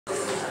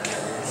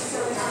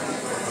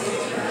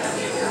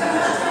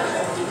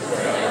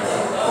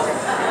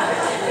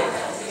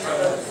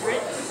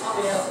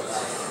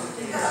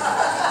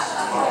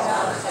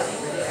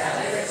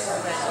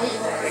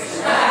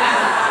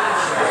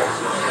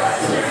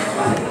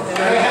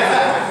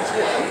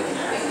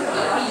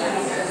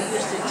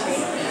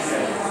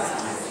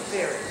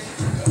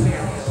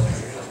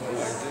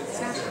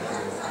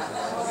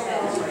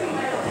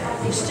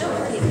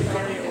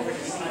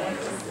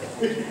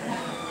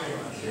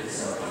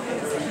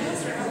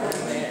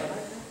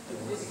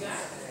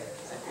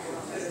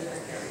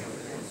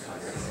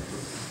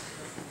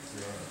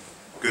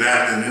Good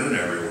afternoon,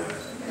 everyone.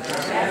 Good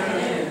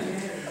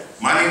afternoon.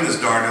 My name is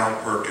Darnell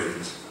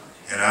Perkins,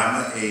 and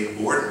I'm a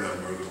board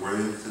member of the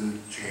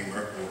Worthington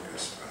Chamber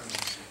Orchestra.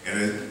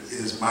 And it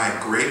is my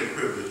great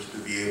privilege to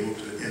be able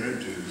to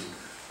introduce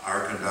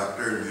our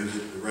conductor and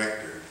music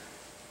director,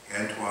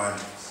 Antoine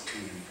T.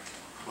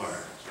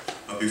 Clark.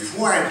 But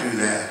before I do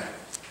that,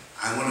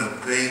 I want to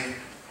thank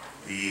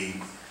the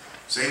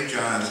St.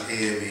 John's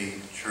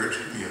AME Church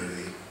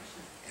community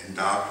and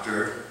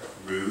Dr.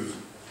 Ruth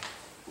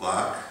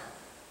Lockhart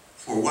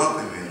for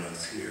welcoming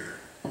us here.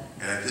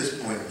 And at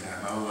this point in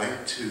time, I would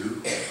like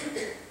to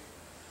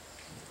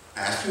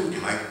ask you, would you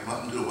like to come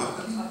up and do the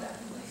welcome? Oh,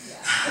 definitely,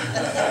 yeah.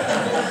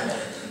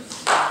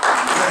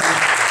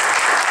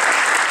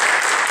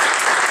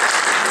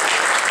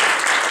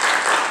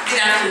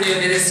 Good afternoon.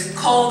 It is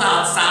cold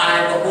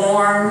outside, but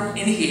warm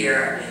in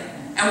here.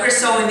 And we're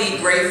so indeed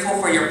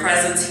grateful for your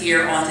presence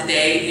here on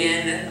today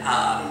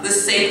in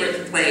this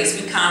sacred place.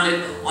 We count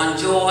it on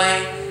joy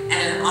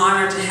and an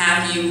honor to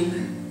have you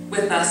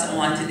with us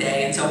on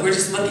today. And so we're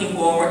just looking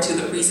forward to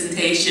the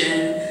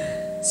presentation.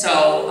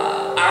 So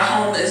our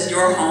home is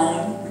your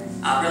home.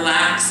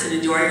 Relax and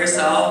enjoy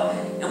yourself.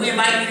 And we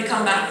invite you to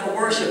come back for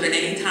worship at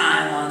any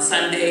time on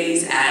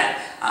Sundays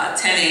at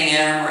 10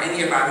 a.m. or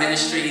any of our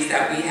ministries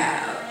that we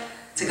have.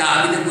 To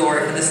God be the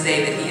glory for this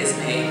day that He has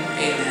made.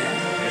 Amen.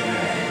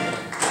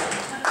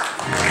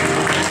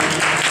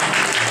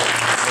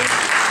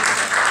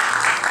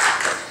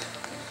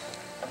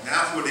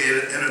 Now for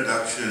the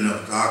introduction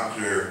of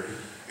Dr.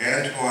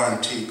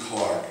 Antoine T.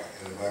 Clark.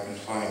 And if I can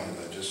find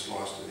it, I just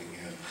lost it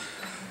again.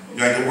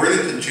 Now, the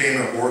Worthington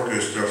Chamber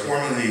Orchestra,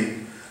 formerly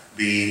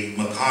the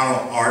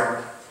McConnell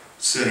Art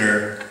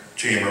Center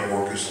Chamber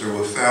Orchestra,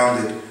 was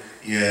founded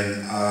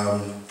in,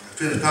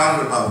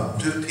 founded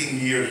about 15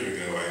 years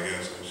ago, I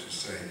guess I should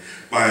say,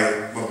 by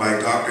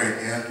Dr.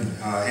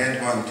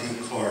 Antoine T.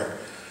 Clark.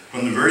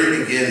 From the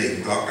very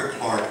beginning, Dr.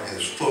 Clark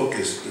has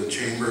focused the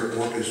chamber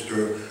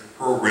orchestra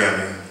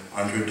programming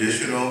on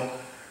traditional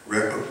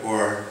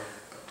repertoire,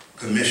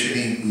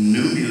 commissioning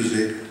new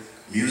music,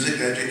 music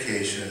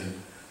education,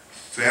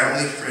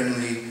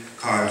 family-friendly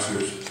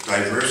concerts,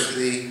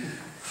 diversity,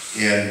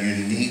 and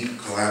unique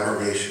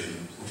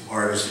collaboration with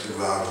artists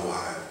throughout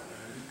Ohio.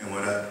 And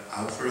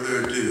without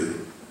further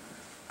ado,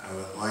 I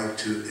would like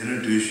to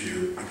introduce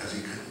you, because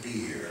he couldn't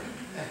be here,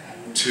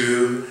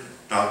 to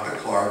Dr.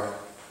 Clark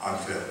on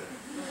film.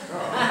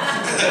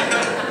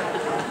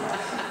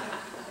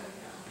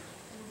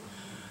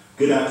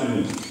 Good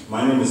afternoon.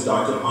 My name is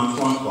Dr.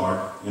 Antoine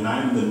Clark, and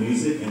I am the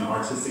Music and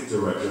Artistic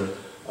Director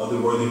of the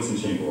Worthington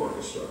Chamber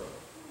Orchestra.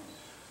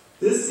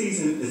 This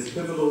season is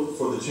pivotal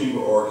for the Chamber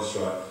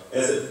Orchestra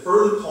as it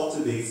further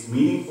cultivates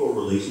meaningful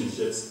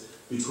relationships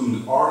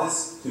between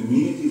artists,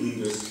 community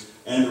leaders,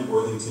 and the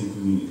Worthington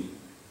community.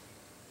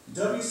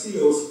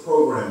 WCO's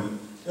programming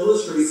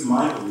illustrates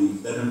my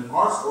belief that an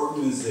arts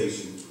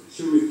organization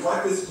should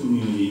reflect its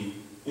community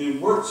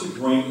and work to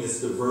bring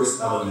its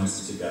diverse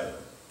elements together.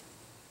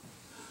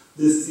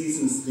 This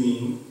season's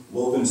theme,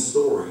 Woven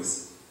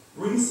Stories,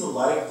 brings to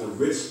life the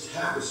rich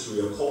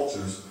tapestry of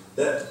cultures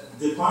that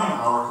define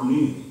our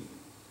community.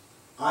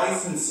 I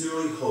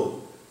sincerely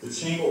hope the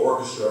Chamber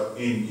Orchestra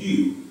and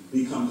you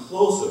become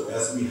closer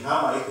as we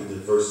highlight the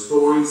diverse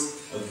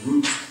stories of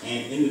groups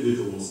and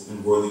individuals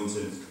in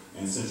Worthington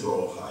and Central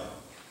Ohio.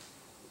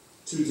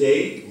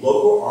 Today,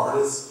 local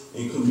artists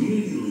and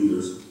community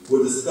leaders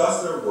will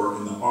discuss their work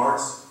in the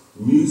arts,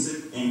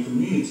 music, and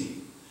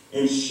community,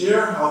 and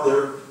share how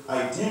their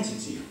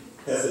identity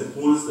has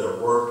influenced their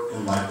work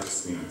and life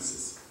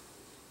experiences.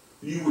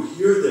 You will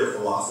hear their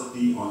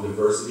philosophy on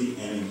diversity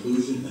and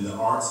inclusion in the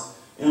arts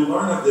and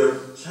learn of their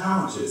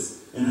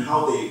challenges and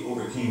how they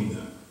overcame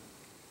them.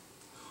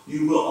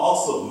 You will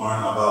also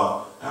learn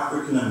about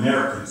African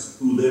Americans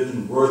who lived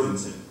in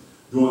Worthington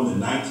during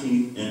the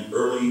 19th and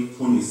early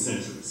 20th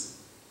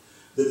centuries,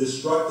 the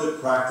destructive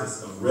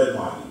practice of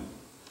redlining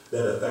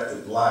that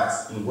affected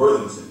blacks in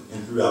Worthington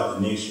and throughout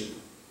the nation,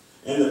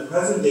 and the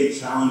present-day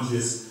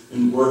challenges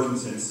in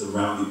Worthington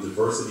surrounding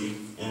diversity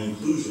and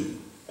inclusion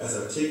as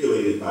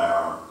articulated by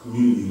our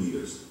community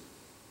leaders.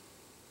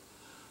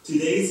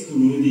 Today's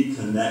Community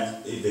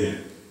Connect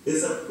event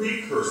is a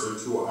precursor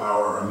to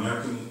our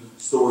American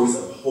Stories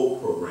of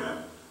Hope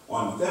program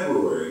on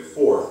February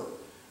 4th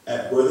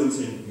at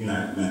Worthington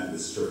United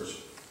Methodist Church.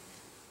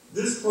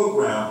 This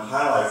program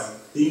highlights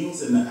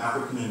themes in the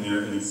African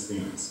American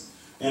experience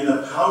and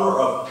the power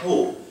of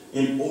hope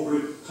in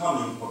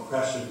overcoming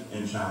oppression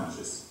and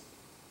challenges.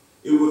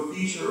 It will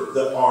feature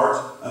the art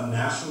of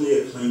nationally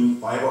acclaimed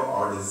fiber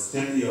artist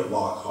Cynthia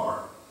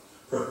Lockhart,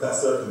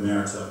 Professor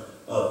Emerita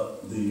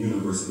of the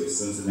University of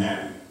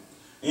Cincinnati,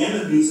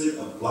 and the music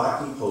of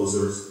Black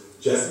composers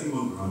Jesse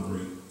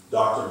Montgomery,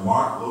 Dr.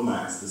 Mark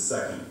Lomax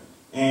II,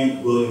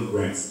 and William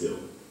Grant Still.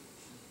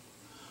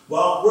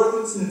 While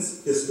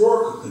Worthington's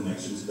historical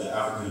connection to the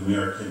African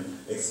American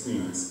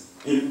experience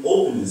and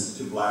openness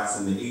to blacks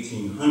in the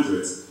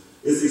 1800s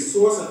is a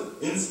source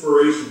of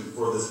inspiration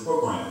for this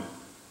program,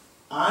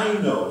 I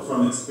know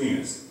from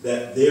experience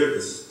that there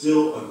is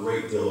still a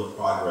great deal of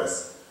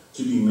progress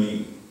to be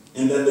made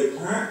and that the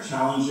current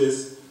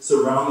challenges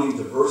surrounding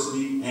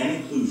diversity and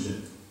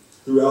inclusion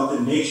throughout the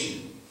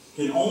nation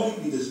can only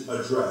be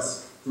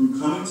addressed through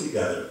coming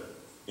together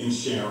and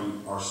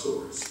sharing our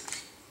stories.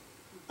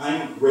 I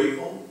am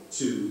grateful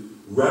to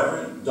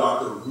Reverend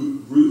Dr.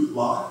 Ruth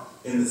Locke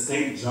and the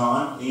St.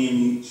 John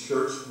AME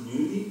Church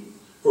community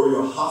for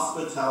your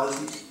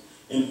hospitality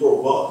and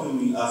for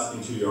welcoming us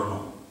into your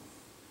home.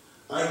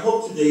 I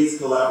hope today's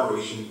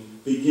collaboration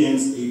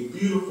begins a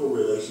beautiful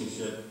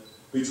relationship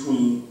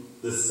between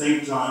the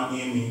St. John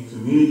AME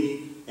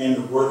community and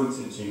the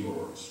Worthington Chamber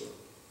Orchestra.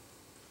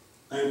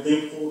 I am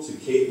thankful to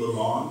Kate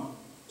LaLonde,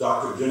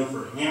 Dr.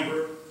 Jennifer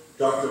Hambrick,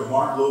 Dr.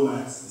 Mark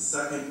Lomax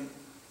II,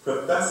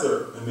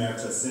 Professor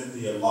Emerita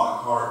Cynthia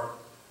Lockhart,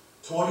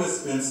 Toya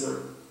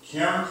Spencer,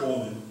 Karen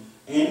Coleman,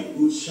 and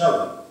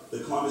Uccelli, the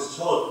Columbus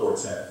Cello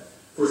Quartet,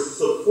 for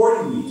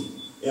supporting me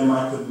in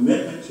my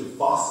commitment to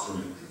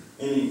fostering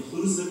an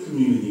inclusive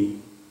community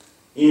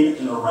in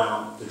and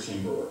around the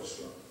Chamber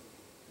Orchestra.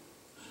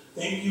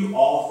 Thank you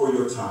all for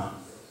your time.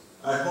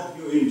 I hope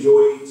you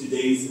enjoyed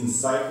today's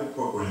insightful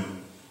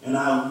program, and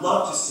I would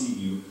love to see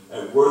you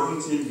at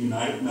Worthington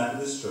United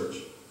Methodist Church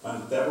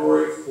on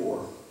February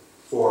 4th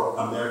for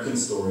American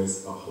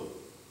Stories of Hope.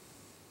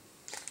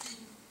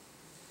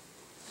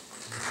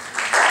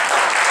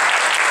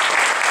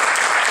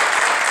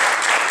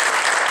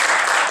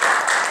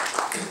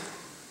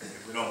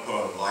 If we don't put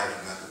on the light,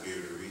 I'm not going to be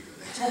able to read the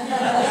next one.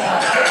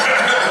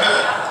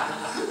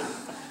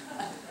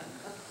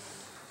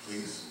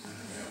 Please.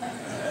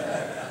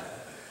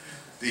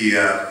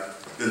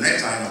 The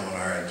next item on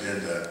our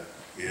agenda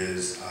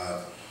is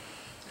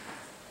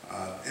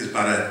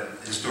about a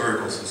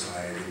historical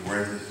society,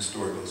 Worthington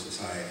Historical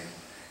Society.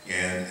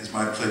 And it's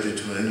my pleasure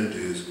to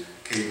introduce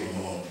Kate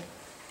LaLonde.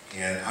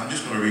 And I'm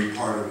just going to read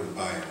part of the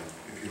Bible,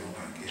 if you don't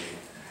mind,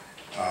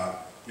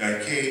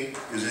 Kate. Kate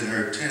is in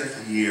her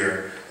 10th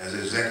year as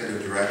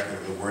Executive Director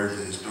of the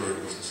Worthington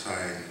Historical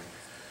Society,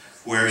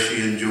 where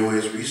she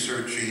enjoys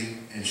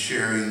researching and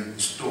sharing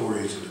the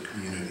stories of the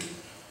community.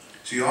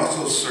 She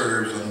also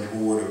serves on the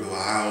board of the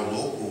Ohio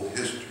Local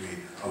History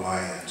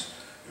Alliance.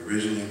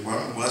 Originally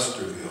from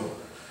Westerville,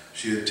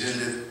 she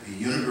attended the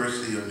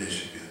University of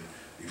Michigan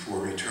before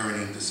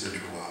returning to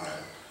Central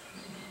Ohio,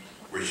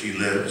 where she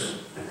lives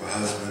with her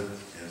husband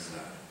and son.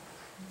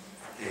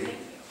 Kate,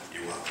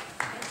 you're welcome.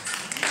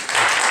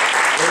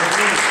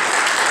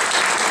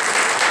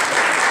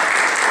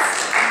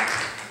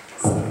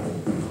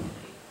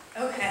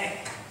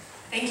 Okay,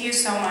 thank you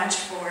so much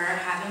for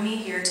having me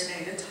here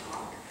today to talk.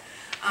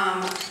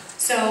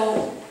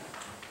 So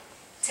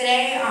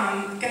today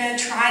I'm going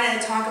to try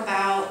to talk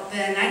about the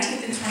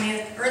 19th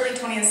and early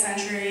 20th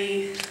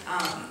century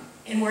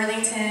in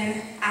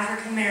Worthington,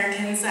 African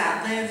Americans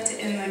that lived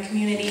in the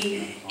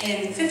community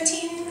in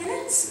 15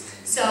 minutes.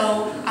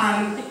 So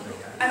I'm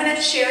going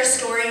to share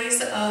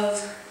stories of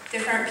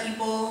different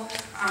people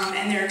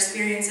and their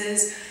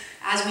experiences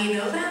as we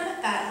know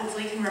them that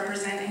hopefully can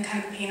represent and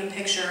kind of paint a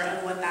picture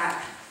of what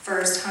that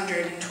first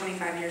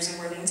 125 years in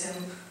Worthington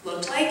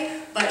looked like.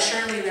 But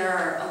surely there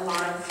are a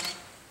lot of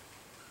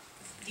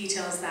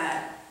details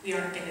that we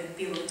aren't going to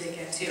be able to dig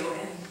into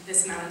in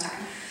this amount of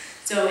time.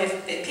 So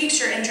if it piques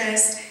your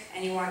interest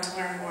and you want to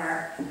learn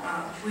more,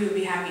 we would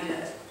be happy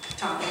to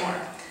talk more.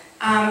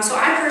 So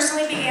I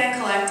personally began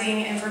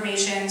collecting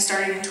information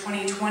starting in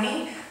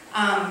 2020,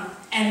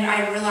 and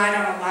I relied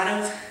on a lot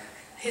of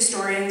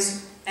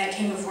historians that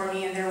came before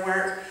me in their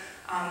work,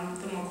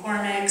 the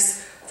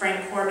McCormicks,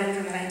 Frank Corbin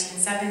from the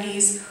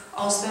 1970s.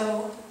 Also,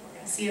 we're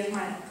going to see if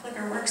my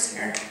clicker works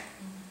here.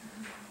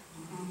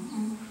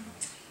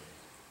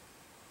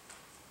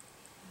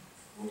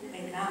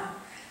 Maybe not.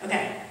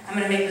 Okay, I'm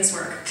going to make this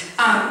work.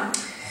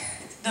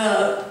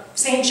 The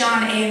St.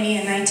 John AME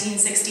in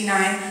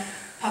 1969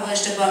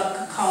 published a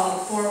book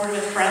called Forward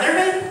with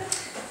Brotherhood.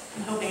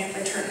 I'm hoping if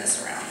I turn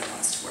this around, it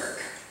wants to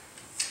work.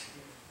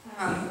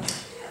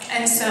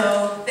 And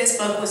so this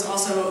book was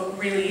also a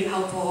really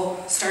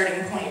helpful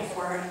starting point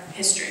for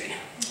history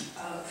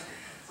of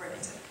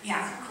Worthington.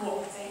 Yeah,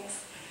 cool,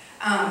 thanks.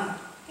 I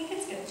think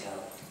it's good to go.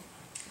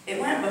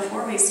 It went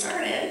before we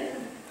started.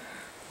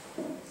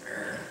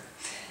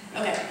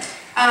 Okay,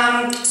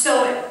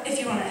 so if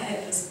you want to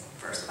hit this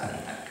first button,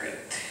 that'd be great.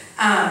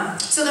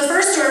 So the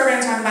first story we're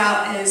going to talk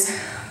about is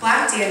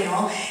Black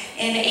Daniel.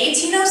 In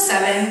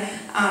 1807,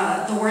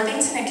 the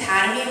Worthington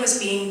Academy was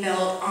being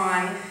built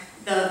on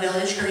the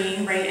Village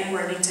Green right in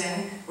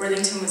Worthington.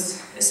 Worthington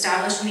was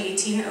established in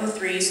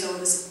 1803, so it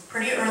was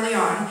pretty early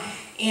on.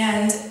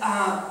 And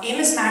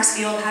Amos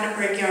Maxfield had a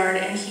brickyard,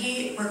 and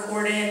he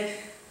recorded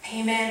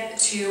payment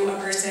to a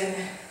person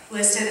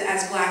listed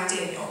as Black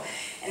Daniel.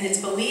 And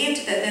it's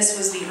believed that this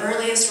was the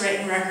earliest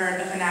written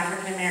record of an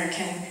African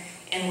American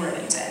in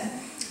Worthington.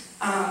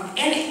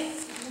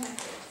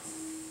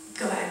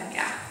 Go ahead,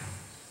 yeah.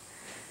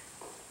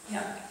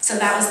 Yep. So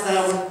that was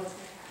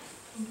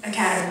the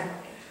academy.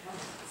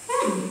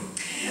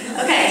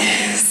 Okay,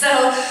 so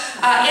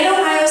in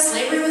Ohio,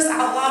 slavery was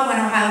outlawed when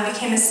Ohio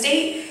became a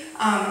state.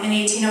 in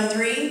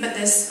 1803, but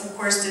this, of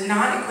course, did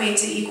not equate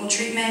to equal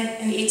treatment.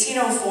 In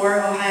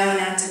 1804, Ohio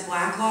enacted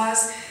black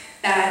laws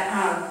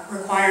that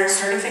required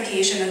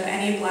certification of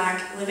any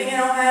black living in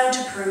Ohio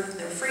to prove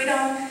their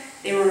freedom.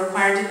 They were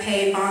required to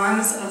pay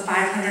bonds of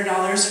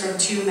 $500 from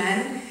 2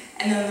 men,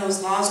 and then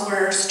those laws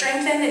were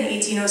strengthened in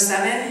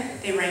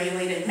 1807. They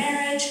regulated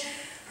marriage,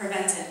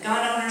 prevented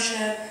gun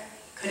ownership,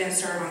 couldn't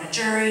serve on a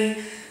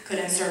jury,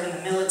 couldn't serve in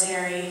the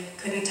military,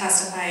 couldn't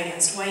testify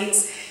against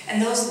whites,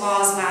 and those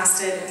laws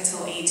lasted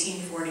until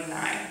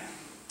 1849.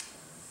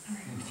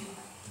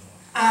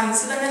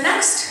 So then the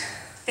next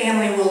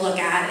family we'll look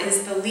at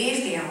is the Lee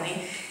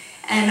family.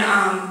 And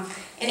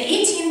in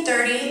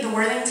 1830,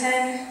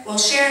 the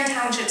Sharon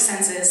Township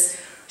census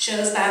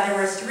shows that there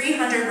were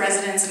 300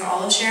 residents in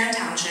all of Sharon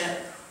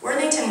Township.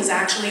 Worthington was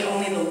actually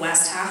only the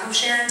west half of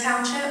Sharon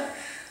Township,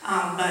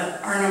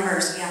 but our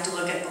numbers, we have to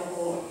look at the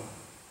whole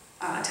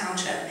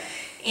township.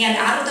 And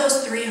out of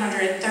those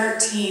 300,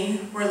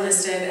 13 were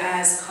listed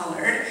as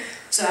colored.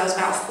 So that was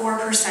about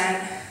 4%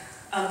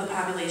 of the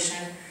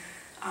population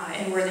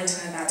in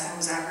Worthington at that time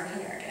was African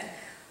American.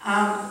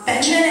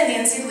 Benjamin and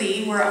Nancy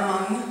Lee were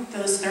among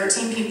those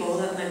 13 people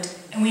that lived,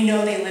 and we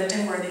know they lived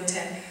in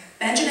Worthington.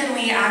 Benjamin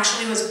Lee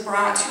actually was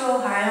brought to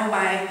Ohio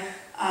by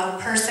a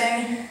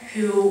person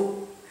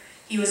who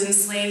he was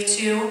enslaved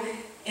to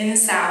in the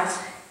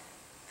South.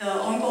 The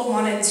uncle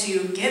wanted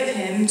to give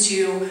him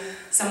to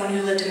someone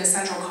who lived in the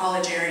Central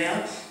College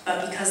area,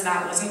 but because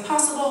that wasn't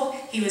possible,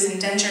 he was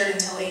indentured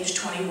until age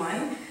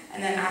 21,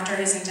 and then after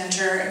his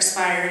indenture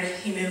expired,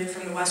 he moved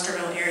from the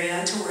Westerville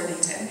area to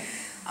Worthington.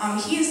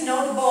 He is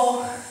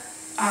notable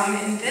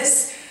in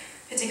this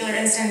particular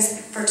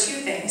instance for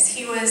 2 things.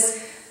 He was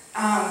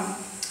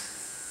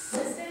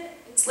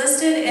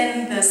listed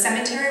in the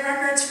cemetery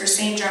records for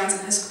St. John's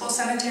Episcopal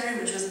Cemetery,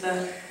 which was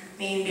the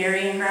main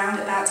burying ground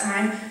at that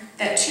time,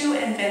 that 2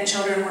 infant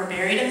children were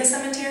buried in the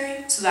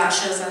cemetery. So that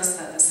shows us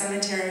that the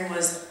cemetery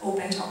was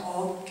open to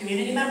all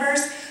community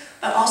members.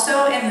 But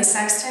also in the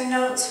sexton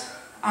notes,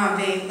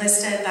 they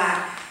listed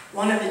that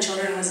one of the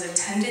children was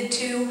attended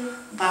to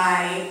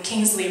by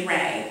Kingsley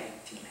Ray.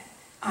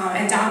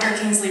 And Dr.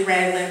 Kingsley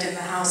Ray lived in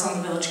the house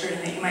on the Village Green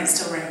that you might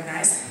still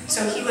recognize.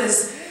 So he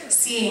was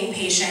seeing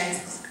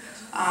patients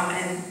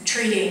and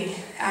treating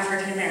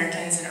African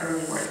Americans in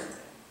early work.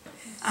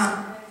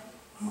 One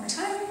more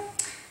time.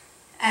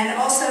 And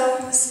also,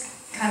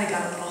 this kind of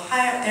got a little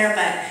high up there,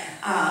 but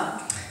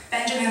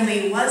Benjamin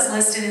Lee was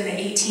listed in the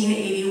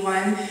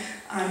 1881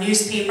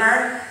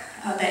 newspaper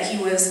that he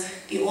was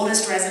the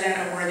oldest resident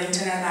of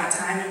Worthington at that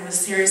time and was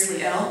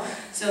seriously ill.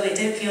 So they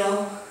did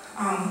feel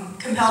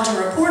compelled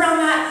to report on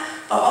that,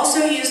 but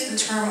also used the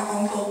term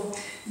Uncle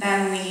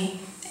Ben Lee,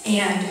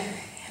 and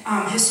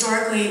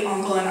historically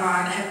Uncle and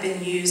Aunt have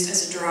been used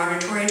as a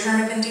derogatory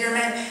term of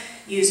endearment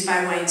used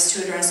by whites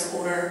to address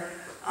older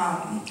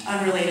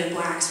unrelated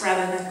blacks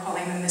rather than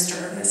calling them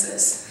Mr. or Mrs.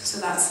 So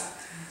that's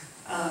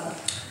a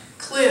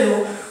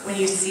clue when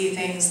you see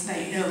things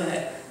that you know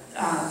that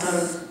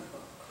the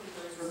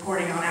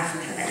reporting on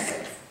African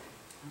American.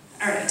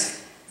 All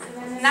right, and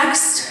then the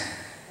next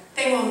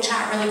thing we'll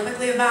chat really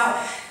quickly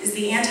about is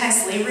the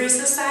Anti-Slavery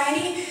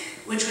Society,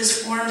 which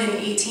was formed in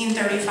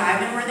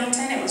 1835 in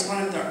Worthington. It was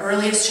one of the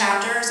earliest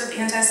chapters of the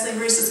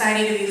Anti-Slavery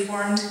Society to be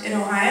formed in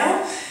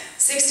Ohio.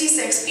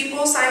 66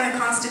 people signed the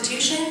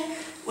Constitution,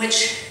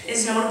 which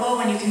is notable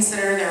when you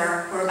consider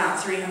there were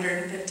about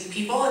 350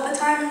 people at the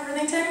time in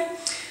Worthington.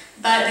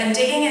 But then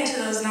digging into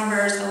those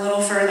numbers a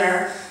little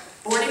further,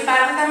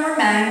 45 of them were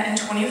men and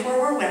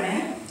 24 were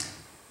women.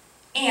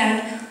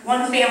 And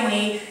one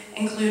family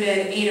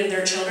included 8 of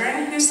their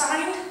children who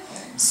signed.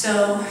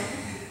 So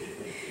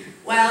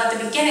while at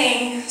the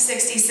beginning,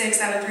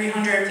 66 out of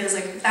 300 feels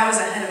like that was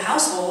a head of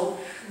household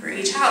for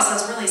each house,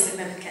 that's really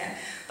significant.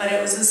 But it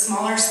was a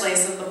smaller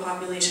slice of the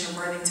population of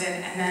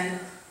Worthington, and then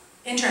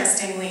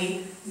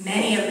interestingly,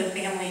 many of the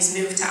families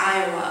moved to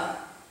Iowa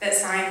that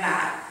signed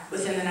that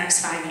within the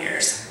next 5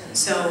 years.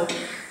 So,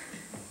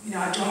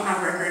 I don't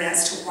have record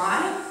as to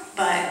why,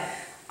 but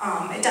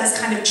it does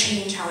kind of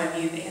change how I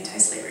view the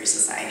Anti-Slavery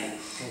Society.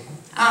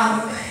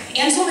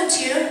 Ansel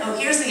Matute,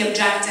 here's the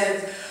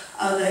objective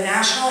of the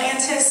National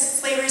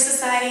Anti-Slavery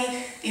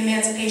Society: the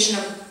emancipation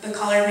of the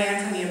colored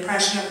man from the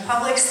oppression of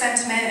public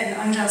sentiment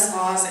and unjust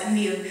laws, and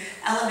the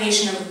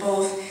elevation of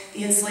both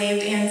the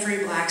enslaved and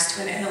free blacks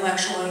to an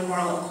intellectual and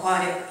moral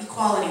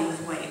equality with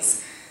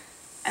whites.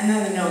 And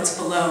then the notes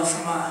below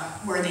from a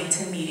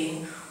Worthington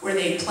meeting where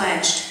they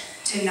pledged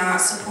to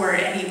not support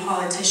any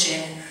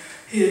politician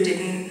who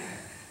didn't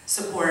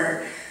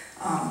support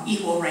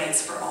equal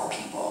rights for all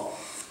people.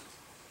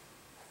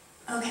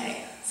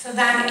 Okay, so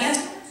then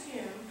Ansel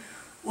Matute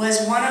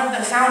was one of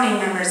the founding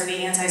members of the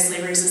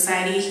Anti-Slavery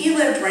Society. He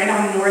lived right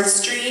on North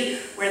Street,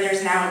 where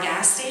there's now a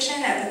gas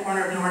station at the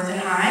corner of North and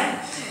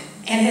High,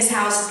 and his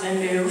house has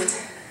been moved.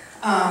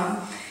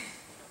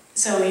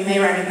 So you may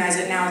recognize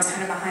it now, it's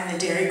kind of behind the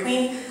Dairy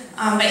Queen.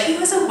 But he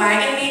was a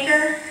wagon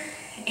maker,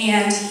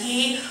 and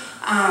he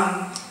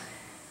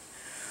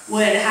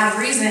would have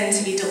reason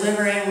to be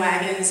delivering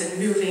wagons and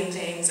moving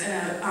things in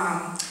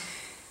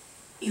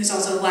He was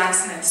also a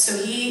blacksmith,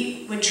 so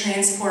he would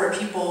transport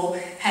people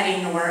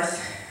heading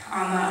north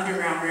on the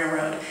Underground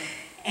Railroad.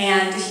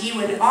 And he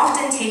would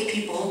often take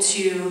people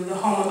to the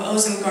home of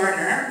Osum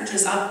Gardner, which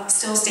is up,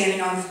 still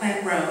standing on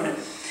Flint Road.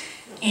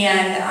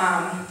 And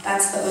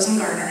that's the Osum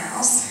Gardner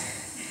house.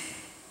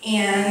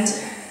 And,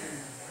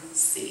 let's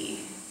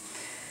see,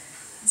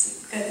 that's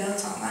some good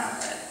notes on that,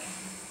 but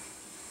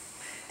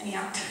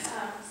anyhow.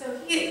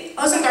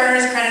 Osum Gardner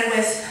is credited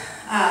with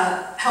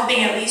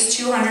helping at least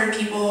 200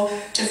 people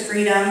to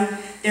freedom.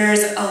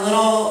 There's a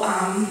little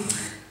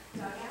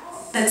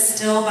dugout that's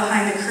still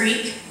behind the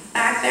creek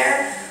back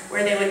there,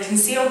 where they would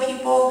conceal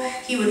people.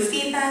 He would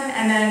feed them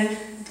and then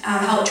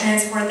help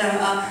transport them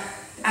up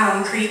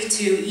Allen Creek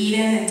to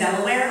Eden in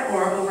Delaware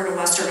or over to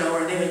Westerville,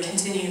 where they would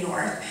continue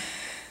north.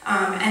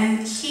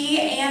 And he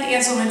and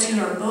Ansel Mattoon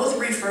are both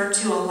referred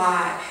to a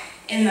lot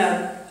in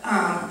the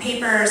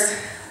papers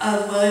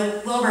of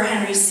Wilbur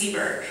Henry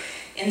Siebert.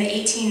 In the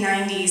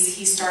 1890s,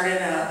 he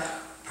started a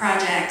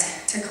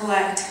project to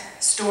collect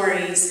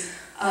stories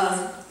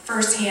of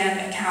firsthand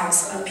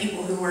accounts of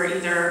people who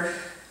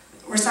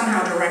were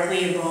somehow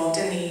directly involved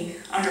in the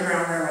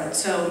Underground Railroad.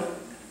 So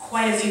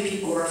quite a few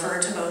people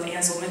refer to both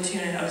Ansel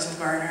Mattoon and Osum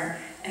Gardner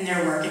and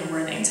their work in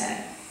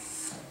Worthington.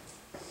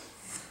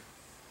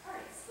 All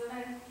right, so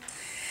then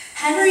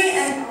Henry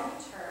and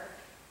Lockhart,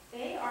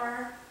 they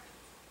are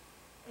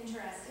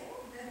interesting.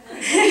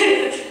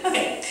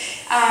 Okay,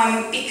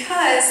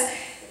 because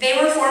they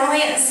were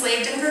formerly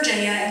enslaved in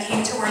Virginia and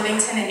came to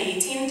Worthington in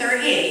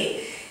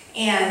 1838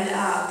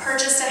 and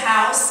purchased a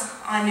house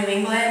on New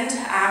England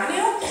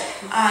Avenue.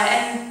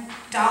 And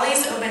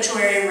Dolly's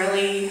obituary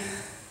really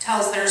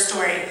tells their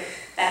story,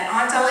 that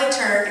Aunt Dolly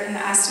Turk, an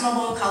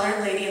estimable colored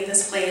lady of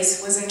this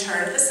place, was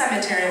interred at the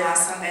cemetery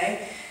last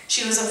Sunday.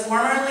 She was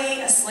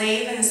formerly a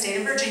slave in the state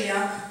of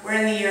Virginia, where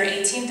in the year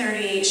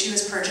 1838 she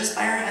was purchased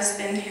by her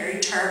husband, Harry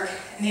Turk,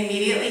 and they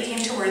immediately came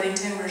to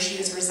Worthington, where she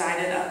has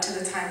resided up to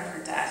the time of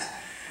her death.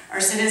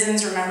 Our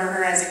citizens remember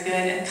her as a good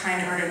and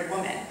kind-hearted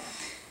woman.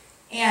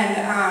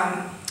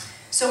 And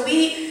so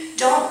we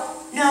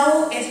don't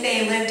know if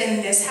they lived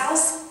in this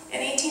house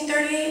in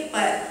 1838,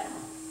 but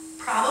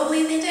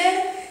probably they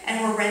did,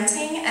 and were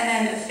renting, and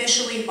then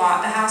officially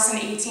bought the house in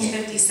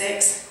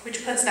 1856,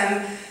 which puts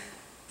them,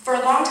 for a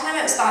long time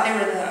it was thought they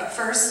were the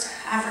first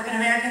African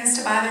Americans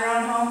to buy their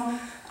own home.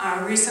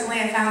 Recently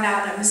I found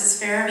out that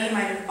Mrs. Farabee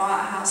might have bought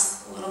a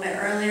house a little bit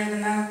earlier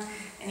than them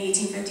in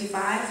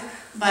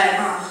 1855, but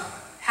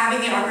having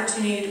the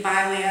opportunity to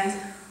buy land,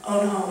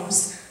 own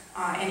homes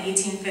in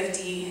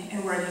 1850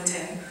 in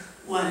Worthington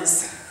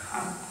was,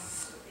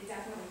 they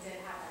definitely did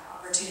have that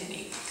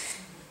opportunity.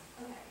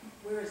 Okay.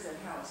 Where is that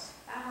house?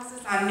 That house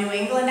is on New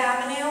England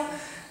Avenue,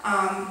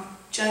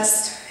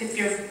 just if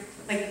you're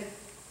like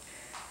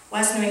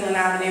West New England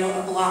Avenue,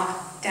 a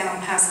block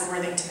down past the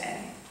Worthington Inn.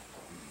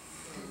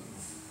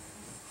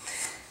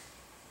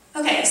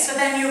 Okay, so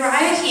then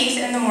Uriah Heath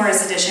in the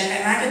Morris edition,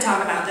 and I could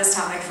talk about this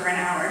topic for an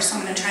hour, so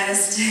I'm going to try to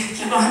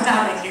keep on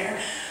topic here.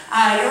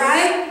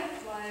 Uriah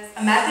was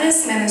a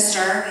Methodist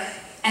minister,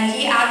 and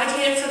he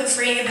advocated for the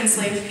freeing of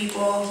enslaved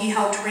people. He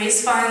helped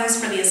raise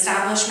funds for the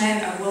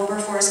establishment of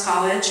Wilberforce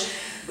College,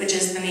 which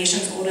is the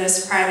nation's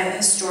oldest private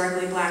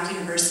historically black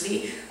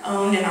university,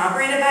 owned and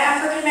operated by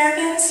African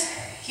Americans.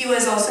 He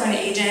was also an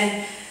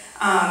agent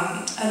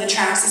of the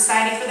Tract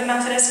Society for the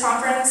Methodist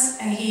Conference,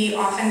 and he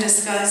often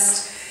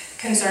discussed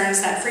concerns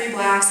that free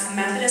blacks and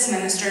Methodist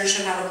ministers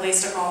should have a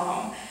place to call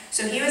home.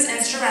 So he was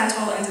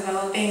instrumental in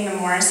developing the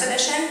Morris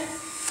edition.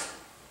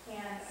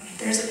 And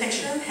there's a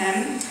picture of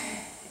him.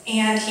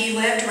 And he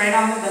lived right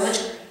on the Village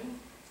Green.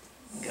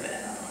 Give it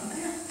another one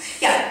there.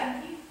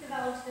 Yeah, he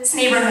developed this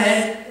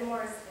neighborhood, the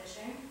Morris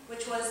edition,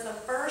 which was the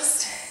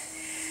first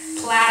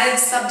platted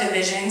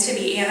subdivision to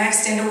be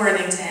annexed into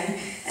Worthington.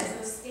 And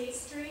so State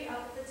Street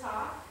up at the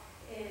top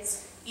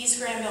is East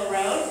Granville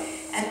Road,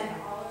 and then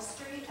Olive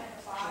Street at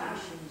the bottom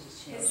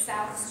is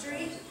South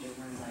Street.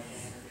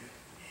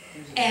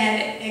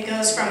 And it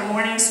goes from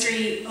Morning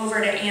Street over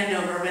to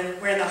Andover,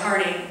 where the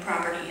Harding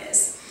property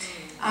is.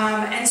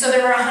 And so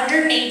there were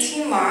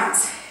 118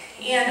 lots,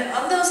 and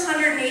of those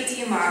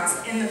 118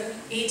 lots in the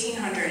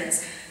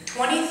 1800s,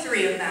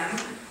 23 of them,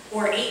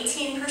 or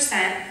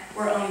 18%,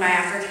 were owned by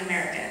African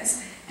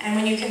Americans. And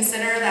when you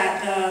consider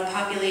that the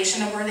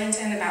population of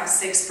Worthington, about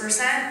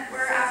 6%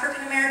 were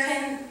African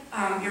American,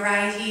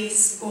 Uriah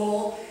Heath's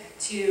goal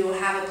to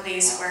have a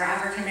place where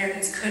African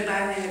Americans could buy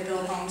land and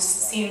build homes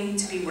seemed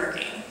to be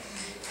working.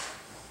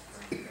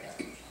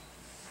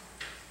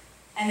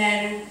 And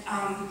then,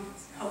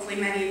 hopefully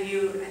many of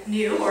you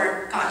knew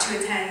or got to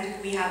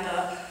attend, we had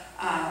the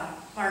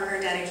marker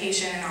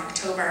dedication in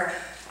October.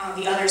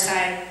 The other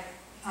side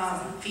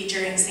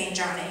featuring St.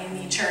 John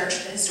AME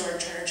Church, the historic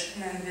church,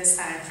 and then this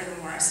side for the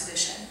Morris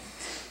edition,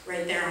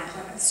 right there on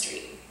Plymouth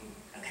Street.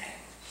 Okay.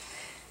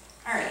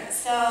 All right,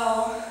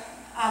 so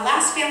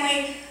last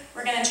family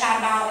we're going to chat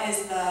about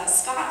is the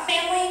Scott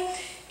family.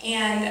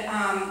 And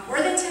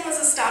Worthington was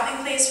a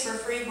stopping place for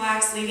free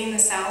blacks leaving the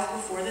South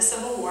before the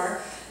Civil War,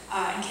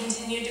 and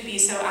continued to be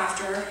so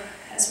after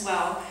as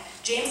well.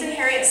 James and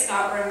Harriet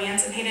Scott were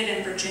emancipated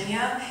in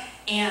Virginia,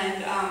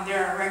 and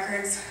there are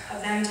records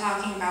of them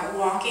talking about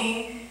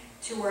walking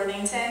to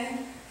Worthington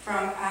from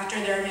after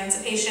their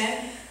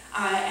emancipation,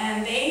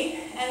 and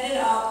they ended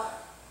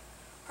up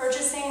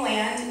purchasing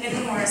land in the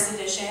Morris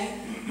Edition,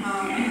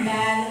 and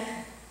then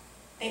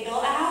they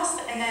built a house,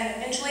 and then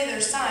eventually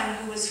their son,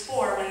 who was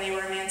 4 when they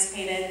were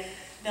emancipated,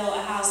 built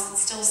a house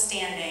that's still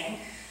standing.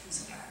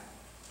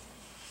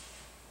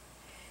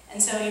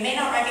 And so you may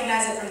not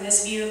recognize it from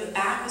this view. The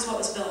back was what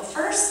was built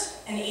first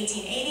in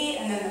 1880,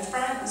 and then the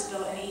front was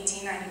built in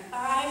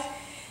 1895.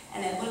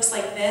 And it looks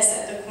like this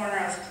at the corner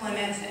of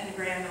Plymouth and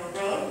Granville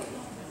Road.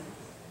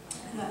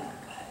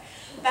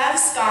 Bev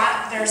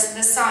Scott, there's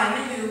the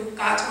son who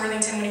got to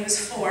Worthington when he was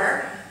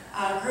 4,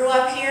 grew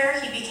up here.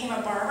 He became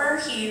a barber.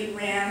 He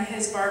ran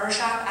his barber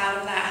shop out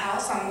of that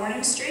house on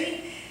Morning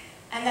Street.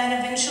 And then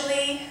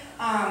eventually,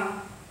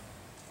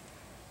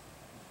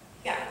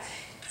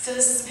 so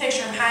this is a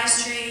picture of High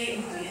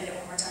Street. Let me hit it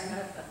one more time.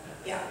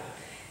 Yeah.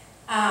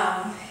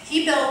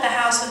 He built the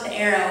house with the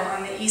arrow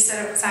on the east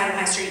side of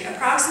High Street,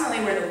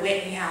 approximately where the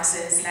Whitney house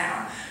is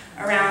now,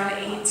 around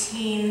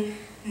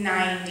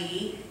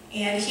 1890.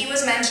 And he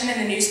was mentioned in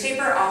the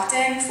newspaper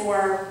often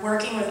for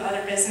working with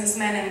other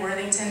businessmen in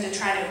Worthington to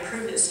try to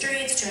improve the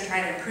streets, to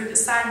try to improve the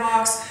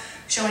sidewalks,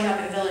 showing up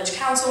in village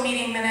council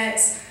meeting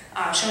minutes,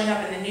 showing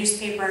up in the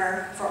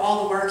newspaper for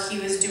all the work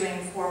he was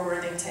doing for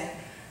Worthington.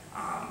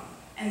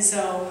 And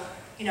so,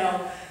 you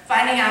know,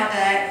 finding out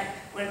that,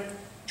 when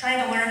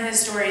trying to learn his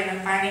story and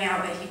then finding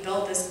out that he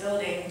built this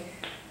building,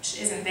 which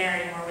isn't there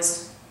anymore,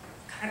 was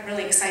kind of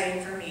really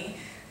exciting for me,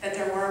 that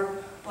there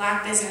were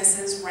black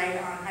businesses right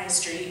on High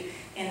Street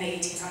in the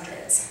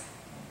 1800s.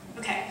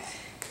 Okay,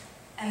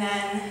 and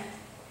then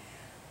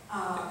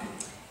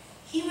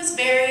he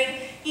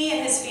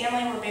and his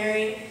family were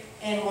buried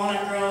in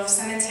Walnut Grove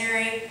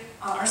Cemetery,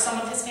 or some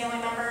of his family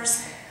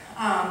members.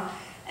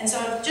 And so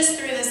I just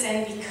threw this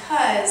in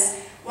because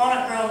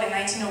Walnut Grove in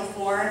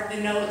 1904,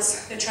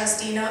 the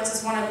trustee notes,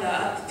 is one of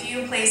the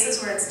few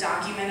places where it's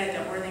documented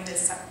that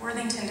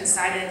Worthington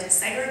decided to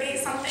segregate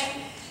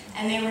something,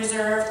 and they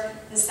reserved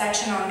the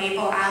section on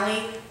Maple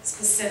Alley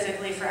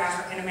specifically for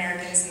African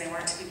Americans, and they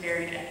weren't to be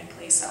buried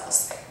anyplace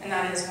else. And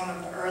that is one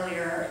of the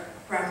earlier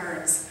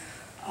records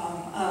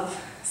of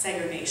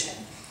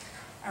segregation.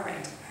 All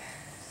right.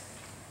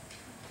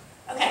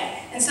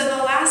 Okay, and so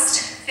the last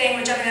thing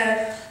which I'm going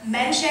to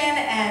mention,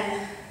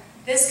 and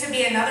this could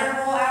be another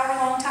whole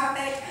hour-long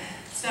topic,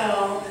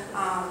 so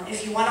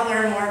if you want to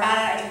learn more about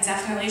it, I can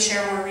definitely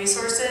share more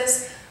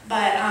resources.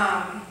 But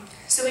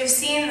so we've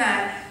seen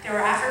that there were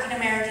African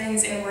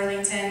Americans in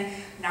Worthington,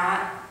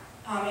 not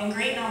in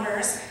great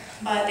numbers,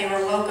 but they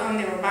were welcome,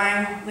 they were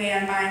buying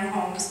land, buying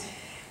homes.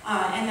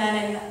 And then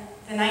in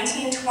the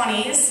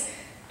 1920s,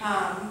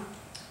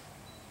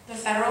 the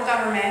federal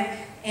government,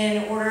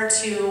 in order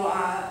to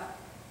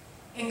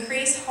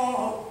increase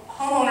home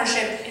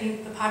ownership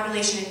in the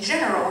population in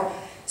general,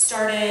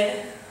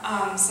 started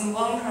some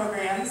loan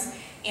programs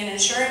and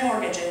insuring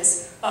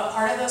mortgages, but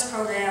part of those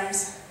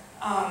programs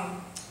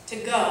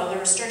the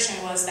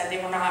restriction was that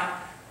they were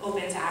not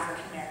open to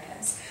African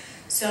Americans.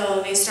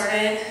 So they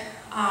started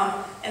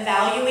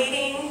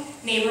evaluating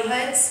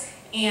neighborhoods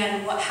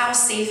and how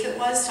safe it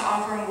was to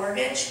offer a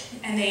mortgage,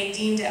 and they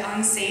deemed it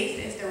unsafe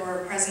if there were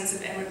a presence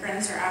of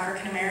immigrants or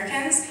African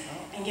Americans,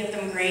 and give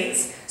them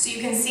grades. So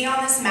you can see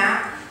on this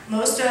map,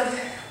 most of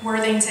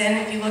Worthington,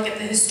 if you look at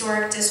the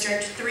historic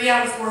district, 3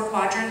 out of 4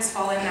 quadrants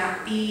fall in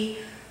that B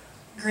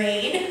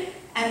grade,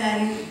 and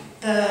then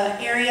the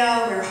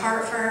area where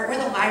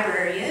the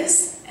library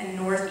is, and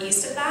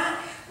northeast of that,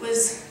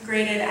 was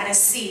graded at a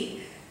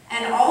C.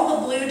 And all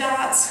the blue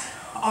dots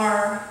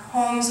are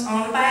homes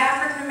owned by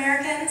African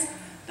Americans,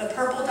 the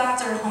purple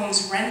dots are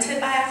homes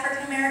rented by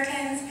African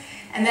Americans,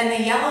 and then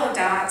the yellow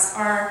dots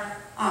are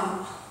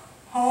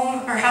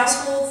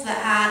households that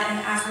had an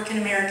African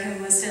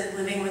American listed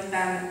living with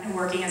them and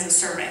working as a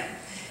servant.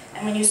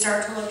 And when you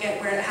start to look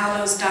at how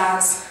those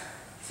dots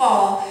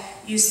fall,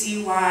 you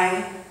see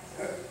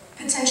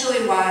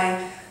potentially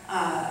why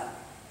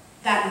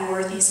that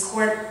northeast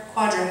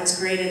quadrant was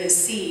graded as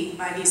C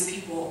by these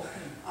people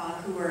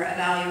who were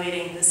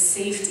evaluating the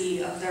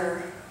safety of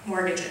their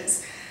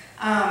mortgages.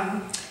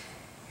 And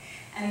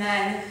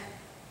then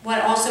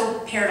what also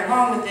paired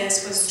along with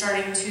this was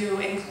starting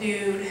to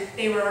include,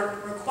 they were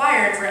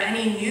required for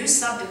any new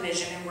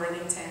subdivision in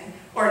Worthington,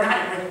 or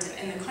not in Worthington,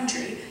 in the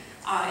country,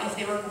 if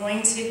they were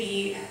going to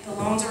be, the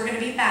loans were going to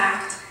be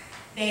backed,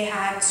 they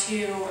had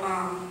to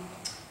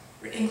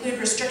include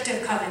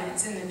restrictive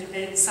covenants in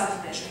the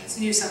subdivisions,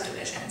 new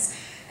subdivisions.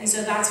 And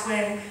so that's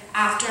when,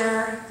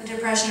 after the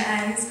Depression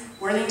ends,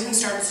 Worthington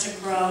starts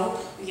to grow.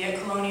 We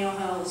get Colonial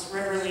Hills,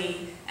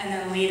 Riverly, and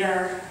then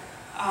later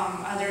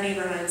other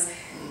neighborhoods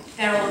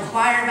that are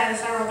required by the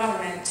federal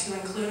government to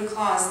include a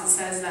clause that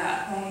says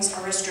that homes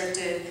are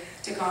restricted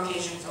to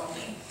Caucasians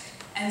only.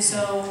 And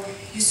so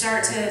you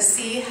start to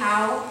see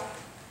how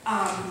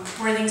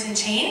Worthington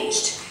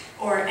changed,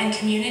 and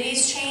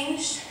communities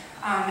changed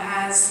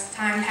as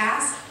time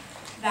passed.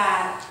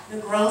 that the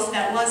growth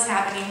that was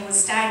happening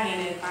was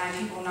stagnated by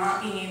people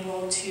not being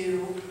able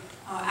to,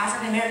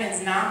 African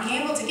Americans not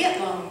being able to get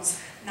loans,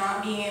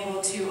 not being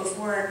able to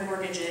afford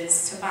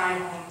mortgages to buy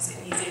homes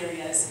in these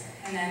areas.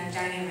 And then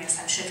dynamics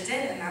have shifted,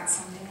 and that's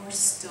something we're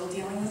still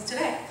dealing with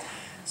today.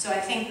 So I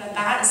think that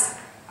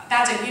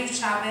that's a huge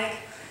topic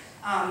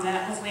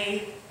that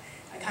hopefully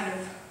I kind of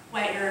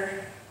whet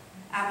your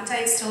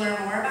appetites to learn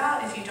more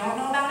about if you don't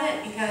know about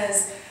it,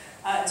 because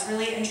it's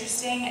really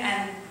interesting.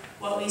 And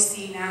what we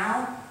see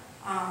now,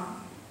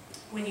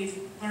 when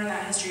you learn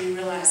that history, you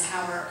realize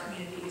how our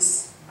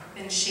community's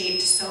been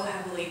shaped so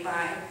heavily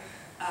by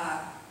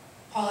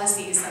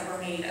policies that were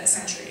made a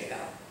century ago.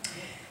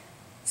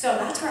 So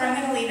that's where I'm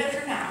going to leave it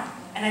for now.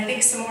 And I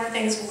think some more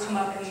things will come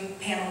up in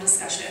panel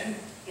discussion.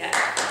 Yeah.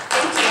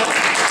 Thank you.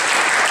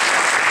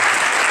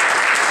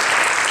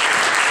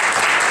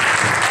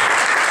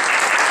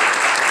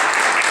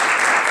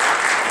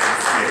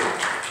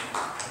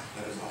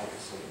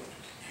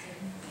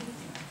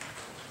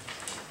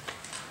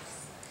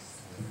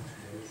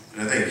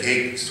 And I think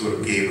Kate sort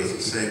of gave us a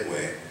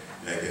segue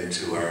back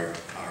into our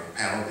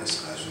panel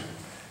discussion.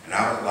 And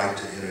I would like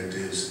to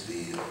introduce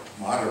the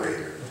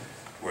moderator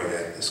for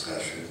that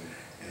discussion,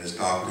 and it's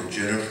Dr.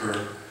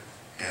 Jennifer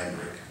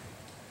Hambrick.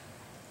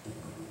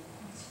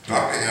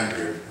 Dr.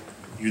 Hambrick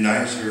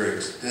unites her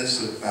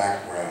extensive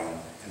background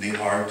in the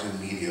arts and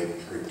media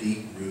with her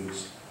deep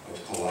roots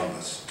of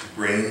Columbus to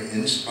bring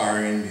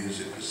inspiring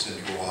music to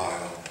Central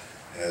Ohio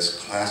as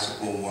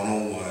Classical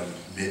 101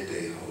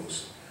 Midday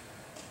host.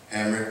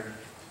 Hambrick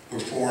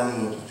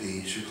performed with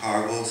the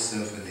Chicago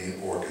Symphony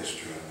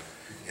Orchestra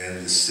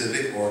and the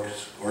Civic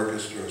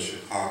Orchestra of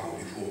Chicago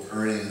before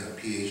earning a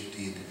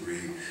PhD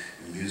degree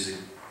in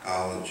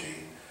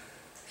musicology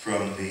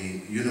from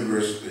the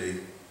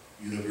University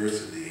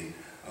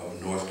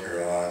of North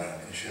Carolina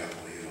in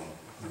Chapel Hill.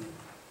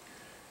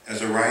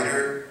 As a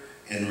writer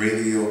and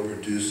radio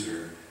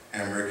producer,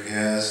 Hambrick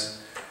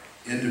has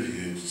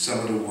interviewed some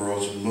of the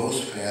world's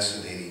most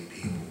fascinating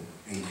people,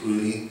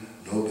 including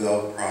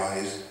Nobel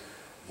Prize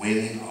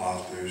winning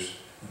authors,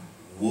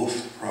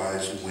 Wolf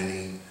Prize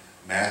winning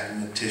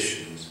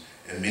mathematicians,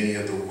 and many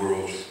of the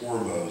world's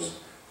foremost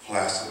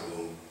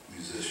classical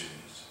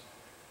musicians.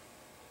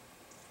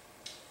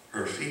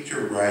 Her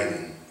feature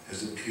writing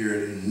has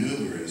appeared in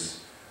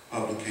numerous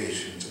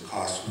publications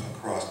across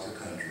the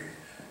country,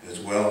 as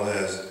well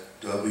as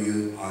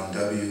on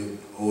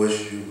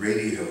WOSU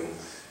Radio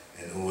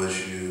and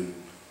OSU.org,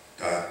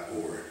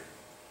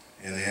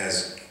 and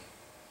has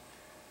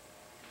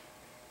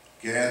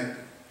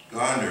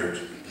garnered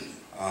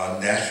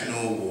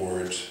national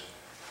awards.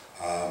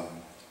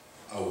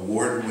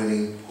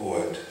 Award-winning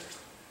poet,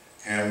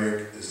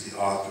 Hambrick is the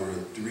author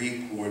of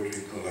 3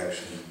 poetry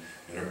collections,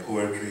 and her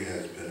poetry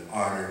has been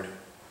honored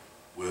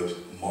with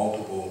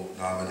multiple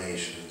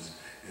nominations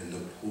in the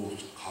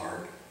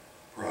Lockhart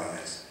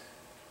Prize.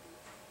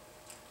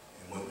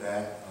 And with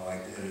that, I'd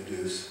like to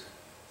introduce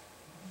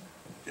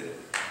Jennifer.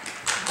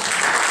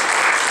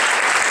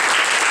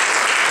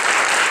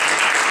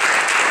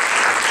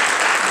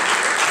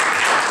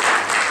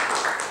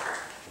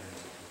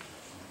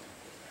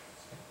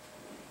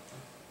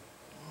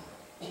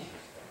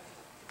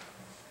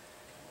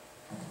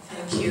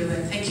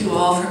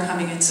 All for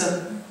coming. It's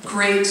a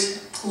great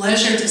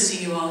pleasure to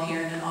see you all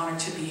here and an honor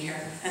to be here.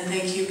 And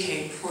thank you,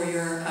 Kate, for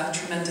your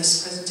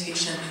tremendous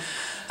presentation.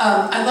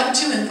 I'd like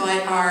to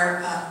invite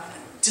our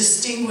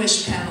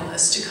distinguished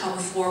panelists to come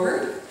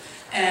forward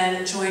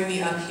and join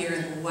me up here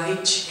in the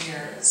white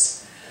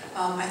chairs.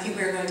 I think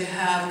we're going to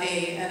have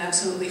an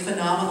absolutely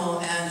phenomenal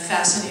and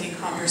fascinating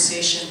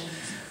conversation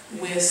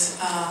with,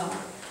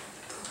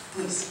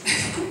 please,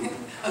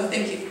 oh,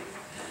 thank you,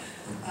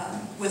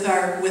 with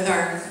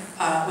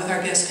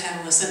our guest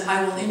panelists, and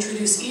I will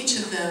introduce each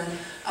of them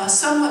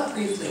somewhat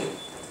briefly,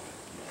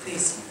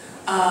 please.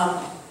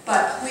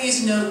 But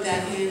please note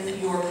that in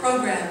your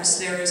programs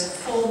there is a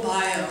full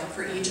bio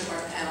for each of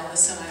our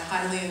panelists, and I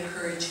highly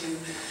encourage you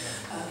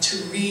to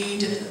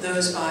read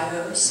those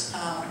bios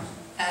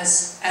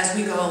as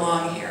we go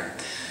along here.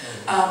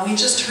 We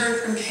just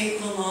heard from Kate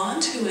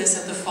LaLonde, who is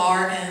at the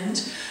far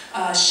end.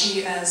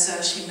 She, as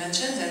she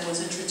mentioned and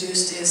was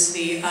introduced, is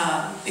the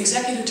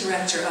Executive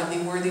Director of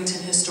the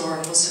Worthington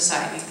Historical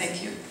Society.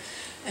 Thank you.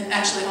 And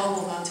actually, I'll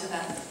hold on to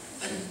that.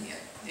 But,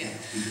 yeah.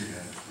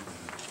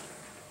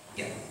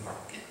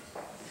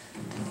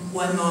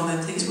 One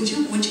moment, please. Would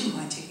you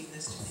mind taking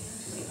this to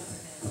the other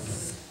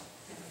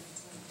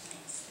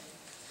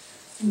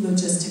end?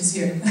 Logistics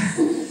here.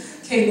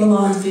 Kate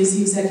LaLonde is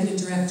the Executive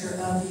Director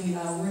of the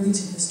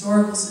Worthington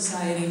Historical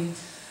Society.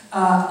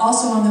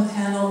 Also on the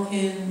panel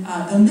in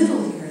the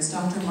middle here is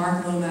Dr.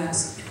 Mark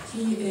Lomax.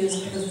 He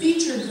is the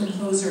featured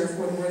composer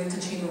for the Worthington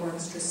Chamber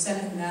Orchestra's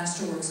second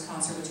Masterworks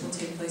concert, which will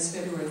take place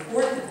February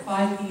 4th at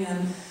 5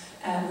 p.m.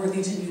 at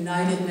Worthington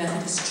United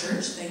Methodist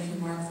Church. Thank you,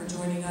 Mark, for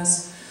joining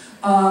us.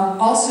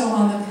 Also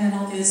on the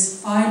panel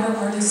is fiber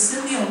artist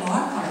Cynthia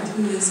Lockhart,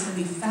 who is in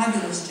the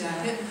fabulous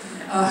jacket,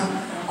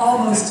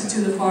 almost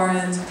to the far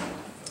end.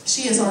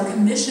 She is our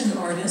commissioned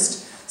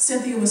artist,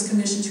 Cynthia was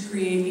commissioned to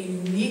create a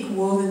unique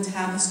woven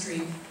tapestry,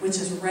 which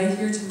is right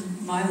here to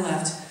my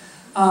left,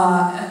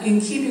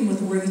 in keeping with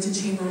the Worthington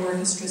Chamber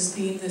Orchestra's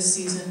theme this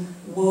season,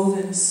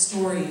 Woven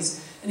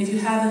Stories. And if you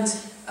haven't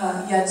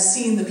yet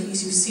seen the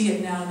piece, you see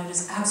it now, and it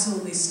is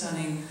absolutely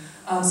stunning.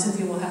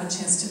 Cynthia will have a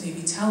chance to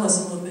maybe tell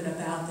us a little bit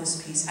about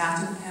this piece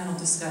after the panel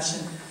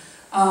discussion.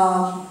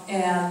 And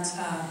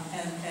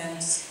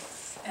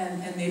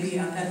maybe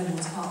Evan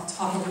will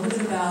talk a little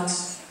bit about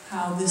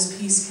how this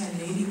piece can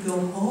maybe go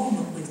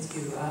home with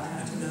you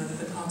after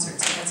the concert.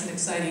 So that's an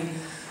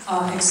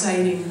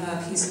exciting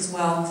piece as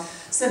well.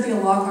 Cynthia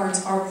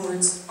Lockhart's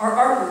artworks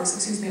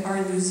are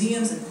in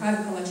museums and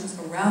private collections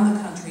around the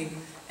country,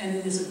 and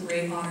it is a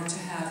great honor to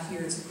have her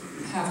here.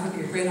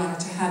 A great honor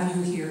to have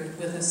you here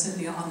with us,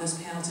 Cynthia, on this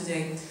panel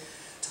today.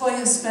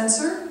 Toya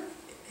Spencer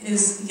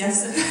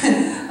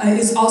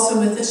is also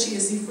with us. She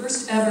is the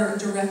first ever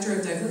Director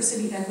of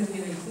Diversity, Equity,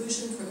 and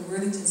Inclusion for the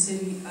Worthington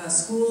City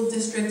School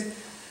District.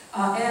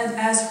 And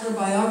as her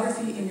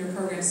biography in your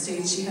program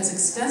states, she has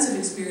extensive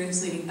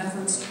experience leading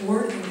efforts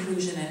toward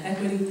inclusion and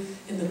equity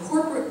in the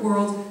corporate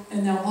world,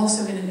 and now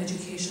also in an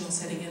educational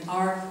setting in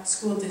our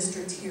school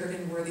district here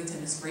in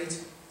Worthington. It's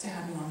great to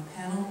have you on the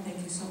panel.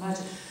 Thank you so much.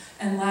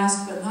 And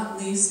last but not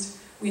least,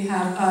 we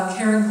have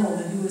Karen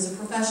Coleman, who is a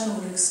professional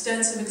with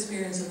extensive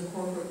experience in the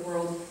corporate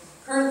world,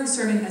 currently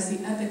serving as the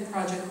EPIC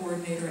project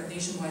coordinator at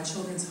Nationwide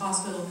Children's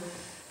Hospital.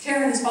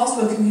 Karen is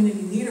also a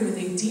community leader with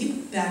a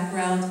deep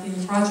background in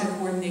project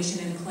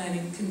coordination and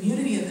planning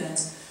community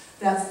events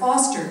that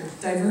foster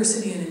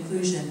diversity and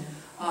inclusion.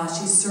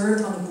 She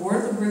served on the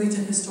board of the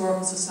Worthington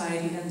Historical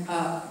Society and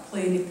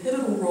played a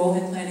pivotal role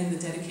in planning the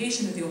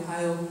dedication of the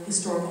Ohio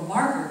Historical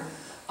Marker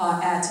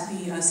at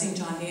the St.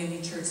 John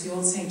AME Church, the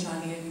old St.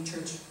 John AME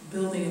Church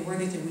building in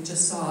Worthington. We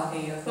just saw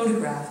a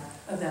photograph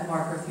of that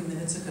marker a few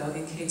minutes ago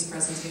in Kate's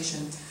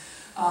presentation.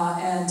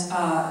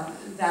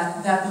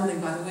 That building,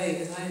 by the way,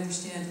 as I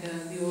understand,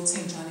 the old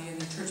St. John AME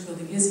Church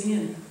building is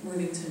in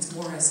Worthington's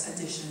Morris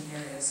Addition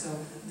area. So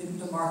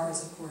the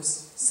markers, of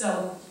course,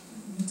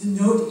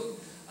 denoting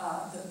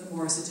the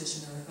Morris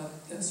Addition,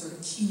 or a sort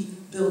of key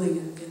building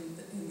in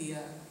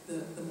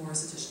the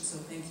Morris Addition. So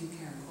thank you,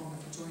 Karen Coleman,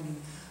 for joining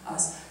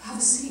us. Have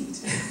a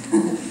seat,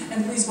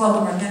 and please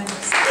welcome our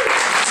panelists.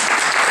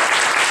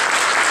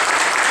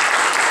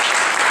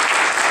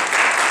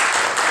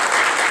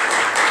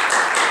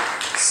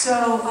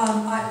 So,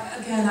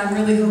 I'm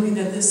really hoping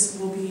that this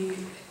will be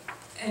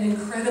an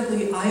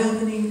incredibly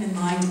eye-opening and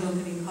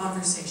mind-opening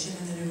conversation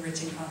and an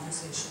enriching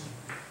conversation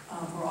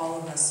for all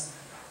of us.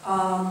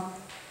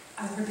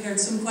 I've prepared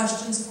some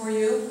questions for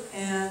you,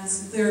 and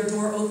they're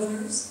door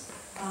openers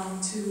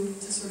to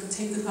sort of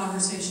take the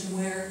conversation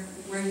where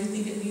you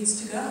think it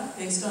needs to go,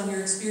 based on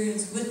your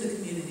experience with the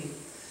community.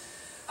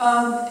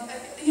 I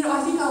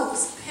think I'll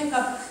pick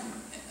up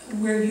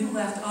where you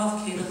left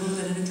off, Kate, a little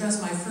bit and address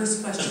my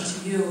first question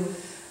to you.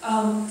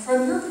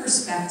 From your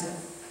perspective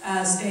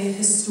as a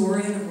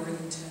historian of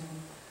Worthington,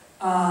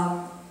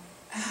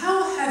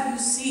 how have you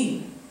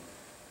seen,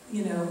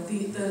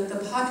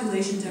 the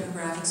population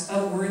demographics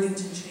of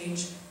Worthington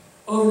change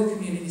over the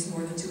community's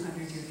more than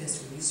 200-year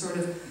history? You sort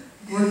of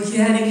were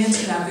getting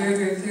into that very,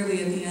 very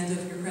clearly at the end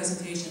of your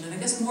presentation. And I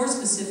guess more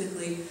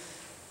specifically,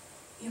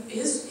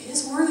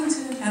 is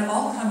Worthington at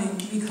all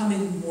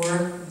becoming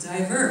more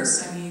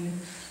diverse? I mean,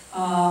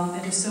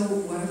 and if so,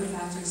 what are the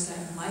factors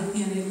that might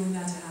be enabling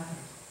that to happen?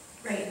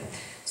 Right.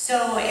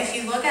 So if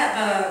you look at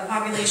the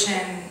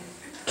population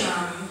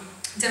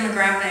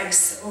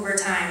demographics over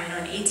time, in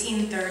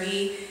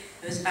 1830,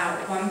 it was about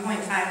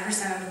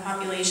 1.5% of the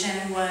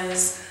population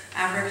was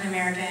African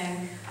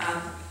American,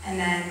 and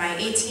then by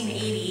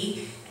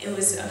 1880, it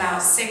was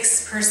about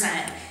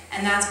 6%.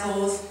 And that's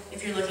both,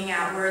 if you're looking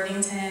at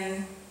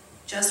Worthington,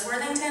 just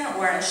Worthington,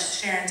 or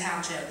Sharon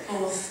Township,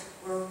 both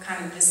were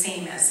kind of the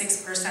same at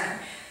 6%.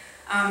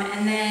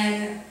 And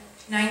then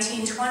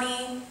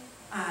 1920,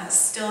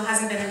 still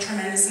hasn't been a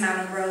tremendous amount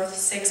of growth,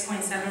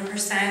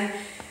 6.7%,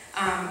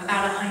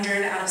 about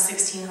 100 out of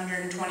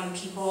 1,620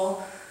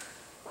 people.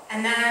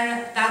 And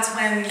then that's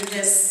when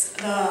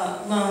the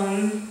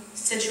loan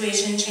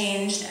situation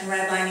changed and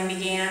redlining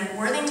began.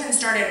 Worthington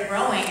started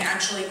growing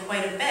actually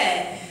quite a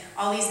bit.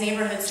 All these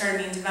neighborhoods started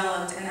being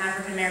developed, and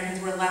African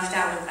Americans were left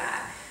out of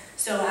that.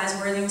 So as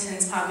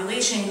Worthington's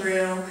population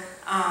grew,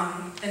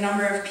 the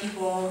number of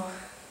people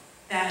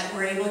that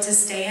were able to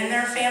stay in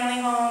their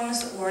family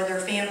homes, or their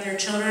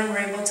children were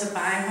able to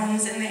buy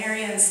homes in the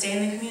area and stay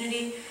in the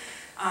community,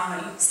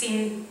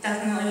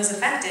 definitely was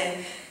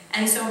affected.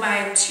 And so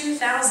by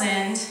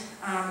 2000,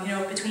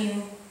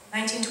 between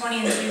 1920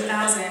 and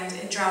 2000,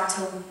 it dropped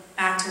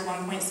back to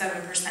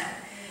 1.7%.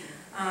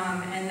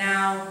 And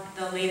now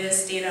the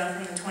latest data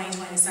from the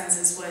 2020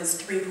 census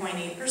was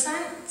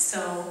 3.8%.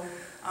 So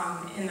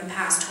in the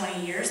past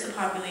 20 years, the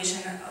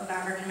population of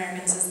African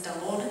Americans has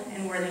doubled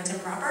in Worthington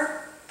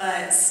proper,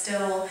 but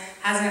still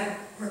hasn't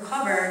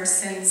recovered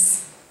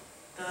since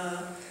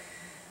the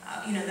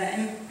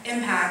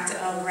impact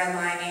of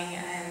redlining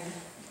and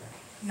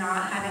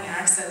not having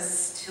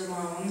access to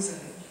loans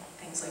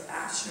and things like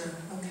that. Sure,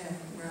 okay,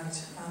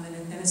 right.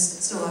 And it's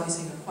still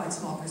obviously a quite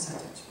small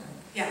percentage, right?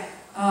 Yeah.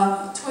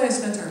 Toya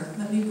Spencer,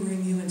 let me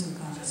bring you into the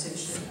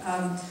conversation.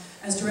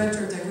 As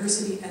Director of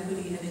Diversity,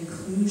 Equity, and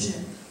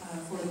Inclusion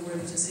for the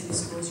Worthington City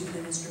Schools, you've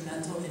been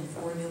instrumental in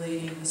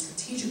formulating a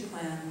strategic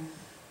plan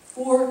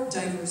for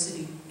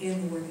diversity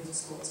in the Worthington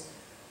schools.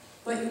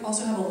 But you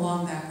also have a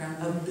long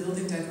background of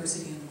building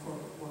diversity in the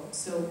corporate world.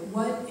 So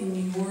what, in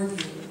your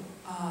view,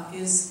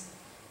 is,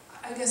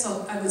 I guess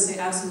I would say,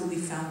 absolutely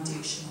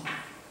foundational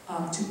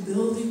to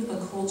building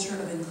a culture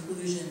of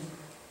inclusion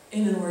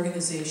in an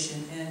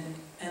organization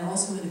and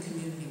also in a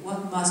community?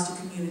 What must a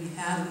community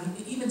have,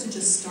 and even to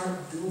just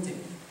start building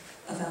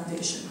a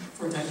foundation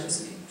for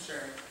diversity?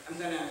 Sure.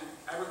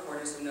 I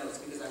recorded some notes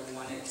because I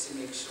wanted to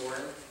make sure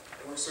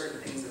there were certain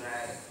things that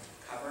I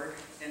covered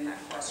in that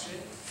question.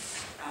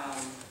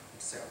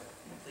 So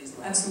please let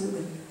me.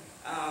 Absolutely.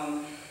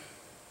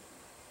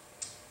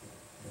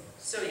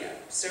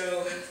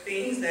 So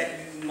things that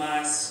you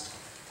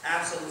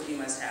absolutely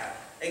must have.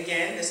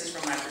 Again, this is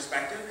from my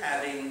perspective,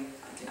 having.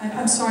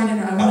 I'm sorry to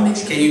interrupt. I want to make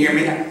sure. Can you hear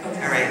me? Yeah,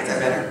 okay. All right, is that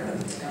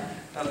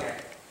better? Okay.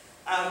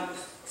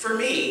 For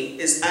me,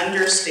 is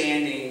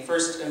understanding,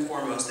 first and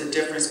foremost, the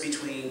difference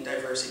between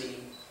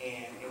diversity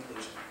and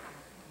inclusion,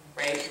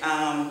 right?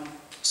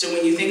 So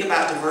when you think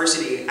about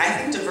diversity, I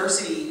think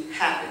diversity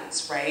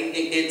happens, right?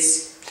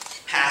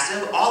 It's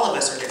passive. All of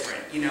us are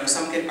different. You know,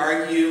 some could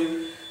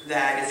argue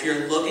that if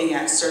you're looking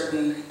at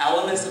certain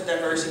elements of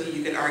diversity,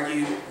 you could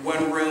argue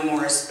one room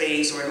or a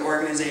space or an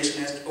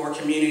organization or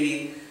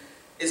community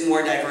is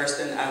more diverse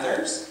than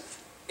others.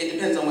 It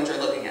depends on what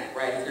you're looking at,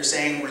 right? If you're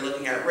saying we're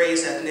looking at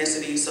race,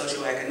 ethnicity,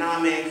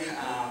 socioeconomic,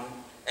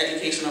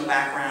 educational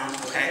background,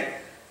 okay?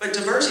 But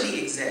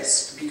diversity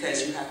exists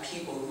because you have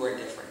people who are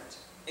different.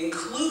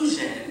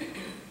 Inclusion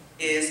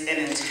is an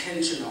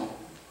intentional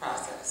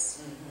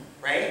process,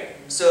 right?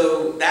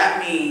 So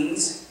that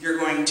means you're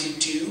going to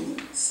do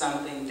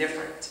something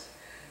different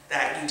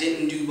that you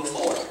didn't do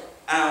before.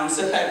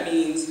 So that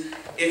means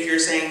if you're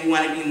saying we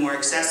want to be more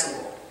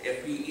accessible,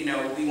 if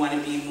we want to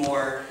be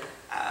more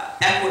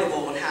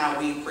equitable in how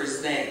we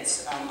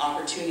present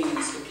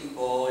opportunities for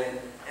people and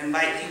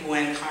invite people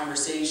in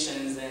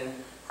conversations and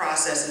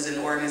processes and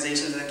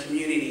organizations and the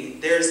community.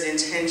 There's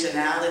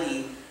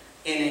intentionality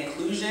in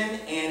inclusion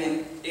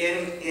and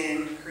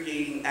in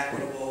creating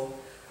equitable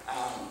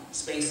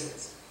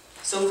spaces.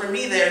 So for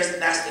me,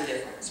 that's the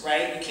difference,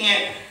 right?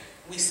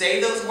 We say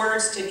those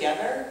words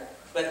together,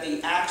 but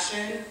the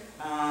action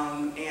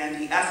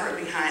and the effort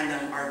behind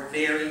them are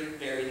very,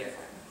 very different.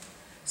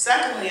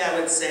 Secondly, I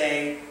would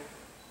say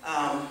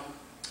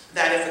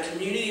that if a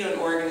community or an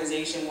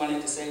organization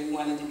wanted to say we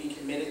wanted to be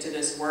committed to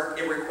this work,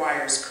 it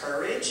requires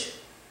courage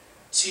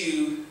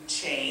to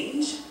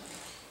change,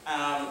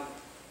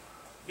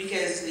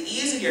 because the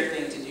easier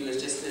thing to do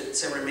is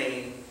just to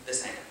remain the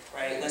same,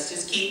 right? Let's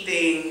just keep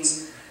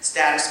things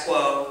status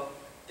quo.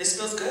 This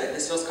feels good,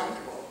 this feels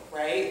comfortable,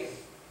 right?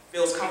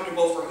 Feels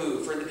comfortable for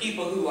who? For the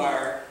people who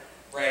are,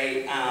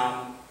 right,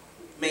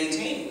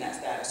 maintaining that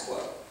status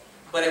quo.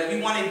 But if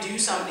we want to do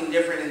something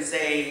different and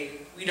say,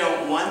 we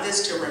don't want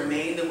this to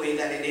remain the way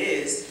that it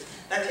is,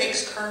 that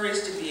takes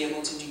courage to be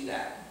able to do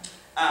that.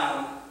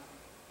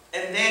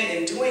 And then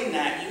in doing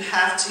that, you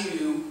have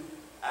to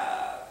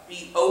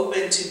be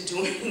open to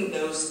doing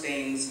those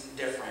things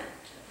different.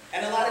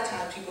 And a lot of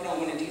times people don't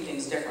want to do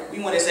things different. We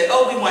want to say,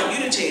 oh, we want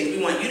you to change,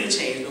 we want you to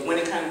change. But when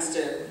it comes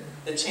to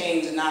the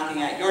change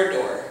knocking at your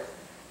door,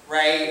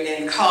 right,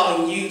 and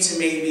calling you to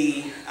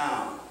maybe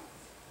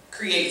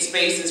create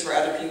spaces for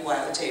other people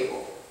at the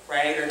table,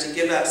 right, or to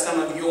give up some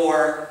of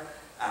your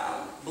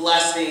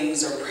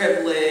blessings or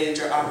privilege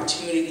or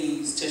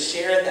opportunities to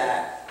share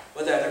that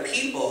with other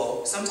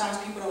people, sometimes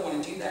people don't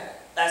want to do that.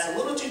 That's a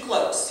little too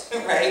close,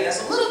 right?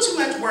 That's a little too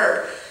much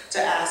work to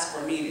ask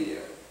for me to do.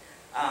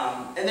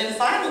 And then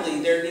finally,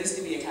 there needs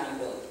to be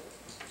accountability.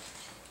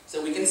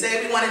 So we can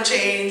say we want to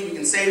change, we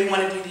can say we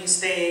want to do these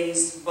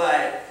things,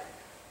 but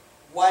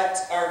what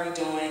are we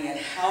doing and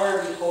how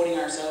are we holding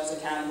ourselves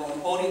accountable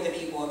and holding the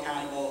people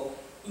accountable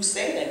who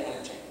say they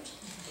want to change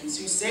and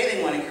who say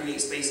they want to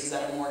create spaces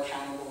that are more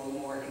accountable and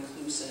more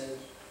inclusive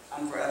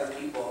for other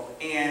people.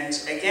 And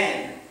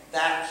again,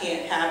 that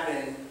can't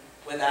happen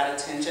without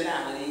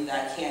intentionality.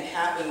 That can't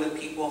happen with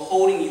people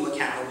holding you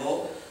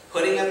accountable,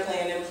 putting a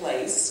plan in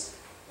place.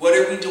 What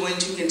are we doing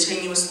to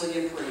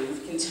continuously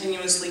improve,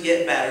 continuously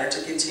get better,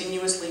 to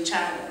continuously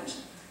challenge,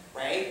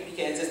 right?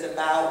 Because it's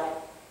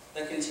about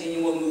the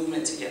continual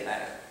movement to get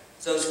better.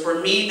 So for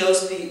me,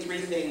 those three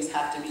things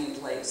have to be in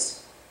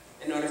place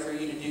in order for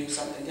you to do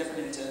something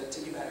different and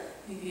to be better.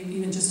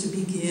 Even just to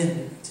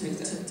begin to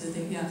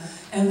think, yeah.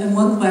 And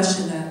one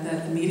question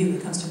that immediately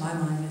comes to my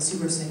mind is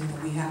you were saying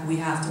that we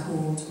have to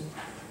hold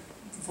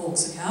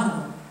folks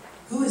accountable.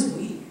 Who is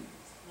we?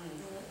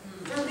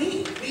 For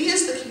me. We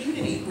is the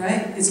community.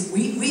 Right?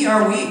 We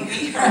are we.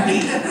 We are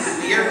we.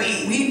 We are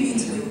we. We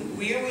means we.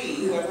 We are we.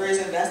 Whoever is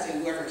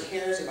investing, whoever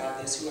cares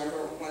about this,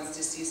 whoever wants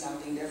to see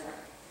something different.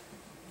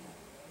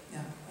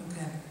 Yeah,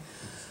 okay.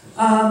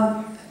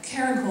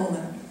 Karen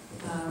Coleman,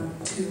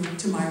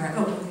 to my right.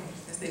 Oh, okay.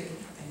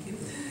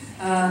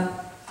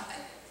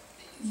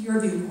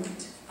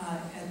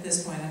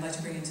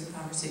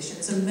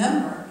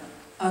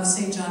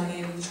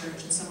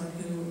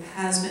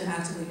 has been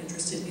actively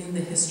interested in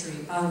the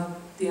history of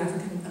the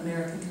African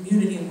American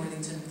community in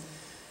Worthington.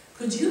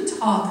 Could you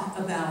talk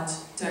about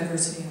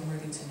diversity in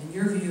Worthington? In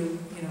your view,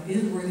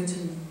 is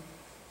Worthington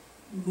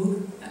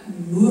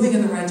moving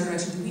in the right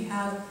direction? Do we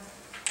have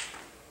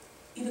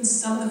even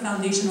some of the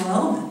foundational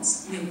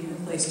elements maybe in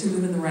place to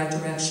move in the right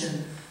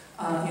direction,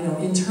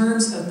 in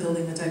terms of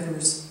building a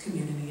diverse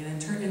community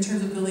and in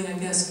terms of building, I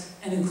guess,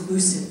 an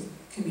inclusive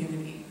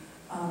community?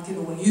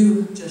 Given what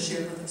you just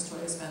shared with us,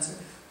 Toya Spencer,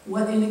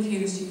 what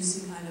indicators do you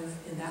see kind of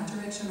in that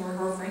direction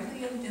or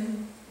frankly,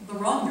 in the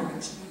wrong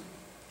direction?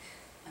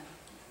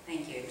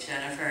 Thank you,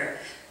 Jennifer.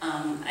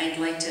 I'd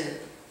like to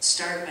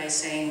start by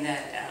saying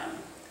that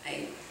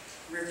I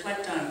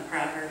reflect on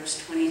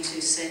Proverbs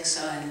 22:6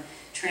 on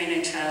train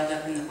a child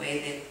up in the way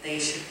that they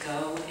should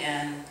go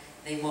and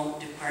they won't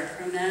depart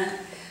from that.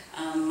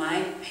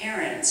 My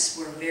parents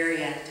were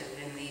very active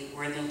in the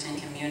Worthington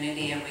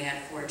community, and we had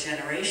 4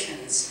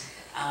 generations,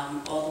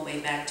 all the way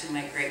back to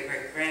my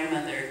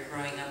great-great-grandmother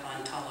growing up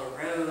on Tullow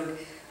Road,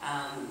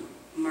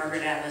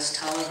 Margaret Alice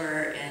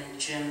Tulliver and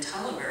Jim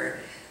Tulliver,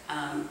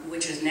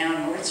 which is now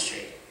North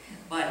Street.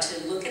 But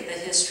to look at the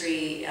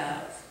history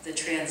of the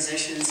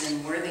transitions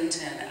in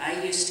Worthington,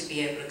 I used to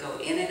be able to go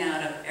in and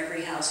out of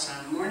every house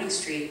on Morning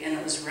Street, and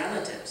it was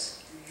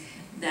relatives.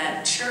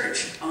 That church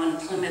on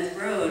Plymouth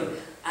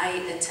Road, I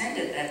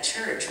attended that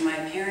church. My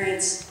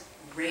parents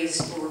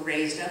were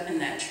raised up in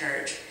that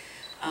church.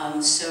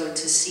 So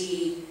to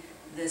see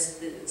the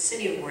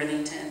city of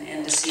Worthington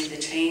and to see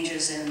the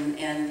changes and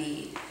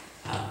the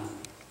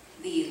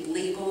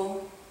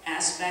legal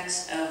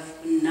aspects of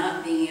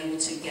not being able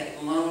to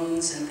get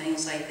loans and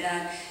things like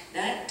that,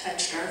 that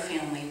touched our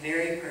family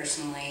very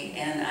personally.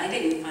 And I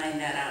didn't find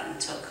that out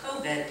until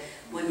COVID,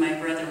 when my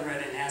brother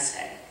wrote an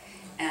essay.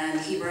 And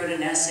he wrote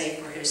an essay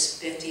for his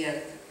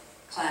 50th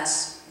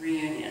class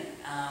reunion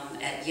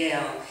at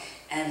Yale.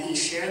 And he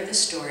shared the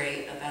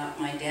story about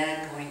my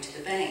dad going to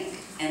the bank.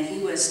 And he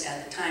was,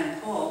 at the time,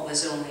 Paul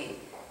was only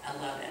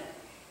 11.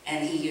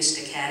 And he used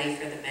to caddy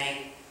for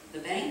the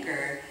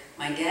banker.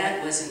 My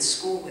dad was in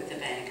school with the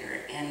banker.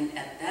 And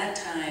at that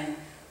time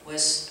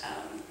was,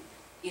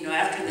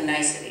 after the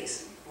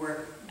niceties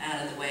were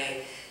out of the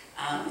way,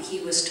 he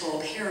was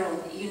told,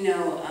 Harold,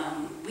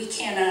 we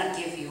cannot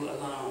give you a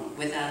loan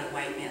without a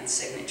white man's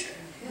signature.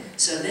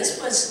 So this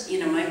was,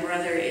 my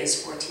brother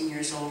is 14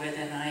 years older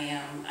than I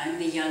am. I'm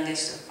the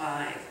youngest of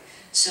 5.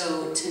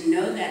 So to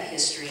know that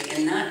history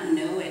and not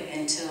know it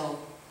until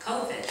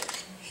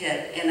COVID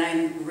hit, and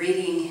I'm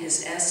reading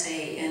his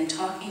essay and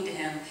talking to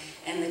him,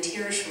 and the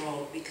tears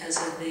rolled because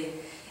of the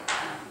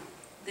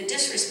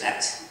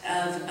disrespect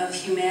of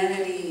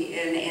humanity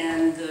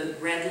and the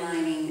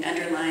redlining,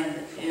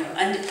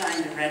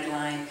 undefined the red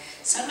line,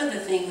 some of the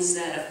things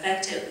that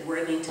affected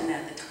Worthington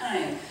at the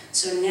time.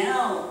 So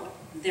now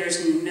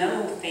there's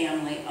no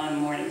family on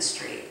Morning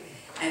Street.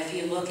 If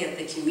you look at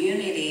the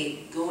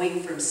community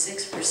going from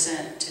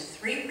 6% to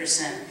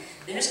 3%,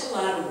 there's a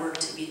lot of work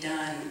to be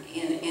done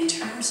in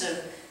terms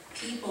of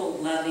people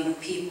loving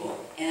people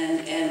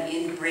and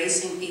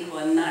embracing people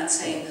and not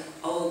saying,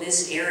 oh,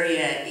 this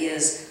area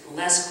is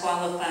less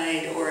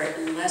qualified or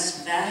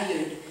less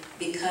valued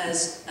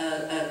because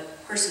a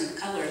person of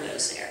color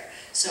lives there.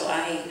 So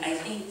I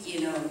think,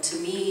 to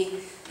me,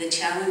 the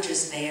challenge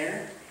is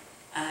there.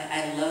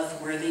 I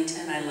love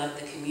Worthington, I love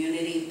the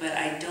community, but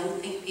I don't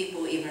think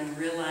people even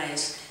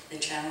realize the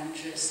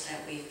challenges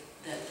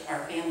that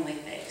our family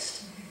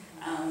faced.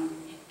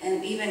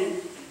 And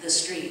even the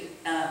street,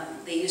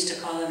 they used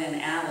to call it an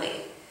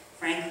alley.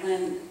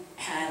 Franklin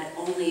had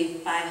only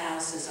 5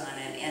 houses on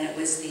it, and it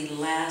was the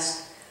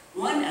last,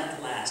 one of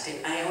the last,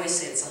 I always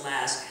say it's the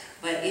last,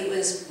 but it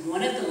was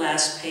one of the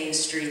last paved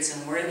streets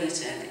in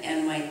Worthington,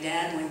 and my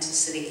dad went to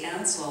city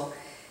council,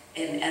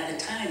 and at the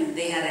time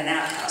they had an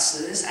outhouse, so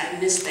I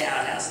missed the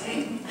outhouse,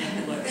 thank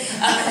the Lord.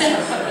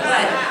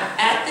 But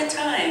at the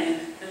time,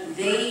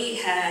 they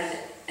had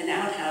an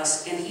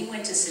outhouse, and he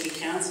went to city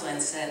council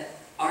and said,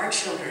 our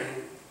children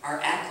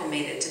are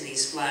acclimated to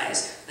these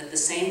flies, but the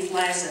same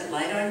flies that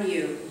light on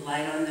you,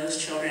 light on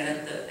those children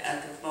at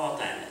the Fall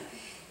Diamond.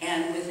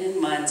 And within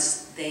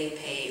months, they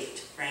paved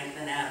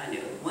Franklin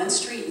Avenue, one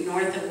street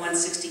north of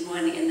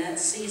 161 in that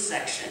C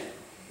section.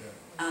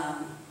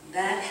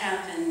 That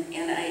happened,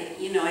 and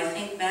I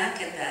think back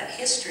at that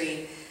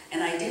history,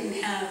 and I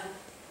didn't have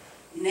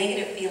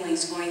negative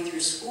feelings going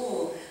through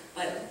school,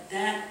 but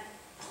that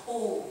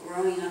whole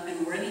growing up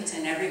in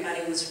Worthington,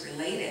 everybody was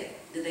related.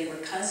 They were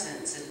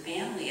cousins and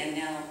family, and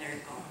now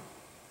they're gone.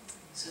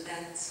 So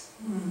that's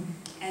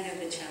kind of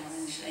the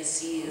challenge I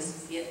see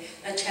as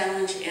a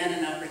challenge and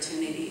an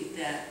opportunity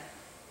that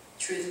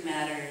truth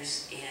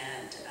matters,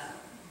 and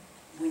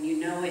when you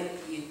know it,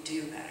 you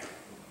do better.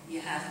 You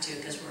have to,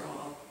 because we're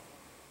all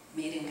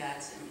made in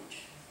God's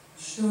image.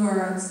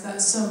 Sure,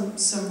 that's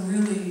some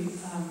really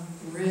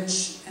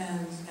rich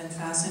and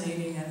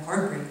fascinating and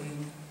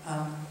heartbreaking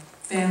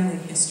family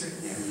history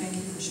there. Thank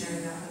you for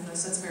sharing that with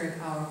us. That's very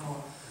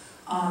powerful.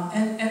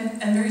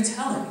 And very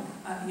telling,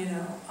 I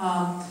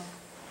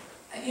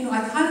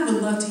kind of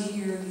would love to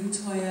hear you,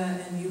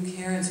 Toya, and you,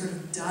 Karen, sort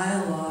of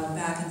dialogue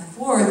back and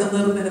forth a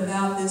little bit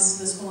about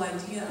this whole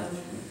idea of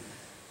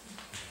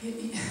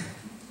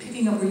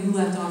picking up where you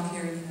left off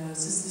here.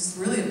 This is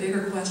really a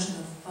bigger question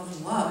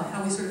of love and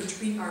how we sort of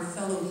treat our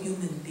fellow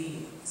human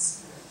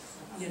beings,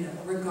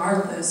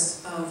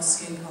 regardless of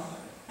skin color.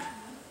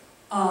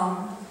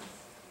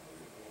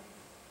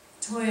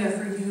 Toya,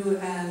 for you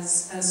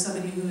as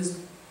somebody who is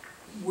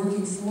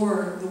working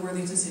for the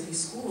Worthington City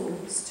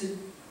Schools to,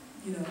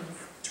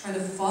 try to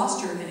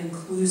foster an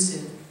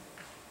inclusive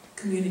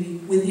community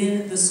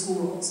within the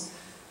schools,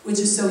 which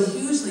is so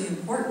hugely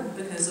important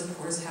because, of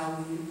course, how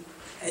we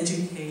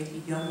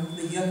educate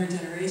the younger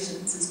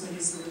generations is going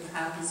to sort of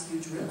have this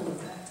huge ripple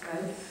effect,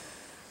 right?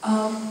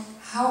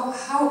 How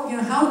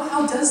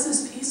does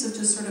this piece of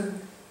just sort of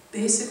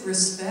basic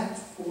respect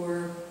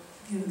for,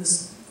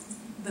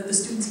 that the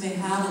students may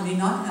have or may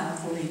not have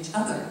for each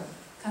other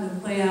kind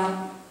of play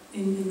out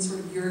in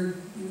sort of your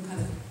kind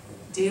of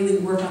daily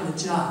work on the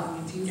job?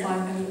 Do you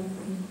find?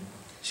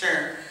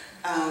 Sure.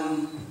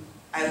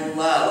 I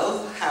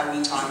love how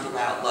we talked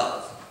about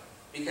love,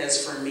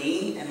 because for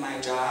me and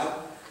my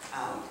job,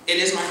 it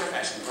is my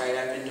profession, right?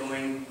 I've been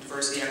doing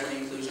diversity, equity,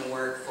 inclusion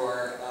work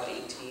for about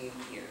 18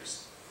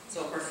 years.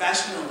 So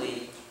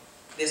professionally,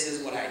 this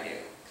is what I do.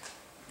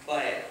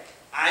 But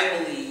I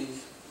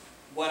believe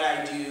what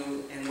I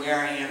do and where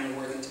I am in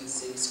Worthington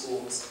City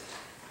Schools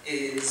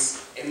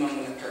is a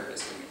moment of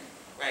purpose for me,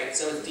 right?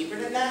 So it's deeper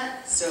than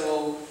that.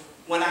 So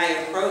when I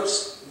approach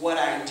what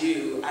I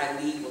do, I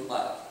lead with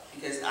love,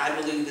 because I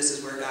believe this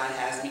is where God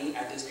has me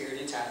at this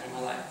period of time in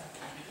my life.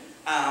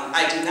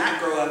 I did not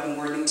grow up in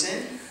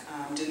Worthington,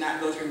 did not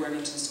go through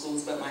Worthington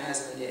schools, but my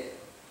husband did.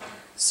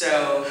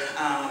 So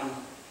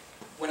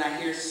when I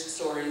hear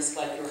stories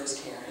like yours,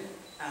 Karen,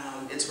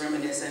 it's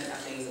reminiscent of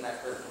things that I've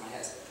heard from my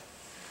husband.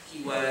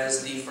 He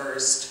was the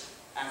first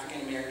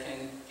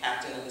African-American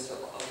captain of the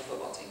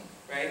football team,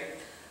 right?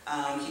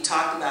 He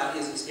talked about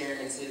his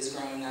experiences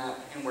growing up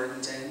in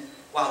Worthington.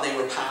 While they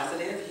were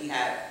positive, he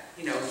had,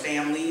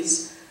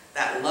 families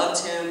that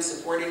loved him,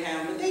 supported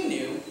him, but they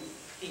knew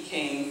he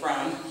came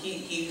from,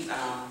 he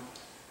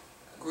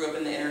grew up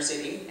in the inner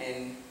city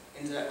and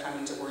ended up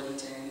coming to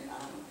Worthington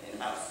in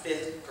about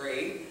 5th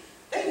grade.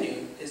 They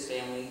knew his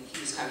family, he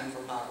was coming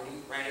from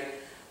poverty, right?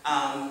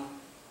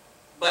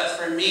 But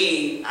for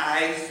me,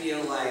 I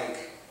feel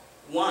like,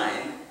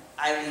 one,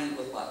 I lead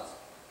with love.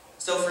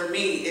 So for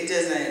me, it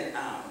does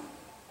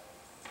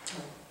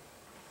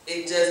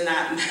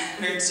not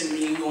matter to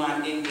me who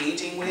I'm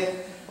engaging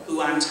with,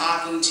 who I'm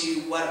talking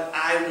to. What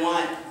I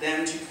want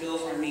them to feel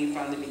from me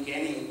from the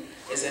beginning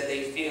is that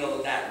they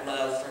feel that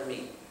love for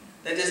me.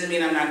 That doesn't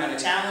mean I'm not going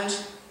to challenge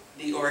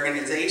the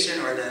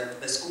organization or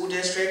the school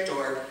district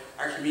or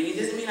our community.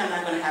 It doesn't mean I'm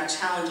not going to have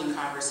challenging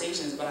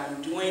conversations, but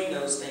I'm doing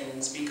those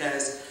things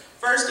because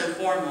first and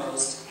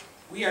foremost,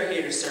 we are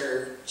here to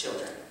serve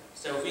children.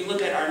 So if we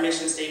look at our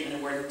mission statement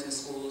in Worthington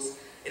Schools,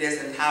 it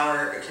is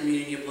empower a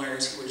community of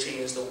learners who will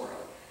change the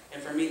world.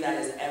 And for me,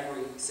 that is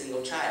every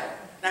single child.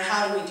 Now,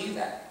 how do we do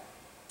that,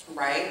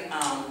 right?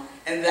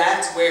 And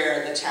that's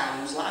where the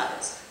challenge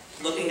lies.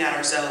 Looking at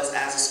ourselves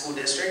as a school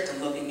district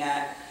and looking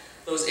at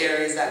those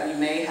areas that we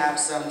may have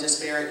some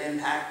disparate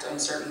impact on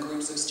certain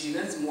groups of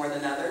students more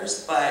than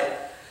others,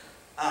 but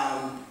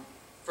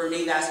for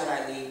me, that's what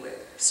I lead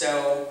with.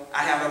 So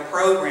I have a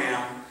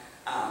program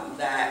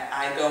that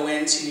I go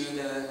into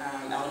the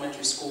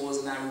elementary schools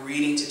and I'm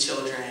reading to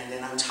children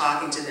and I'm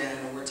talking to them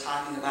and we're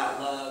talking about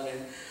love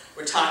and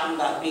we're talking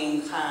about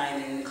being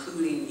kind and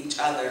including each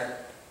other.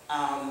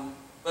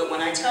 But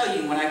when I tell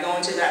you, when I go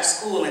into that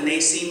school and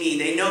they see me,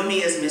 they know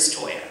me as Miss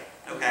Toya,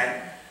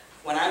 okay?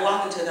 When I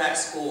walk into that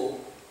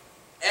school,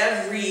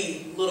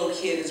 every little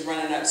kid is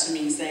running up to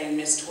me saying,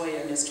 Miss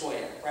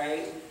Toya,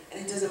 right?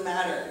 And it doesn't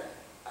matter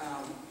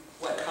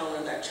what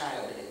color that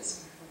child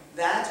is.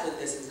 That's what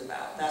this is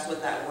about. That's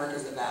what that work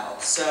is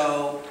about.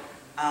 So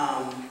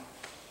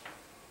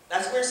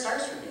that's where it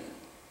starts for me.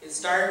 It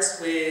starts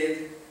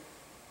with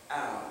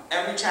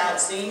every child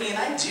seeing me, and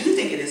I do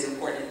think it is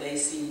important that they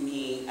see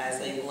me as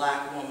a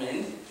Black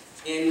woman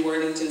in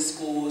Worthington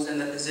schools and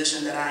the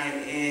position that I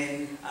am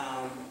in.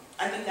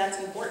 I think that's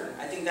important.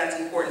 I think that's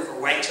important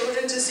for white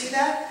children to see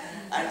that.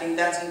 I think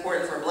that's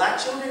important for Black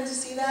children to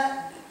see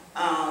that.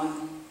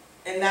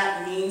 And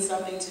that means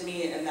something to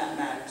me and that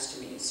matters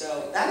to me.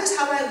 So that is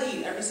how I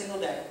lead every single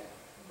day,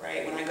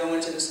 right? When I go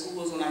into the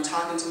schools, when I'm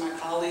talking to my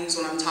colleagues,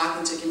 when I'm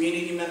talking to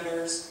community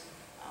members,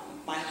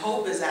 my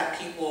hope is that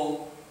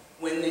people,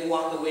 when they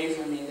walk away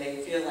from me, they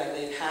feel like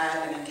they've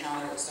had an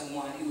encounter with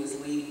someone who is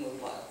leading with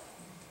love.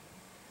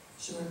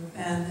 Sure,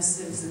 and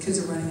as the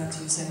kids are running up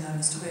to you saying,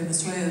 Miss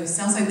Toya, it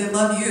sounds like they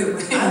love you.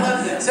 I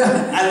love them. So,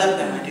 I love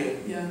them, I do.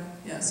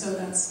 Yeah, so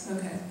that's,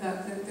 okay.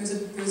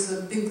 There's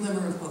a big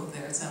glimmer of hope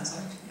there, it sounds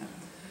like.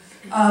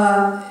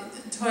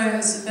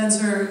 Toya,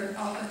 Spencer,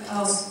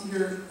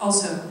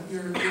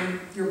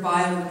 your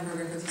bio in the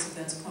program for these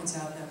events points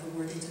out that the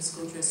Worthington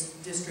School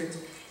District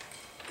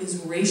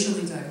is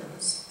racially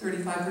diverse.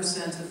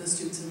 35% of the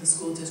students in the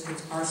school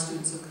district are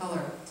students of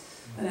color.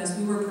 But as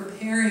we were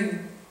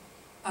preparing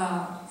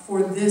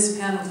for this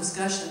panel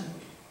discussion,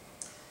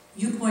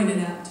 you pointed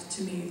out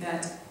to me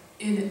that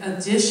in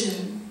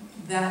addition,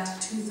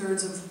 that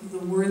 2/3 of the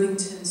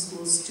Worthington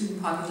School's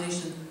student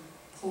population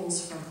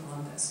pulls from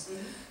Columbus.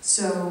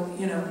 So,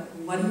 you know,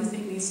 what do you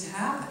think needs to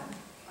happen?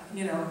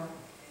 You know,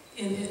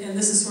 and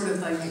this is sort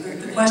of like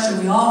the question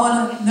we all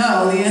want to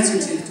know the answer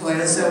to,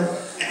 Toya. So,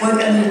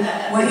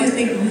 what do you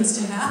think needs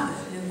to happen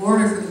in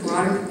order for the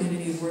broader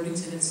community of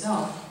Worthington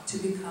itself to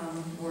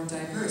become more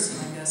diverse?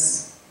 And I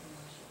guess,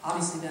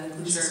 obviously, that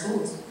includes the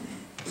schools.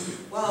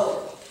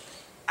 Well,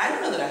 I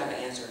don't know that I have an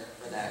answer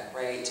for that,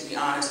 right? To be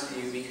honest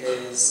with you,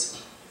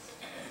 because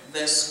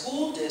the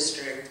school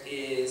district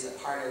is a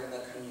part of the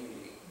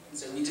community. And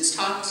so we just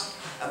talked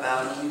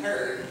about, and we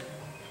heard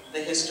the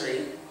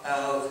history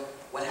of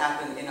what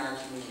happened in our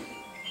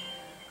community.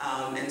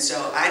 And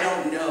so I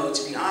don't know,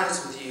 to be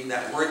honest with you,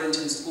 that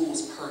Worthington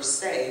schools per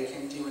se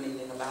can do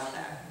anything about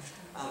that.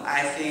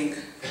 I think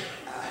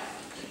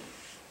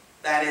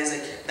that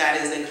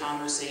is a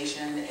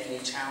conversation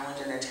and a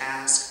challenge and a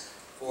task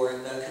for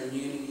the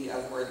community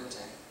of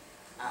Worthington.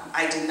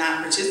 I did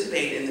not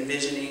participate in the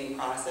visioning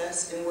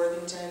process in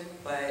Worthington,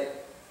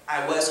 but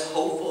I was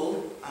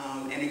hopeful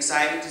and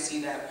excited to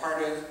see that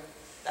part of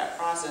that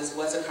process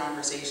was a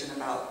conversation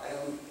about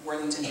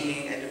Worthington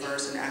being a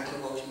diverse and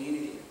equitable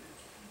community.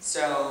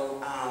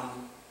 So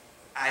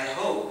I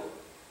hope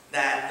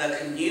that the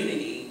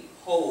community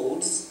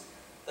holds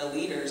the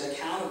leaders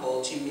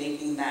accountable to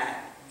making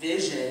that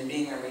vision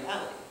being a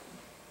reality.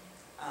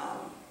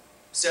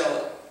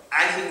 So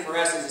I think for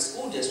us as a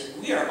school district,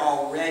 we are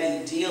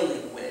already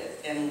dealing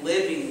with and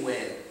living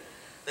with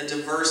the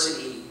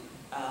diversity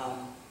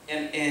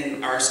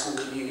in our school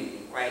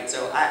community, right?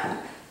 So I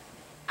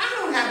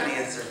don't have an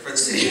answer for the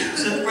city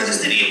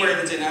of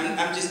Worthington.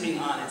 I'm just being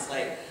honest.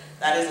 Like,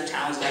 that is a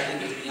challenge that I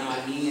think is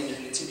beyond me,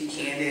 and to be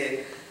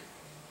candid,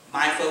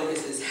 my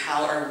focus is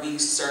how are we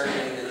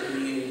serving the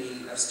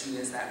community of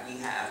students that we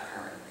have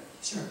currently.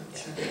 Sure,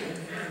 sure. Okay,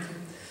 thank you.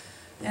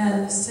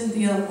 And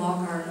Cynthia,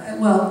 Lockhart,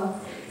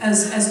 well,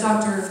 as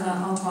Dr.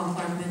 Antoine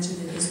Clark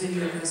mentioned in his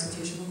video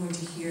presentation, we're going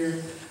to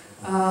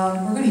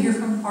hear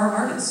from our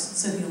artists,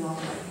 Cynthia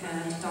Lockhart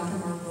and Dr.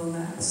 Mark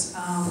Lomax,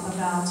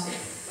 about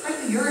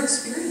frankly your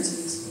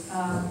experiences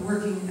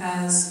working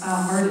as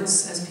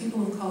artists, as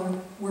people of color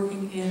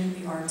working in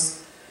the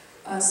arts.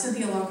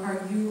 Cynthia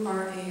Lockhart, you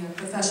are a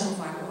professional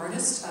fiber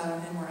artist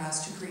and were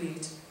asked to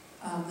create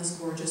this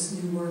gorgeous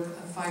new work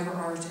of fiber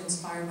art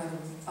inspired by the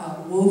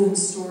woven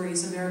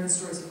stories, American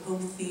stories of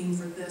hope theme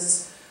for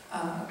this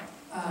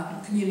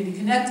Community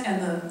Connect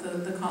and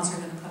the concert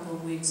in a couple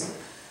of weeks.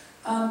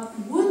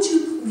 Would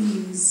you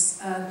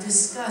please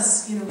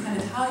discuss, kind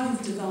of how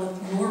you've developed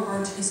your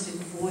artistic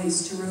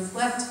voice to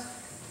reflect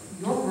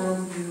your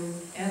worldview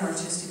and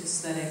artistic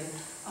aesthetic?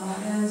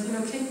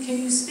 And, can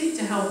you speak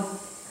to how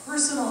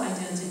personal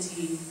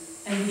identity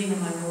and being a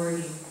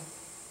minority,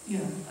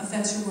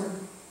 affects your work?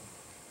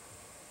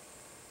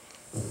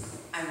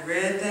 I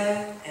read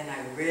that, and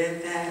I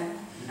read that,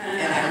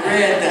 and I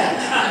read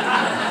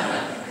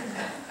that.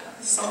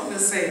 So I'm going to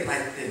say it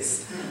like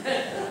this.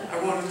 I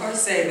want to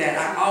first say that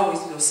I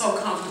always feel so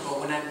comfortable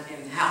when I'm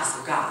in the house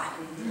of God.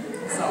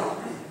 So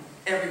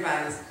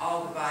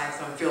all the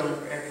vibes I'm feeling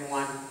for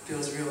everyone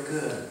feels real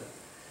good.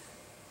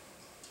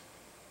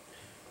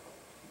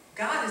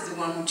 God is the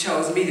one who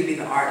chose me to be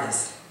the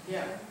artist.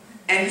 Yeah.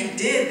 And he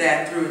did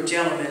that through a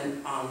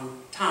gentleman,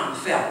 Tom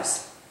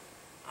Phelps.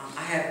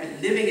 I have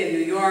been living in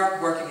New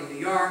York, working in New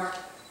York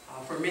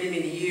for many,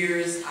 many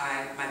years.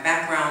 My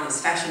background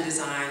is fashion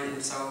design,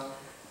 and so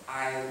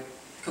I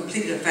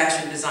completed a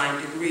fashion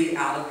design degree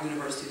out of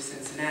University of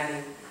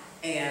Cincinnati.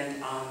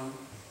 And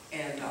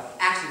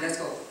actually, let's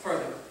go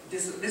further.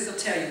 This will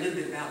tell you a little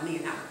bit about me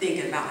and how I'm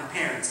thinking about my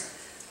parents.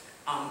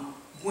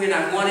 When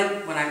I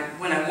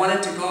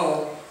wanted to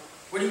go,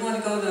 where do you want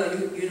to go to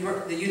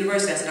the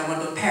university? I said, I want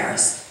to go to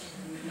Paris.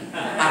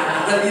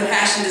 I'm going to be a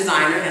fashion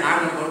designer, and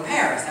I want to go to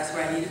Paris. That's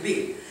where I need to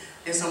be.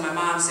 And so my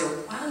mom said,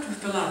 why don't you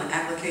fill out an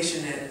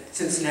application at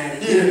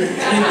Cincinnati? Fill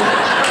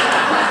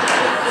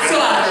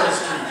out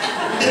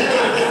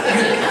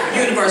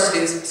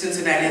University of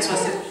Cincinnati. And so I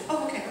said,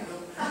 oh, okay, I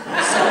will.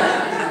 So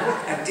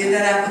I did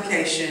that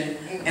application,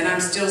 and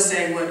I'm still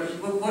saying,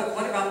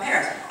 what about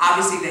Paris?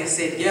 Obviously, they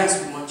said,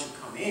 yes, we want you to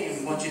come in.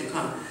 We want you to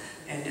come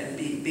and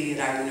be at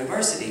our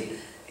university.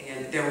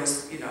 And there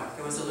was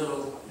a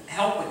little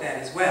help with that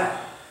as well.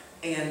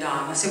 And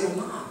I said,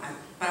 well, Mom,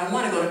 but I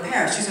want to go to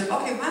Paris. She said,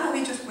 okay, why don't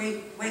we just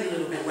wait a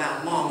little bit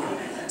while longer.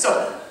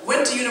 So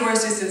went to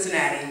University of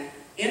Cincinnati,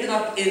 ended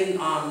up in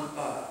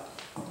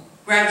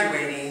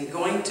graduating,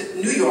 going to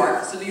New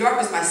York. So New York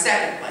was my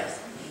second place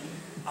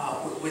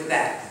with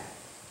that.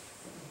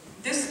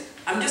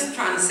 I'm just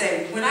trying to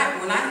say, when I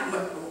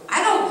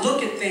don't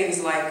look at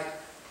things like,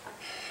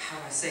 how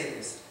do I say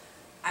this?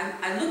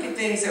 I look at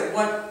things at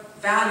what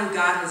value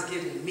God has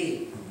given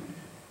me.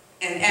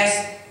 And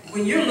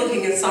when you're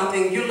looking at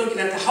something,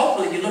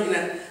 hopefully you're looking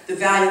at the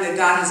value that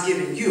God has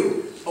given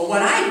you. But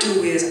what I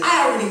do is,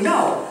 I already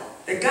know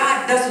that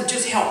God doesn't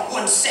just help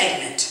one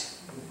segment.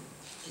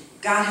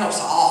 God helps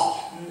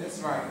all. That's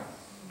right.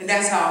 And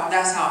that's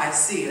how I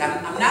see it.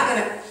 I'm not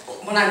gonna,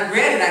 when I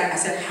read it, I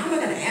said, how am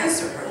I gonna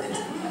answer her this?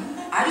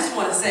 I just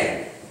want to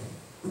say,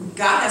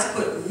 God has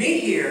put me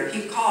here.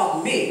 He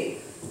called me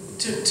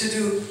to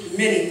do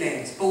many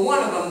things. But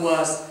one of them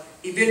was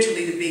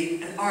eventually to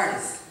be an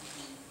artist.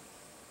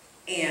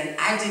 And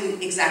I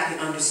didn't exactly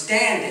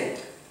understand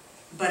it,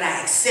 but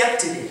I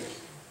accepted it.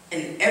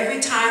 And every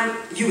time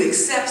you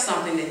accept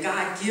something that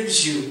God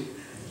gives you,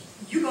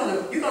 you're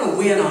gonna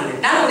win on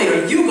it. Not only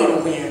are you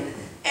gonna win,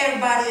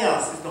 everybody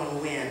else is gonna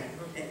win,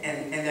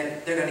 and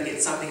they're gonna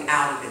get something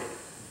out of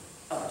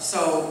it.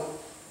 So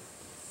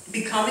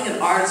becoming an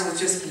artist was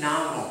just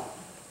phenomenal.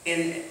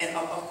 And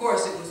of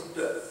course, it was,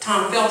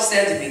 Tom Phelps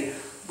said to me,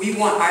 when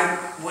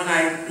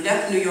I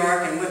left New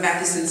York and went back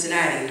to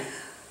Cincinnati,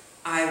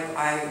 I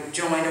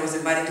was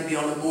invited to be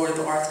on the board of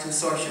the Arts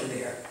Consortium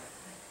there.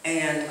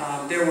 And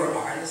there were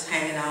artists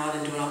hanging out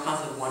and doing all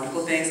kinds of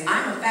wonderful things.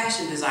 I'm a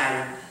fashion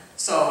designer,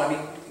 so I mean,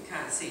 you can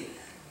kind of see.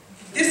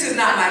 This is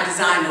not my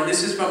design though,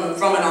 this is from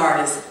an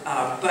artist,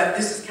 but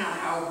this is kind of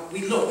how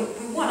we look.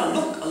 We want to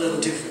look a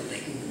little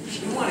differently.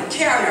 We want to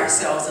carry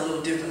ourselves a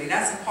little differently.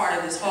 That's a part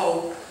of this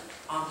whole,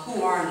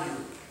 who are you?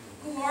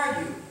 Who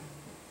are you?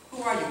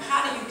 Who are you?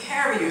 How do you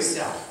carry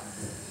yourself?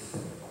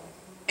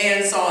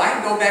 And so I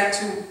can go back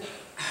to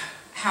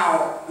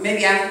how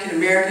maybe African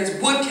Americans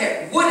would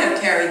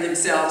have carried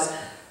themselves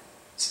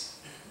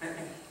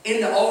in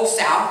the Old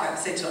South. I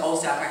say to the Old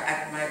South,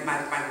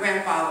 my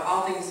grandfather,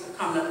 all things are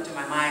coming up into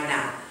my mind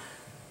now,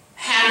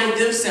 handled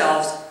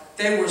themselves.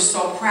 They were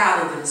so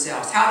proud of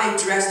themselves, how they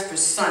dressed for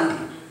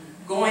Sunday,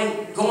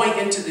 going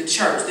into the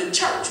church. The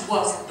church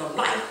was the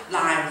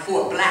lifeline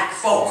for black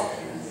folk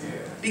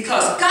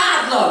because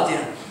God loved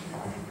them.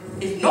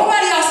 If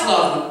nobody else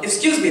loved them,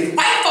 excuse me, if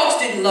white folks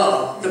didn't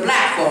love the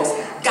black folks,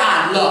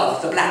 God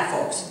loved the black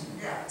folks.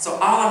 So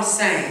all I'm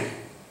saying,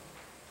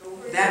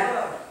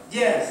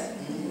 yes,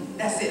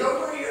 that's it.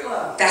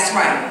 That's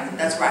right,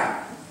 that's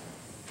right.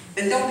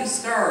 And don't be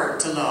scared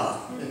to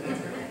love.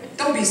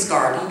 Don't be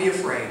scared, don't be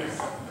afraid.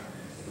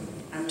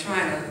 I'm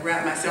trying to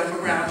wrap myself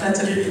around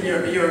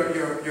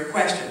your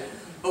question.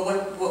 But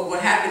what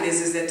happened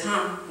is that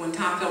when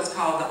Tom Phelps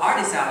called the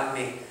artist out of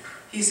me,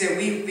 he said,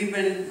 we've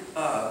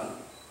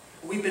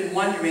been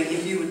wondering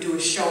if you would do a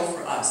show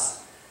for us.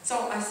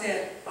 So I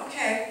said,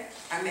 okay.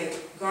 I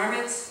make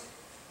garments,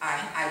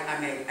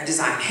 I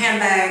design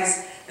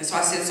handbags, and so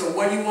I said, so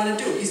what do you want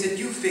to do? He said,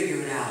 you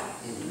figure it out.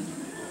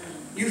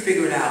 You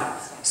figure it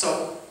out.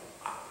 So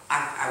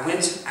I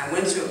went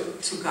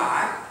to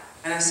God,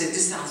 and I said,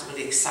 this sounds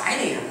really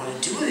exciting. I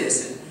want to do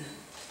this. And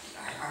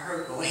I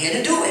heard, go ahead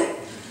and do it.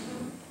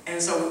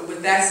 And so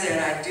with that said,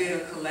 I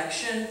did a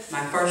collection.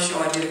 My first show,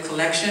 I did a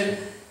collection,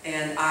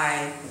 and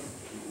I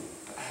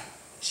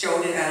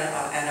showed it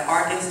at an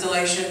art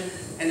installation,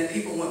 and the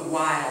people went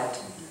wild.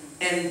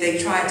 And they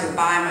tried to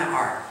buy my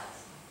art.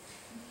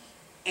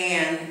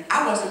 And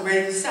I wasn't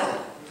ready to sell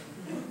it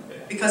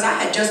because I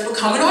had just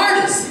become an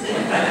artist.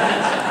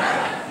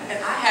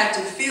 And I had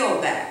to feel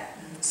that.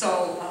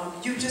 So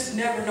you just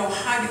never know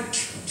how you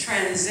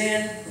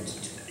transcend.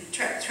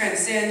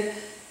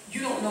 You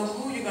don't know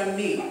who you're going to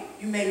meet.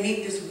 You may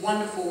meet this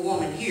wonderful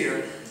woman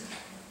here.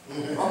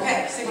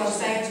 Okay, see what I'm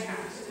saying?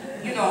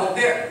 You know,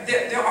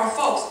 there are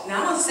folks,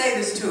 now I'm going to say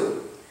this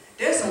too.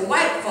 There's some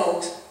white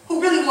folks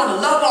who really want to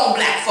love on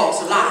black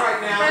folks a lot.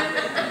 Right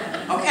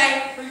now.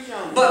 Okay?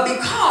 But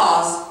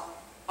because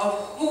of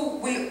who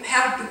we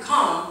have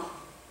become,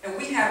 and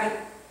we haven't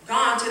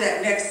gone to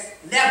that next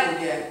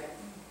level yet,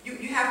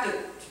 you have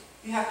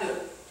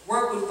to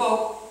work with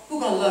folk who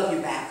are going to love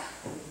you back.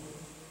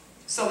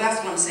 So that's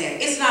what I'm saying.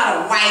 It's not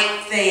a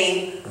white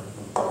thing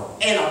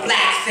and a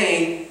black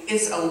thing.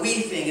 It's a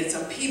we thing. It's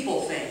a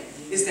people thing.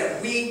 It's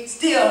that we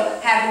still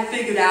haven't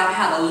figured out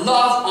how to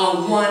love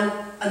on one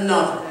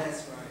another.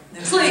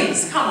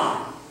 Please, come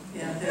on.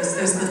 Yeah, there's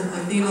the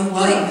theme of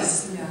love.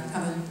 Please. Yeah,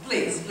 come in.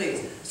 Please,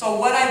 please. So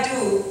what I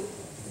do,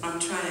 I'm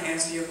trying to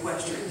answer your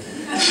question.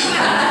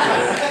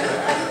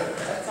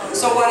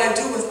 So what I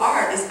do with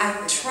art is I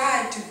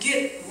try to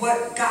get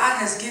what God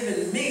has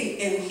given me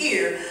in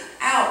here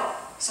out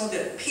so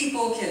that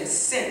people can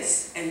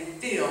sense and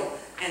feel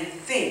and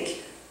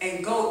think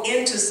and go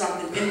into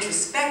something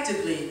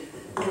introspectively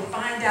and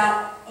find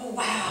out, oh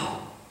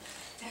wow,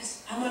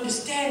 I'm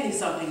understanding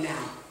something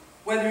now.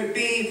 Whether it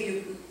be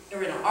if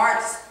you're in the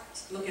arts,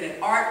 looking at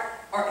art,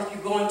 or if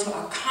you go into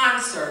a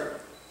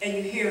concert and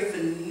you hear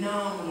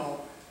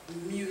phenomenal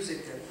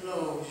music that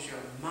blows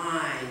your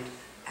mind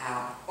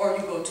out, or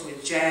you go to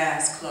a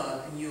jazz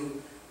club and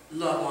you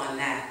love on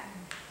that.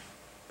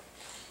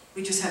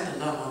 We just have to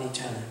love on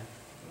each other.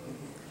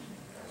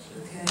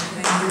 Okay,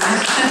 thank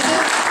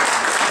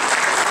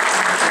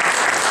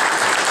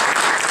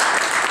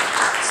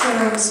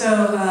you.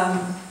 So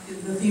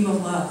the theme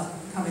of love,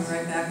 coming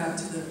right back up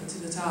to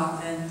the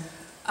top. And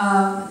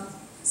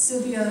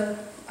Cynthia,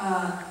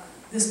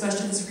 this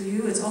question is for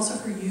you. It's also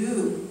for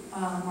you,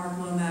 Mark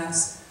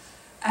Lomax.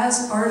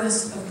 As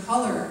artists of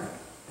color,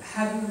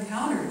 have you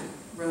encountered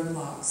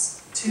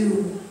roadblocks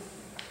to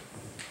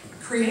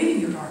creating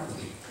your art?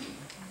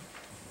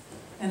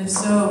 And if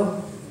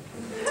so,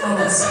 tell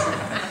us.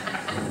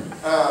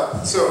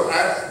 So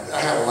I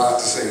have a lot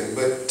to say,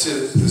 but to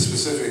the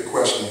specific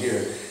question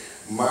here,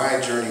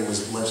 my journey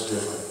was much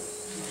different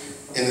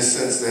in the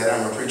sense that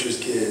I'm a preacher's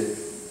kid.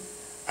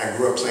 I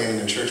grew up playing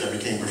in the church. I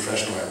became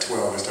professional at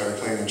 12. I started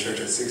playing in church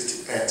at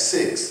 6.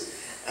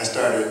 I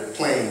started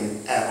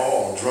playing at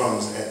all,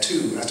 drums at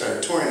 2. I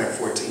started touring at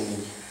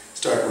 14.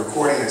 Started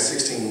recording at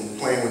 16,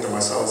 playing with the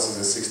Musicology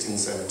at 16,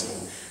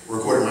 17.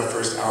 Recorded my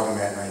first album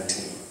at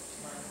 19.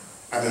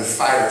 I've been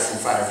fired from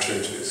 5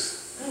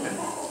 churches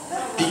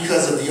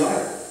because of the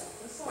art.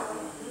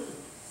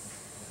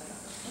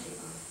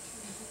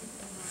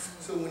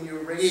 So when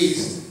you're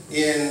raised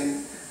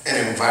in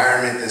an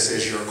environment that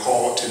says you're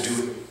called to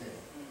do it,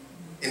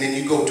 and then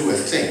you go do a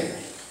thing,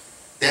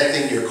 that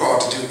thing you're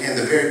called to do, and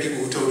the very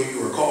people who told you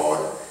you were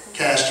called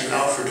cast you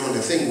out for doing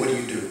the thing, what do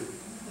you do?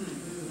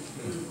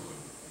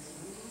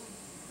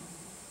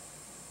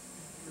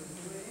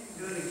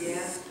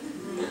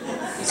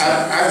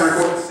 I've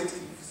recorded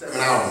 67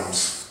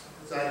 albums.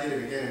 So I did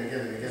it again and again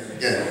and again and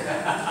again.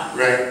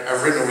 Right?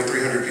 I've written over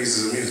 300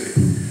 pieces of music.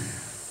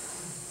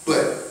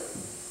 But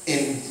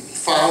in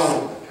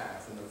following the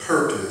path and the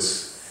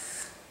purpose,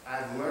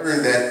 I've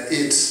learned that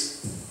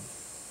it's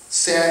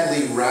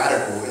sadly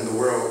radical in the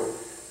world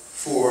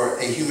for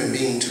a human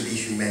being to be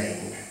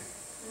humane.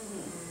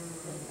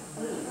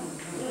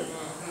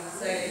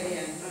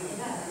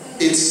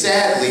 It's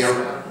sadly a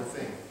radical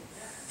thing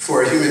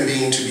for a human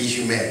being to be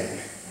humane,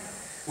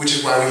 which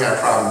is why we have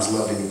problems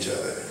loving each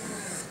other.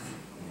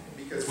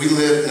 Because we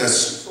live in a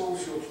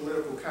social,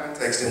 political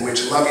context in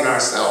which loving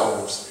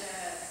ourselves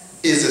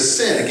is a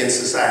sin against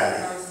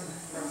society.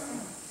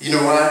 You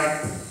know why?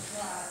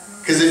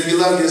 Because if you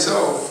love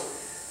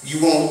yourself, you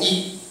won't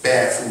eat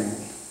bad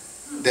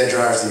food that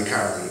drives the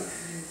economy.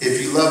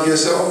 If you love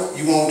yourself,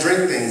 you won't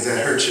drink things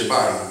that hurt your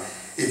body.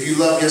 If you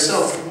love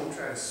yourself, you won't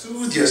try to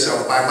soothe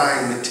yourself by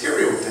buying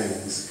material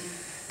things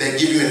that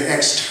give you an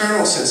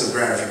external sense of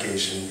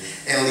gratification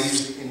and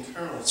leaves the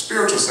internal,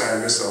 spiritual side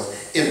of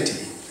yourself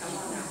empty.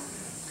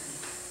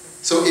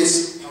 So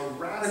it's a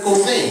radical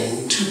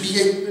thing to be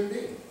a human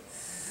being,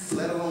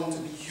 let alone to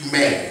be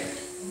humane.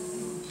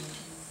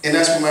 And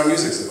that's what my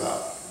music's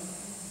about.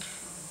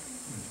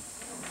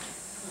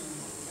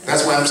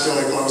 That's why I'm still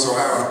in Columbus,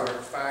 Ohio. I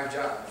work 5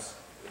 jobs.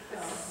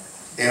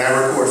 And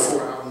I record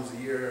 4 albums a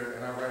year,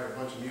 and I write a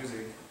bunch of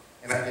music,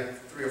 and I get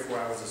 3 or 4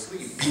 hours of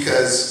sleep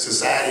because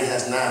society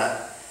has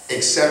not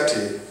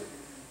accepted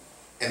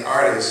an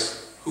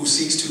artist who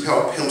seeks to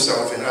help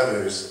himself and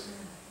others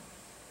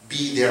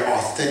be their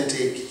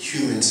authentic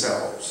human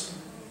selves.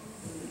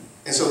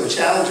 And so the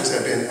challenges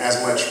have been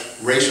as much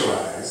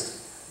racialized,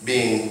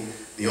 being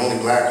the only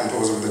black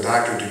composer with a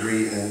doctorate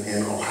degree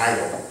in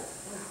Ohio,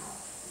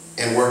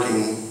 and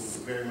working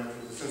very much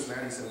with the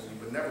Cincinnati Symphony,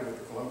 but never with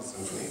the Columbus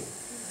Symphony.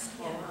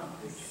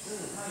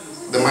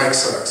 The mic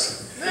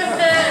sucks.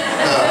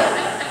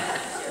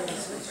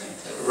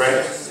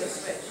 Right?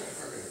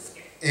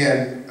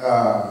 And,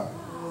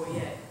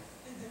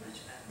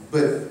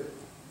 but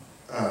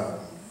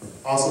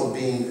also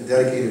being a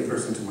dedicated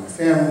person to my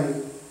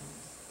family,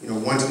 you know,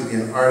 wanting to be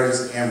an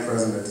artist and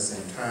president at the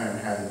same time,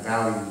 having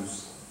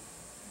values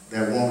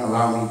that won't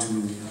allow me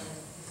to,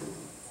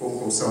 quote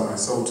unquote, sell my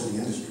soul to the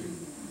industry.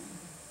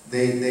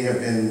 They have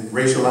been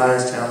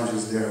racialized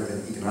challenges, there have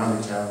been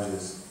economic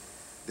challenges,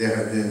 there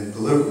have been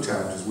political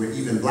challenges where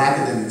even black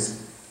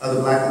academics,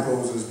 other black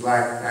composers,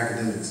 black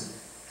academics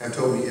have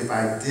told me if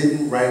I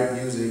didn't write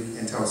music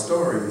and tell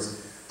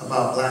stories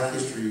about black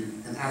history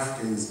and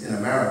Africans in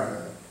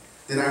America,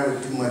 then I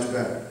would do much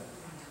better.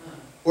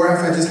 Or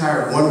if I just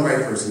hired one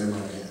white person in my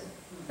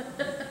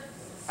band,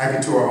 I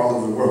could tour all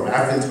over the world.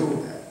 I've been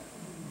told that.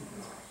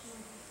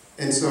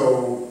 And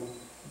so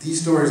these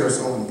stories are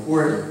so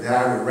important that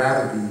I would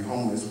rather be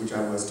homeless, which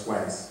I was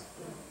twice,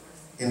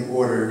 in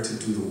order to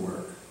do the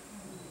work.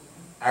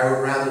 I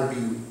would rather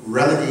be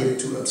relegated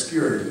to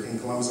obscurity in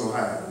Columbus,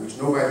 Ohio, which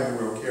nobody in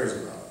the world cares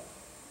about,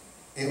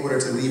 in order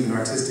to leave an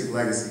artistic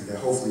legacy that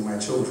hopefully my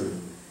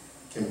children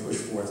can push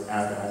forth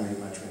after I make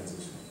my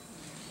transition.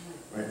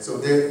 Right? So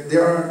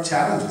there are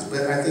challenges,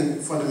 but I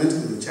think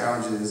fundamentally the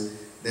challenge is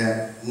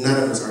that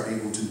none of us are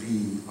able to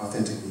be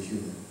authentically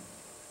human.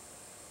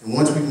 And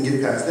once we can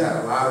get past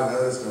that, a lot of the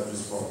other stuff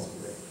just falls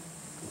away.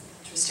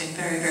 Interesting,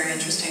 very, very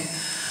interesting.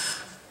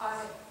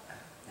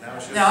 Now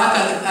No,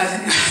 I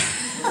think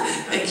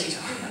thank you.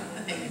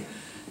 Thank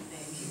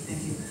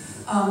you.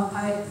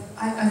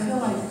 I feel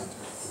like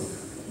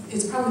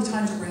it's probably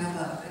time to wrap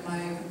up. Am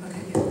I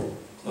okay?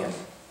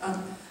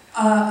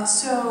 Yeah.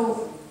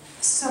 So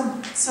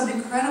some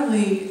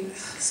incredibly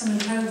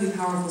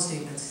powerful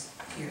statements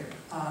here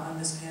on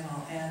this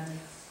panel, and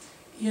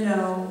you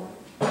know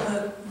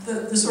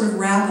the sort of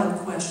wrap-up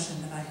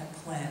question that I had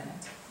planned,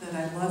 that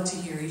I'd love to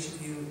hear each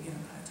of you kind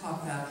of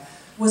talk about,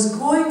 was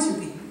going to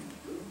be,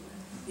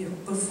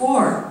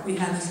 before we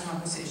had this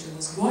conversation,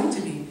 was going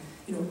to be,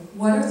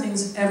 what are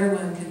things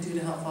everyone can do to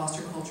help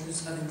foster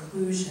cultures of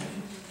inclusion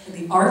in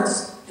the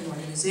arts, in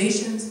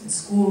organizations, in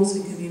schools,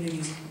 in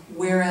communities,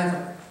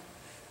 wherever.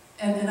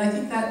 And I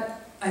think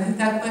that I think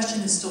that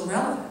question is still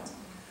relevant.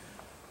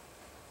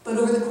 But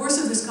over the course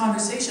of this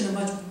conversation, a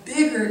much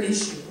bigger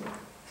issue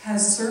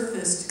has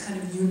surfaced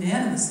kind of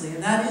unanimously,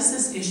 and that is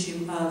this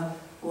issue of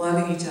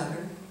loving each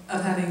other,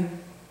 of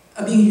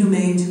being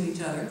humane to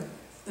each other,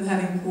 of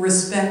having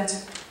respect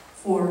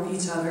for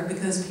each other,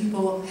 because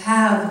people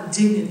have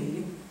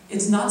dignity.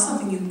 It's not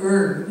something you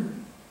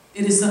earn,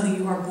 it is something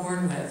you are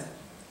born with.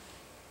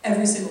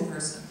 Every single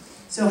person.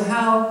 So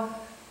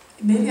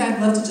maybe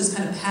I'd love to just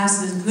kind of pass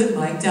this good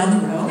mic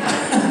down the row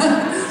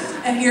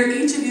and hear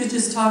each of you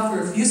just talk for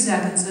a few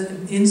seconds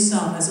in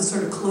sum as a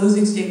sort of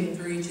closing statement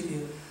for each of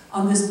you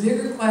on this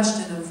bigger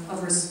question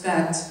of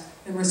respect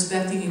and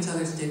respecting each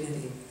other's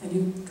dignity. And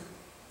you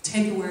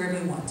take it wherever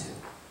you want to.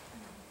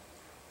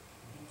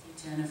 Thank you,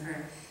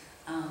 Jennifer.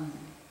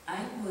 I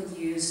will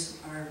use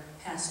our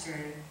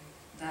pastor,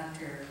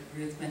 Dr.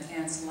 Ruth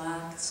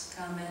McCants-Locke's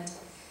comment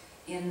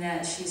in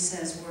that she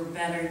says we're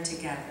better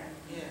together.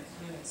 Yeah.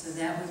 So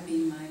that would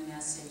be my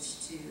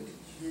message to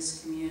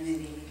this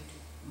community,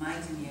 my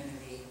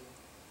community.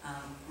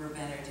 We're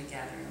better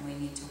together, and we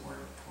need to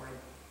work toward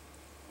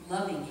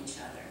loving each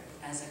other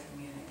as a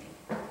community.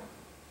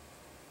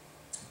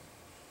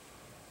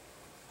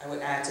 I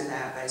would add to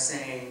that by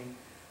saying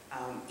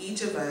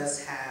each of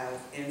us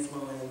have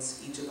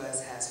influence, each of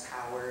us has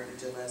power,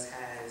 each of us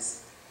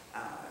has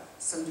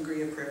some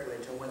degree of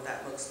privilege and what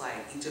that looks like.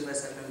 Each of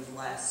us have been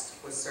blessed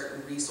with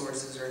certain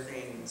resources or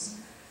things.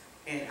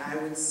 And I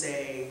would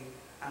say,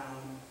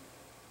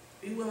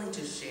 be willing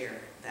to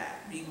share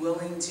that. Be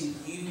willing to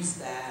use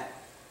that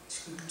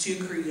to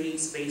create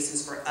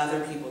spaces for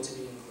other people to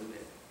be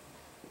included.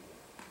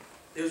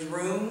 There's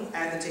room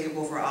at the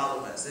table for all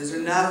of us. There's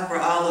enough for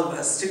all of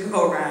us to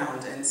go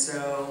around. And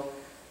so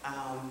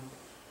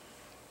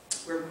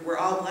we're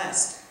all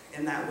blessed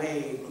in that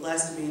way,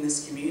 blessed to be in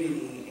this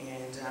community.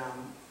 And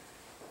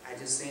I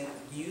just think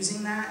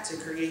using that to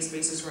create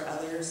spaces for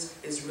others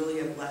is really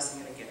a blessing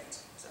and a gift.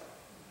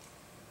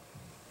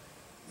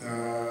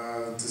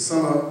 To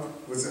sum up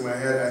what's in my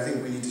head, I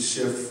think we need to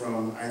shift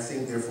from I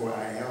think, therefore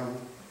I am,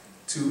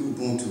 to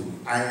Ubuntu.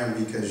 I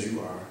am because you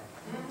are,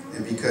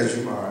 and because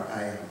you are,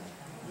 I am.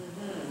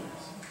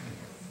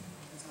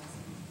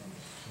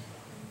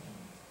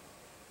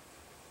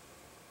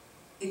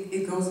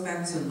 It goes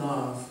back to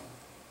love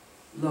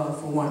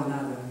for one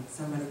another.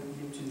 Somebody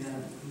mentioned that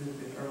a little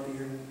bit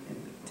earlier in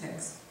the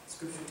text,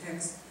 scripture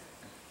text.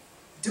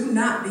 Do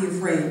not be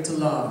afraid to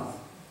love.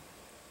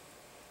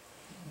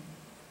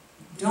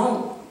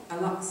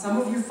 Some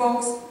of you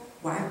folks,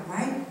 why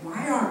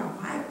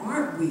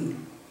aren't we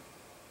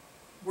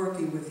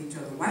working with each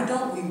other? Why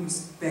don't we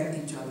respect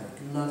each other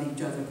and love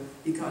each other?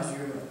 Because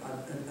you're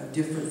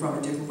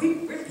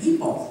we're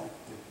people.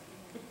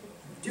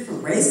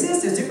 Different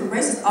races, there's different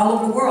races all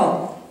over the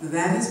world.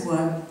 That is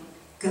what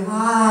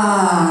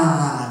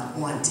God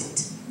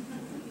wanted.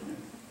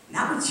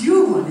 Not what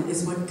you wanted,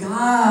 it's what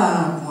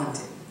God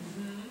wanted.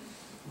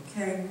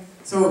 Okay?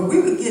 So if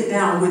we would get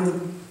down with the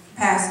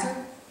pastor,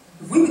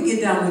 if we would get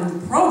down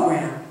with the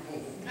program,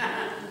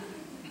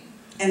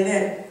 and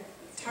then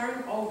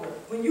turn over.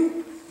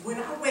 When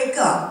I wake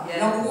up,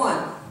 number one,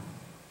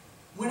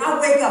 when I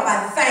wake up,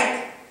 I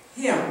thank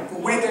him for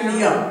waking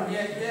me up.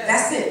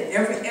 That's it,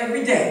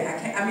 every day.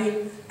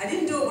 I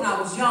didn't do it when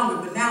I was younger,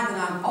 but now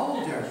that I'm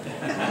older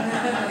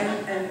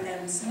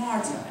and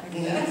smarter,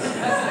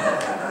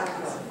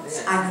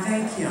 I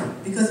thank him.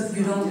 Because if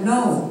you don't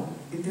know,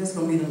 if that's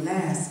going to be the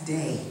last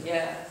day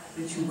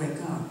that you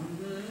wake up.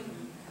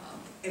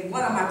 And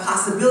what are my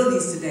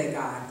possibilities today,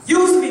 God?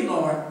 Use me,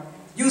 Lord.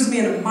 Use me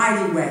in a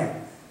mighty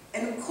way.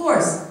 And of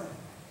course,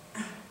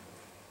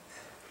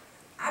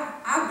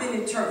 I've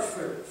been in church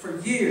for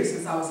years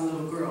since I was a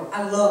little girl.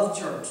 I love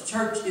church.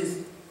 Church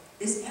is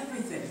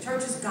everything.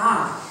 Church is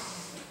God.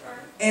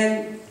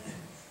 And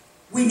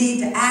we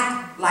need to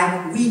act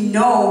like we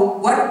know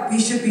what we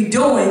should be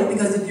doing,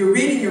 because if you're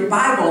reading your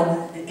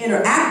Bible and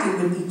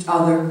interacting with each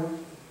other,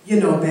 you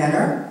know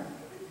better.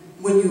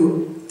 When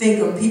you think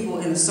of people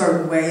in a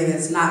certain way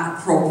that's not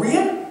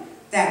appropriate,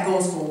 that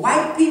goes for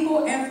white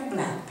people and for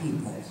black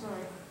people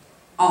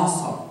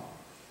also.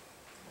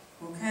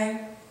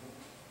 Okay?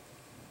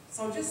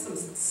 So just some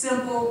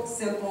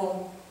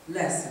simple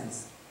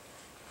lessons.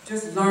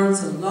 Just learn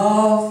to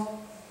love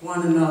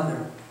one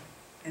another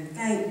and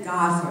thank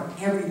God for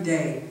every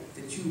day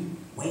that you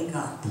wake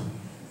up.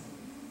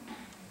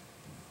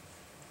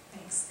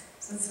 Thanks.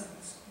 So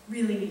it's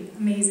really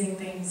amazing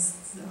things.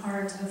 It's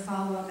hard to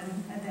follow up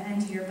at the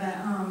end here, but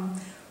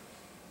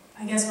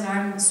I guess what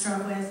I'm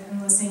struck with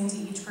in listening to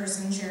each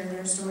person share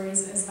their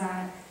stories is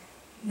that,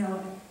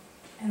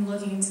 and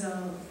looking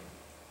to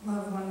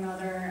love one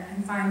another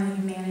and find the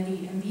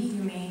humanity and be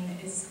humane,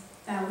 is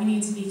that we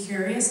need to be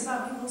curious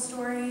about people's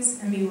stories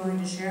and be willing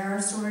to share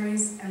our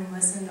stories and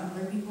listen to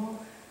other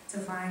people to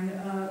find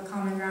a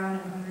common ground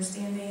and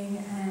understanding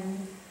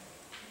and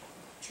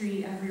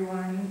treat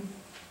everyone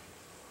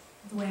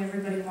the way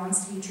everybody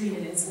wants to be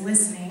treated. It's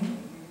listening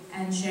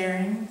and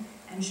sharing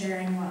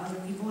what other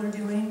people are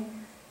doing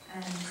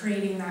and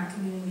creating that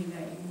community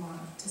that you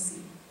want to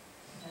see.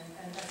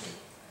 And that's it.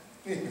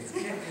 Turn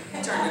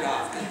it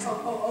off.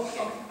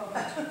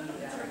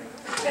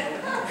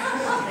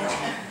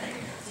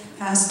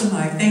 Pass the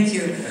mic, thank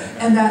you.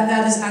 And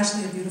that is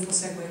actually a beautiful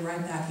segue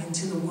right back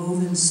into the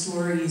Woven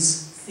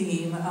Stories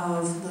theme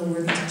of the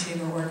Worthington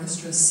Chamber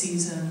Orchestra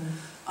season,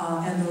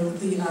 and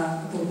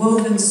the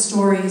Woven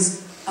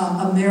Stories,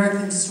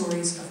 American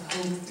Stories of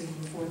Hope theme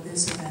for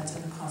this event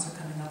and the concert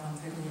coming up on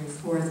February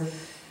 4th.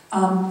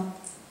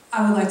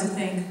 I would like to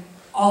thank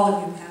all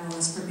of you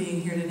panelists for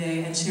being here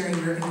today and sharing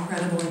your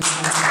incredible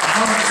insights.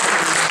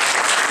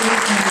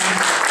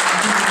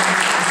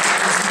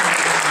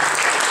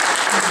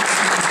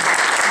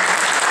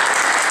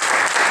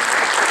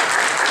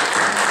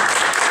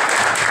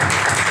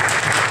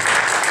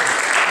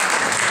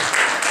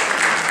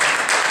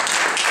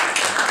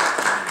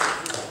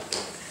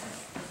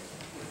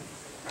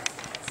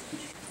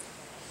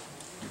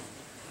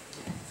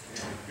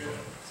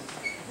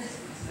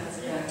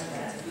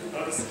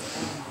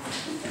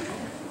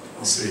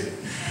 We'll see.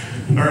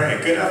 All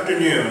right, good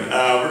afternoon.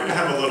 We're going to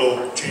have a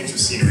little change of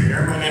scenery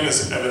here. My name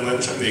is Evan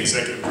Lynch. I'm the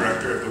Executive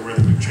Director of the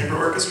Worthington Chamber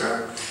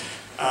Orchestra.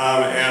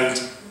 And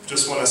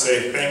just want to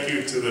say thank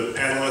you to the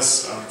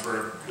panelists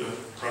for the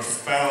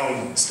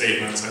profound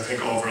statements. I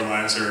think all of our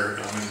lives are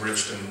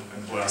enriched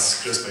and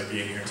blessed just by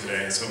being here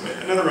today. So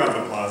another round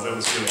of applause. That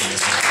was really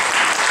amazing.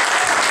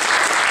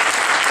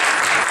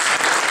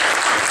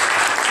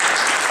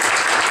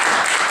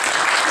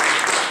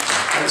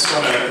 I just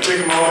want to take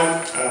a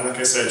moment, like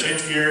I said,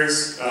 change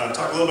gears,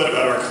 talk a little bit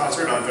about our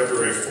concert on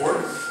February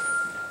 4th.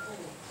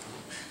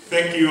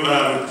 Thank you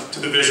to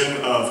the vision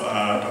of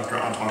Dr.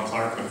 Antoine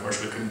Clark, who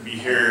unfortunately couldn't be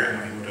here,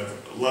 and he would have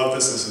loved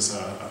this. This is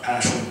a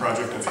passion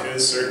project of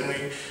his,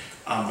 certainly.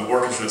 The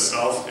orchestra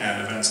itself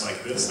and events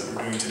like this that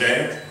we're doing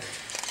today.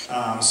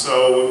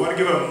 So we want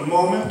to give a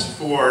moment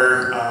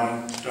for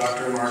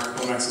Dr. Mark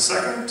Lomax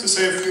II to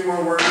say a few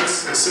more words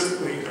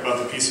specifically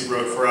about the piece he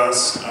wrote for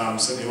us.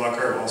 Cynthia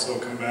Lockhart will also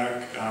come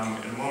back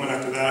in a moment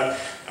after that.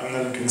 And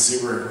then you can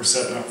see we're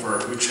setting up for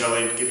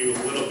Uccelli to give you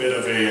a little bit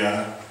of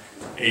a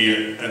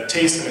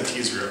taste and a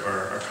teaser of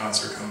our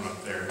concert coming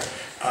up there.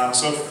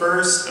 So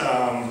first,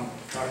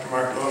 Dr.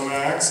 Mark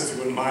Lomax, if you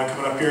wouldn't mind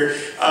coming up here,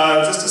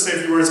 just to say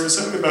a few words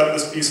specifically about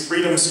this piece,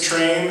 Freedom's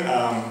Train.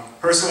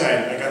 Personally,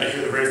 I got to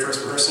hear the very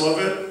first rehearsal of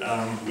it.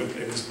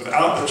 It was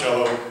without the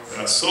cello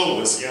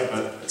soloist, yeah,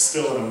 but it's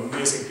still an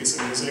amazing piece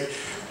of music.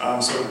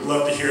 So I'd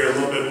love to hear a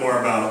little bit more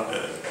about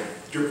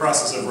your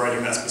process of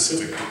writing that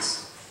specific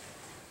piece.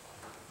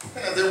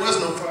 There was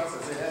no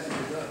process, it had to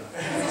get done.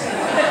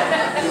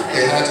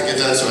 It had to get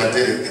done, so I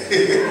did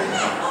it.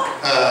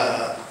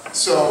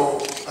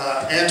 So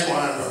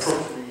Antoine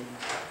approached me.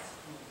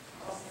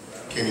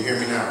 Can you hear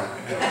me now?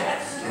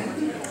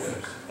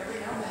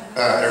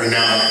 Every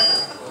now and then.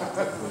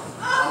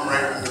 I'm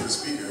right under the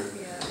speaker.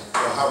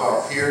 So how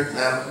about here,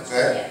 now,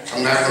 that?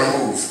 I'm not going to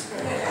move.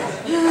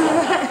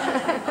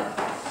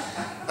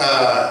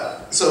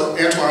 So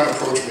Antoine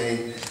approached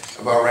me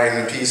about writing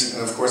a piece,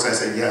 and of course I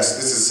said yes.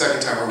 This is the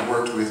second time I've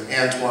worked with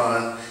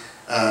Antoine,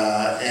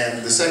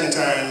 and the second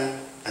time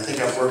I think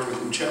I've worked with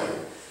Uccelli.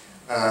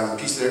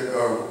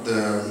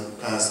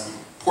 The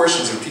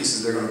portions of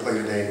pieces they're going to play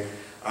today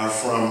are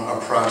from a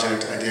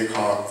project I did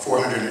called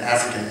 400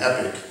 African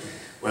Epic,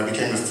 where I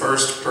became the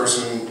first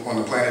person on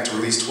the planet to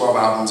release 12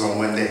 albums on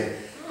one day.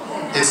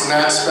 It's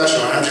not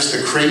special, I'm just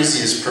the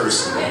craziest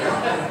person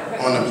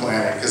on the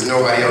planet, because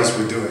nobody else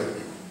would do it.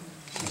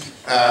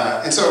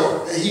 And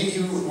so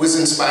he was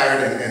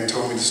inspired and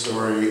told me the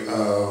story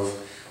of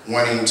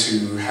wanting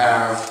to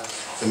have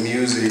the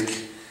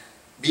music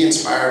be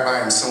inspired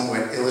by and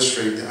somewhat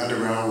illustrate the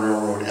Underground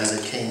Railroad as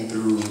it came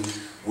through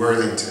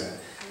Worthington.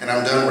 And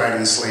I'm done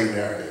writing slave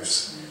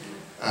narratives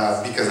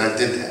because I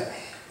did that.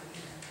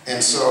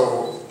 And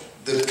so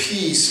the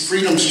piece,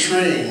 Freedom's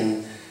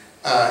Train,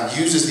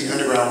 uses the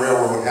Underground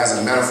Railroad as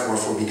a metaphor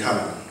for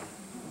becoming.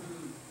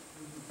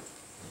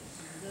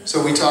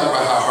 So we talk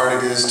about how hard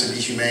it is to be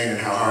humane and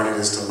how hard it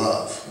is to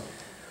love.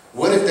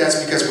 What if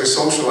that's because we're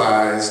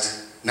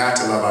socialized not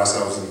to love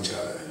ourselves and each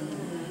other?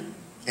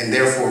 And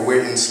therefore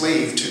we're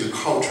enslaved to the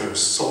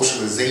culture's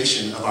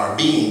socialization of our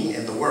being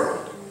in the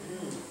world.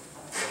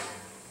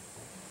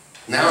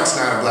 Now it's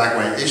not a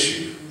black-white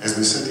issue, as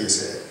Ms. Cynthia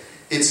said.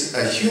 It's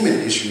a human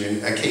issue,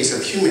 in a case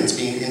of humans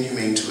being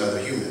inhumane to other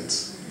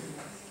humans.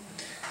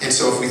 And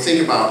so if we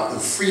think about the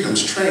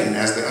Freedom's Train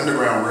as the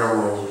Underground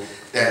Railroad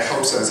that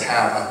helps us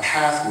have a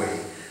pathway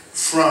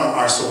from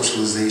our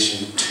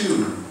socialization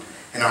to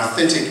an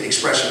authentic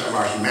expression of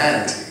our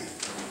humanity,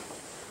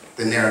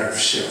 the narrative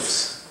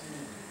shifts.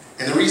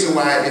 And the reason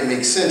why it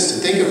makes sense to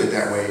think of it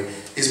that way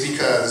is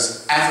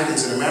because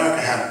Africans in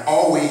America have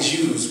always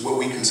used what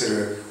we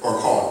consider or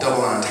call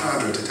double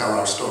entendre to tell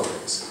our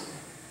stories,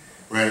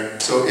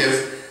 right? So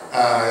if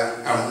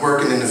I'm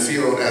working in the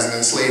field as an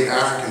enslaved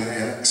African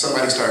and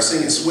somebody starts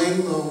singing,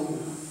 swing low,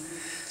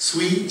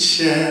 sweet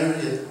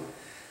chariot,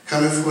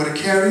 coming for to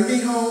carry me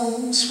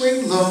home,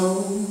 swing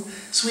low,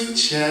 sweet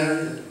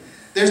chariot.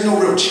 There's no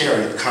real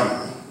chariot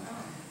coming,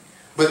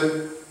 but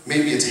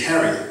maybe it's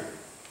Harriet.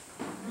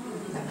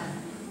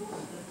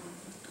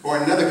 Or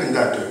another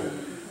conductor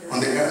on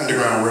the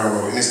Underground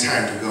Railroad, and it's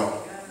time to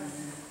go.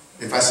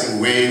 If I sing,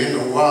 wade in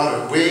the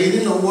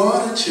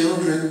water,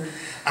 children,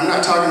 I'm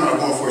not talking about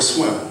going for a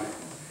swim.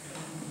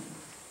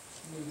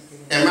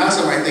 And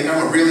Master might think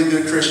I'm a really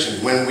good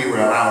Christian when we were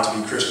allowed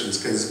to be Christians,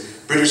 because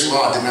British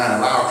law did not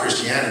allow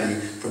Christianity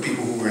for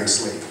people who were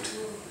enslaved.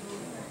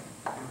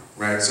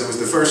 Right? So it was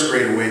the first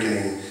Great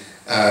Awakening in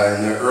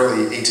the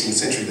early 18th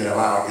century that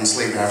allowed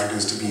enslaved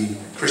Africans to be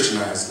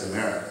Christianized in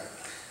America.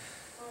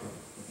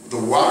 The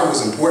water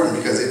was important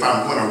because if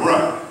I'm going to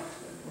run,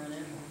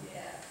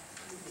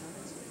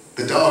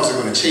 the dogs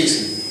are going to chase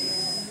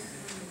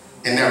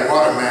me. And that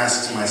water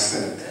masks my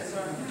scent.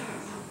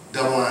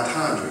 Double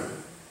entendre.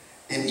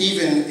 And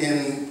even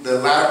in the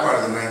latter part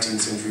of the 19th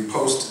century,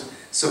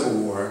 post-Civil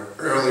War,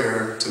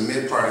 earlier to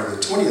mid-part of the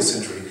 20th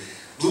century,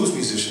 blues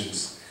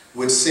musicians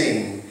would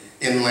sing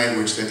in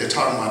language that they're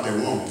talking about their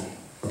woman.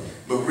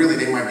 But really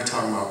they might be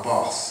talking about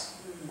boss.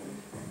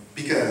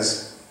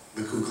 Because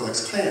the Ku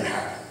Klux Klan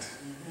happened.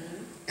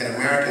 And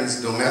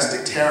Americans'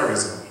 domestic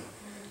terrorism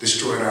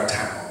destroyed our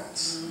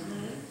towns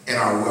and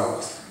our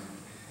wealth.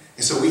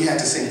 And so we had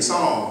to sing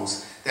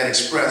songs that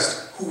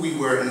expressed who we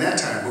were in that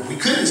time. But we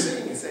couldn't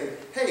sing and say,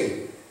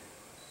 hey,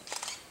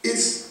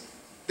 it's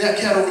that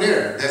cat over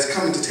there that's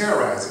coming to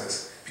terrorize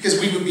us, because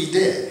we would be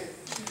dead.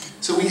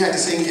 So we had to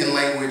sing in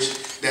language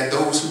that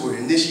those who were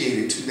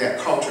initiated to that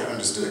culture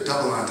understood,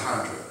 double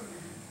entendre.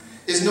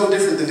 It's no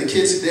different than the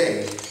kids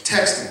today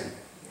texting,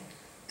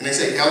 and they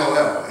say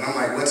LOL, and I'm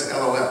like, what's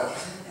LOL?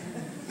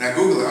 And I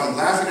Google it, I'm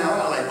laughing out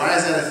loud, like, why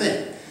is that a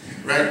thing,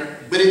 right?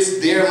 But it's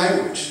their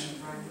language.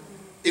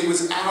 It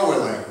was our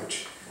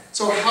language.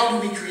 So how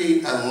do we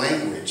create a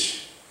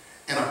language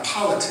and a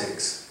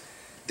politics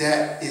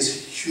that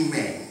is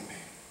humane?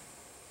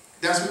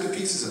 That's what the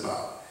piece is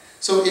about.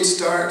 So it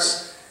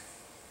starts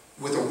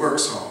with a work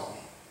song,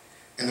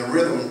 and the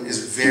rhythm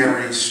is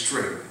very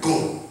straight.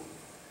 Boom,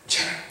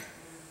 cha,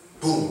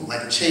 boom,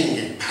 like a chain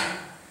gang, pow,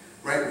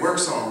 right? Work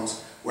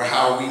songs were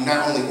how we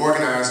not only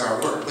organized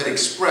our work, but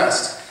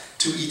expressed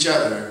to each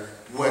other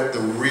what the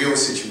real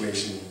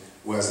situation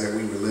was that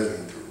we were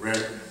living through,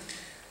 right?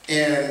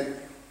 And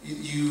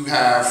you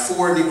have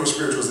 4 Negro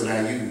spirituals that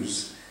I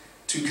use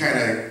to kind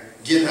of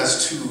get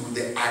us to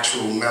the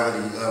actual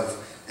melody of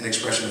an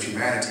expression of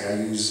humanity. I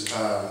use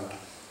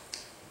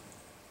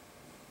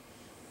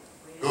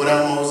Go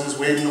Down Moses,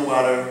 Wade in the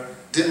Water,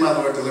 Did My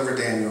Lord Deliver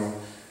Daniel,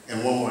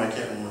 and one more I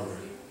can't remember.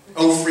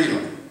 Oh,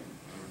 Freedom.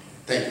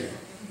 Thank you.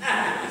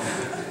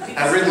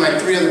 I've written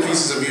like 3 other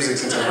pieces of music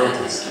since I wrote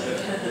this.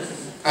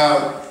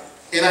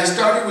 And I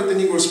started with the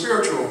Negro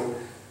spiritual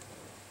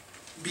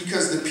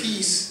because the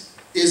piece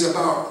is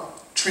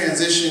about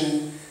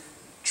transition,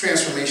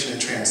 transformation,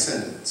 and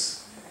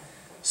transcendence.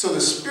 So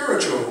the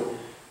spiritual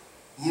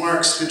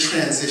marks the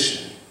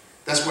transition.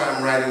 That's why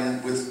I'm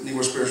writing with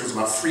Negro spirituals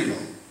about freedom.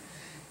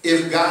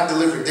 If God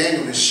delivered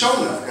Daniel, then sure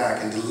enough God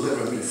can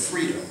deliver me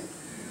freedom.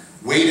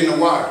 Wade in the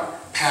water,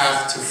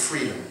 path to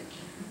freedom.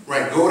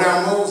 Right? Go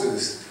down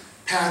Moses,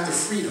 path to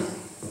freedom.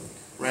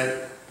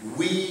 Right?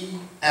 We,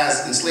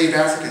 as enslaved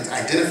Africans,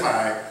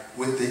 identify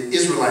with the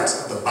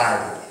Israelites of the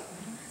Bible,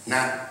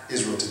 not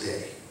Israel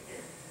today.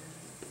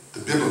 The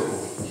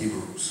biblical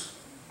Hebrews,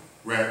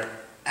 right?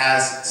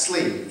 As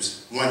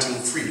slaves wanting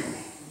freedom.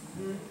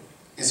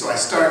 And so I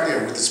start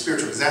there with the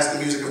spiritual, because that's the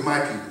music of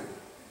my people.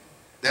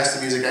 That's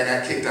the music I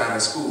got kicked out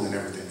of school and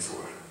everything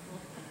for.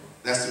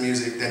 That's the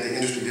music that the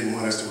industry didn't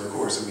want us to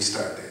record, so we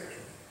start there,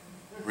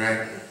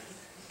 right?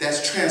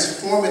 That's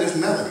transformative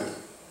melody,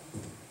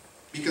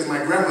 because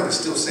my grandmother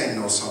still sang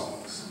those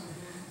songs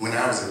when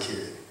I was a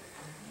kid.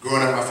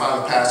 Growing up, my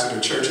father pastored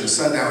a church in a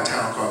sundown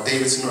town called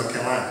Davidson, North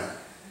Carolina.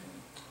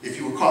 If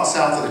you were caught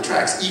south of the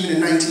tracks, even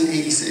in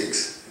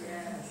 1986,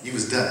 you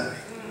was done.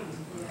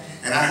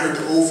 And I heard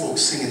the old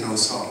folks singing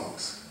those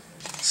songs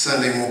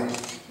Sunday morning,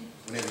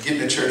 when they were getting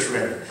the church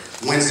ready,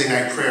 Wednesday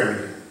night prayer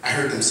meeting. I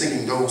heard them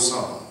singing those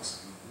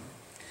songs.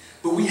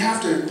 But we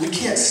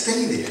can't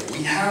stay there.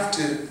 We have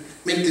to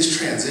make this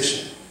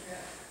transition.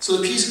 So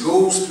the piece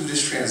goes through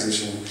this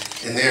transition,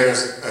 and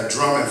there's a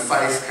drum and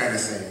fife kind of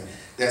thing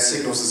that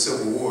signals the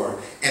Civil War,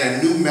 and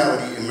a new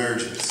melody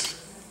emerges.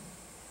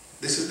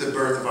 This is the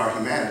birth of our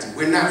humanity.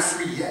 We're not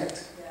free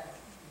yet.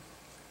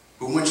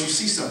 But once you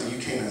see something, you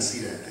can't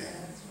unsee that thing.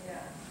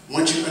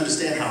 Once you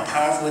understand how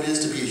powerful it is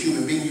to be a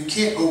human being, you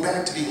can't go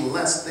back to being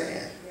less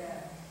than.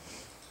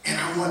 And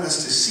I want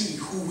us to see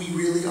who we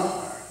really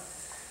are.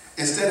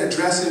 Instead of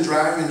dressing,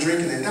 driving,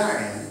 drinking, and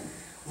dying,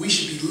 we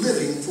should be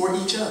living for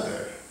each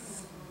other.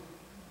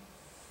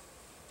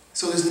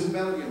 So this new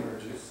melody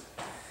emerges,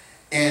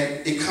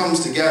 and it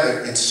comes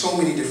together in so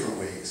many different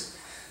ways.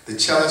 The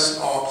cellists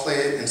all play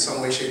it in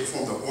some way, shape, or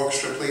form. The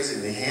orchestra plays it,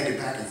 and they hand it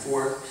back and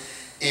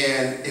forth.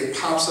 And it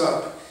pops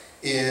up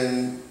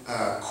in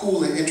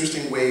cool and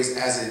interesting ways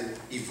as it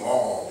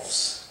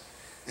evolves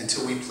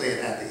until we play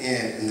it at the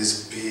end in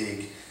this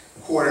big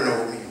quarter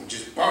note,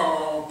 just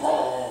bah,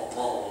 bah,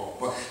 bah,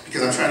 bah,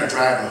 because I'm trying to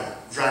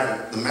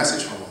drive the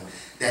message home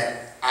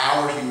that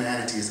our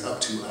humanity is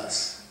up to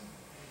us.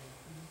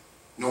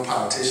 No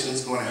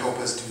politician's going to help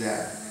us do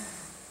that.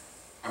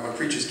 I'm a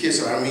preacher's kid,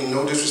 so I don't mean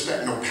no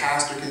disrespect. No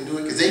pastor can do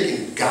it, because they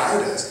can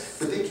guide us,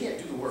 but they can't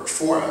do the work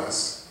for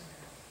us.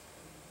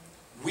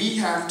 We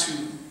have to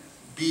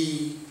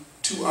be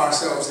to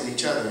ourselves and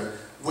each other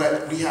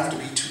what we have to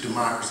be to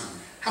democracy.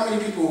 How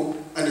many people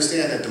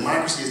understand that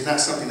democracy is not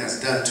something that's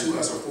done to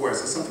us or for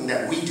us? It's something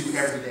that we do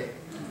every day.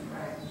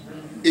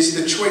 It's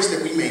the choice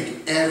that we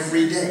make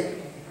every day.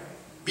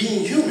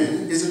 Being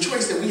human is a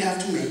choice that we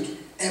have to make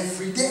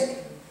every day.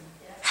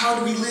 How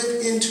do we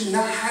live into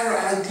not higher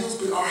ideals,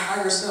 but our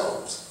higher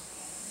selves?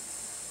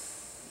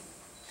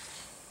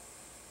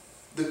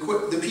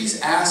 The piece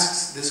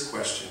asks this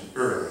question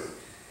early,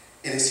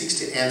 and it seeks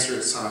to answer it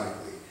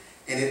sonically.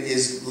 And it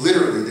is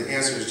literally, the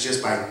answer is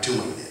just by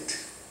doing it.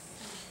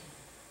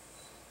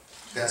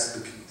 That's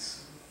the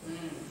piece.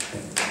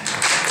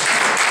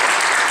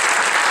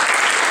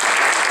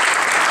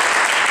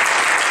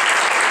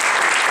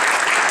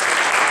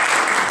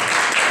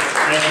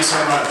 Thank you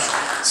so much.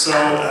 So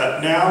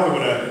now we're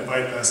going to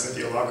invite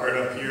Cynthia Lockhart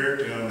up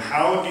here.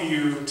 How do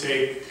you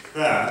take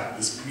that,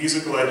 this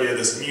musical idea,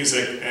 this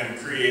music, and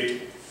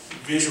create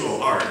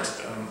visual art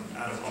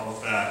out of all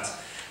of that?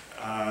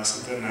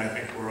 Something I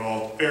think we're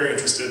all very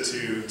interested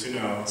to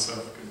know. So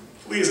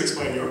please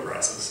explain your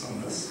process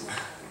on this.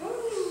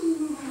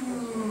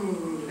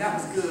 Ooh, that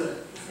was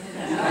good.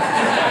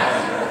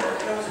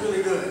 That was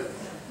really good.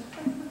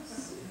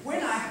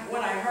 When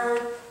I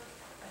heard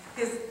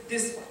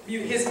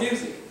his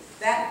music,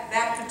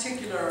 that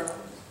particular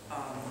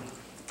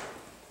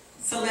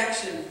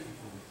selection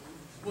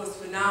was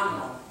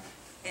phenomenal,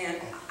 and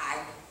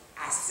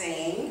I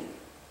sang,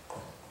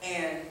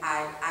 and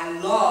I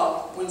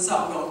love when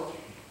something goes,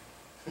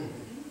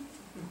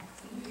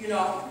 you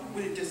know,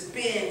 when it just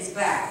bends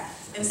back,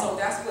 and so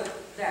that's what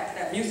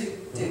that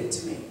music did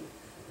to me,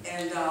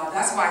 and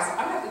that's why I said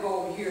I'm gonna have to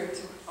go over here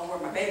to where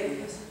my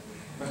baby is,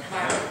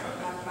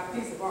 my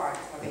piece of art,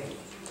 my baby,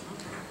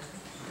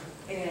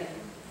 and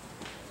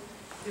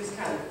just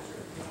kind of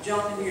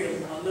jump in here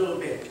a little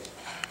bit.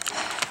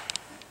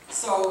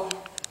 So,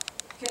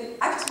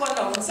 I just want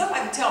to know, can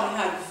somebody tell me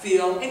how you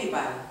feel?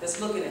 Anybody that's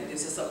looking at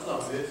this, it's up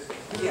close. This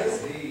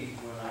yes. was me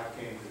when I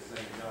came to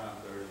St. John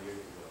 30 years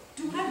ago.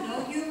 Do I know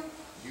you?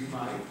 You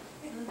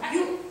might.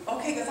 You,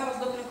 okay, because I was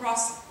looking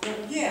across,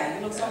 yeah,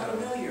 you look so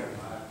familiar.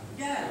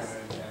 Yes.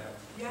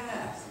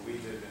 Yes. We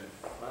lived in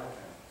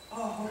Blacktown.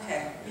 Oh,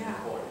 okay,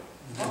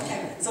 yeah.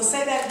 Okay, so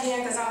say that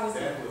again, because I was...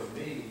 That was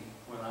me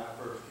when I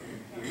first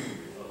came here,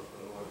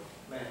 or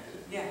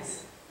planted.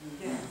 Yes,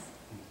 yes.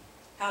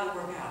 How did it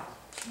work out?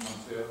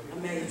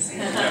 Amazing.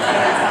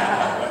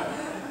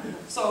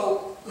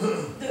 So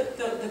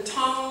the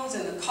tones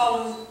and the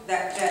colors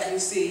that you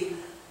see,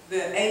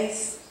 the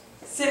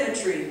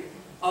asymmetry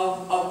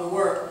of the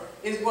work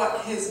is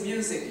what his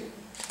music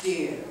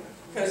did.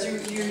 Because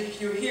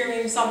you're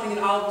hearing something and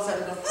all of a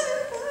sudden it goes,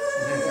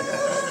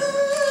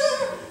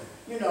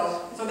 you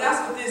know. So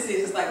that's what this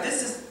is. It's like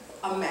this is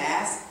a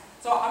mass.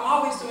 So I'm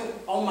always doing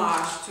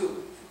homage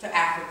to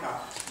Africa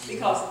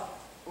because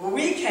when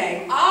we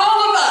came,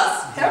 all of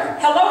us,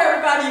 hello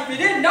everybody, if you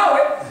didn't know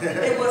it,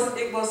 it was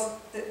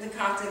the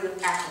continent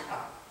of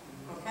Africa,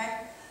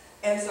 okay?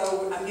 And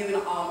so I'm giving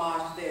an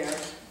homage there,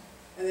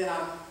 and then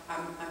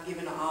I'm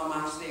giving an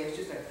homage there. It's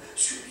just like,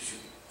 shoo, shoo,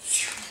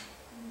 shoo,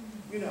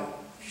 you know.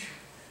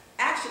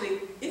 Actually,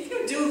 if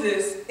you do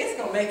this, it's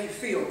gonna make you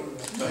feel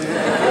good.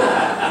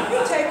 If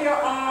you take your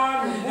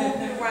arm and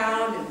move it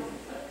around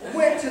and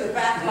went to the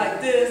back like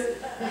this,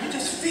 you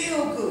just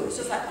feel good. It's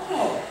just like,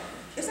 oh.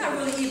 It's not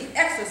really even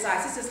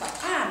exercise. It's just like,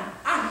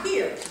 I'm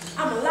here.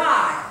 I'm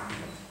alive.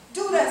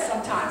 Do that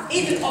sometimes.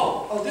 Even,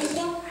 oh, this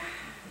one?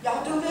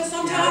 Y'all do this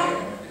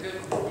sometimes?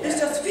 It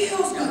just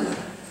feels good.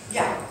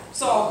 Yeah.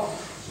 So,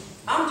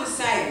 I'm just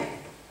saying,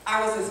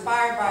 I was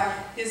inspired by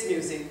his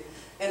music.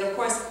 And of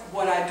course,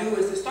 what I do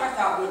is it starts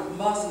out with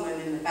muslin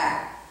in the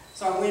back.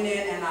 So I went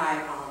in and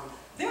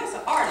there's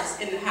an artist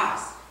in the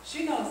house.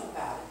 She knows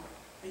about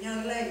it. A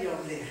young lady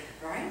over there,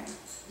 right?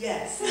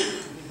 Yes.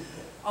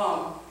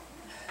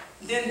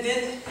 Then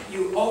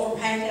you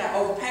overpaint it, I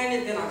overpaint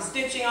it, then I'm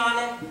stitching on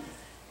it,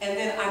 and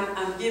then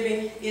I'm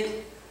giving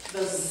it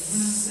the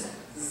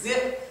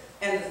zip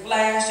and the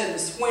flash and the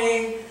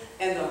swing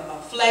and the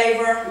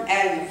flavor, I'm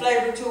adding the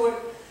flavor to it,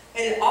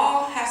 and it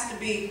all has to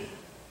be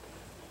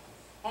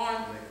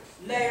on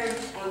layered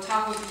on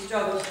top of each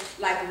other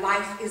like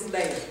life is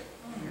layered.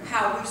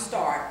 How we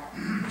start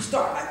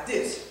like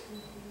this,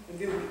 and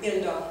then we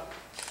end up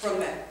from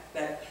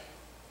that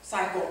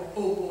cycle,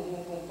 boom, boom,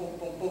 boom, boom, boom,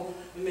 boom, boom,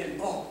 and then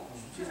boom.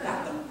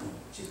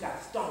 She's got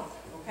the stomach,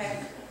 okay?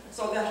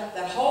 So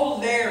that whole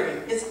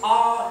layering, it's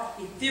all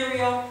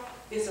ethereal,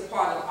 it's a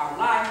part of our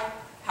life,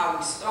 how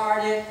we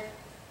started,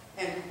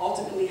 and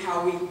ultimately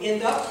how we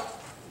end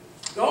up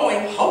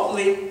going,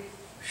 hopefully,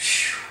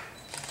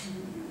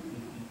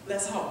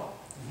 let's hope,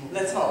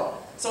 let's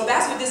hope. So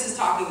that's what this is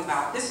talking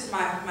about. This is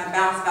my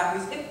bounce back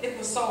music. It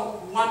was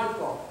so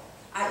wonderful.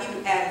 I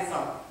even added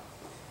some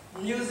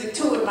music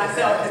to it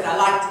myself because I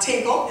like to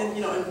tinkle and,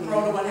 and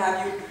throw and what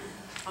have you.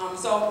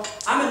 So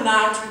I'm a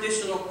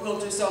non-traditional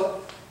quilter,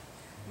 so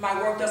My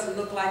work doesn't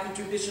look like a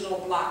traditional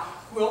block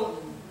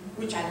quilt,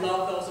 which I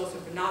love. Those are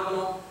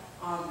phenomenal.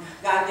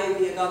 God gave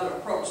me another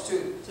approach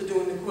to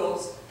doing the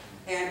quilts.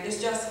 And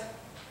it's just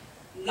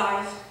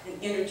life and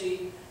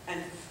energy and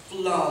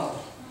flow.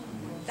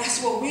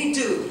 That's what we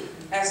do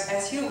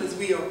as humans.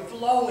 We are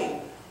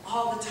flowing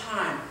all the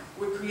time.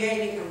 We're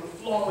creating and we're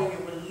flowing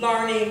and we're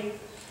learning.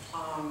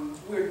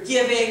 We're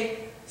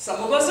giving.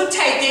 Some of us are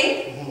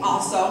taking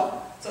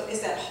also. So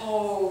it's that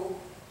whole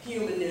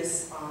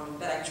humanness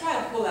that I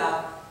try to pull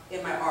out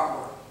in my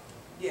artwork.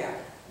 Yeah.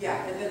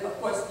 And then of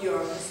course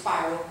the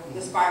spiral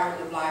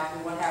of life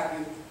and what have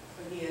you.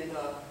 Again,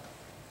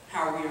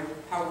 how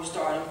we're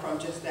starting from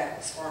just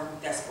that sperm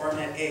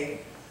and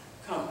egg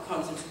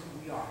comes into who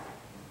we are.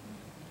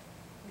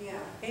 Yeah.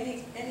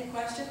 Any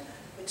question?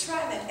 But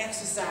try that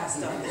exercise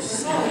stuff. It's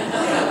so good.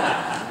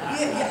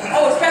 Yeah.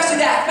 Oh, especially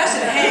the hands.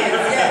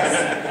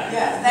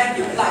 Yes. Thank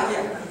you.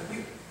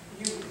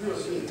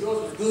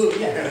 Yours was good.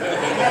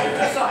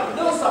 Yeah.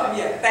 Little something.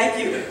 Yeah.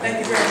 Thank you. Thank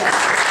you very much.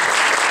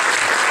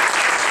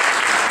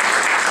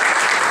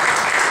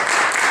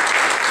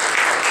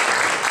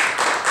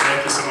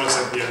 Thank you so much,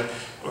 Cynthia.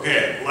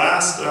 Okay,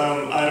 last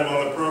item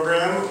on the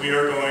program, we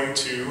are going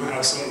to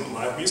have some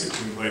live music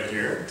to be played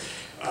here.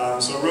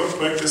 So real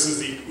quick, this is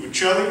the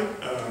Uccelli,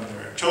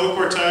 cello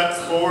quartet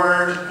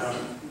for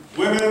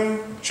women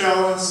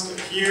cellists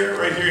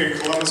right here in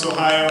Columbus,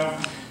 Ohio.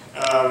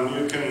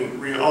 You can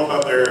read all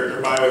about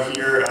their bio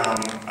here.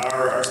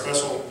 Our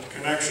special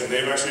connection,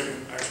 they've actually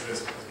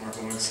as Mark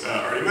Lomax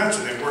already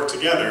mentioned, they've worked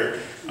together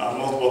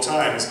multiple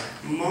times.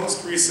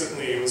 Most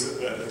recently, was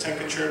it the 10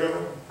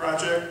 Concerto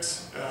project?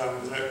 Is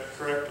that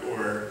correct?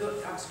 Or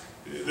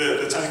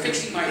the 10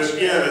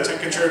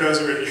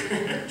 Concertos were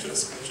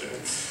just mentioned.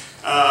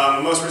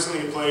 Most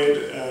recently, you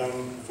played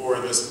for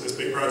this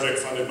big project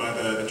funded by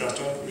the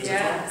Johnstone Music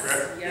Fund,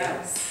 correct?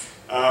 Yes.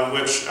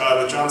 Which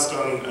the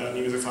Johnstone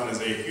Music Fund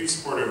is a huge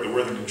supporter of the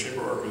Worthington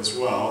Chamber Orchestra as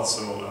well,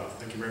 so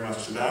thank you very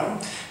much to them.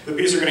 The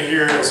piece you're going to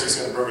hear, as you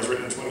see on the program, is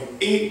written in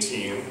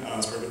 2018.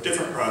 It's part of a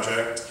different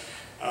project.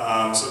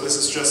 So this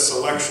is just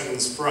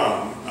selections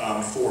from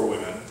For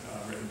Women,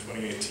 written in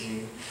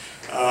 2018.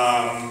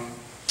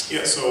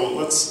 Yeah, so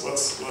let's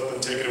let them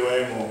take it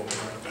away, and we'll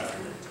wrap it after.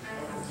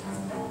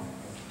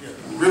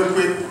 Real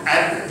quick,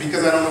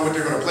 because I don't know what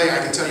they're going to play, I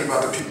can tell you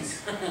about the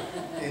piece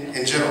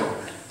in general.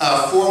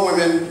 For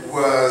Women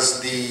was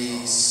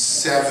the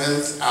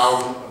 7th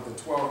album of the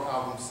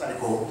 12-album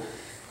cycle,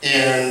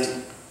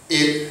 and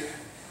it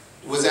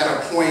was at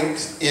a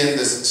point in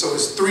this, so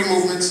it's 3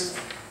 movements,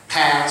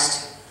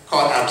 past,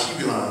 called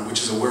Alkebulan,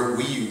 which is a word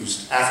we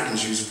used,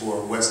 Africans used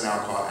for what's now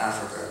called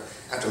Africa,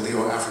 after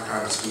Leo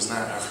Africanus, who was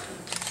not African.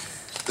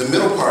 The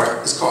middle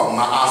part is called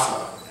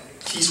Maafa,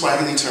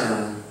 Kiswahili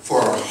term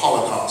for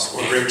Holocaust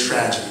or great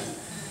tragedy.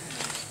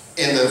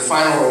 And the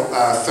final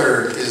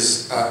third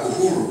is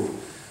Uhuru,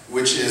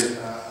 which is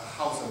a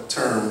Hausa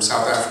term,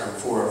 South African,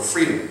 for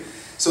freedom.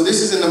 So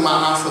this is in the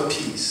Maafa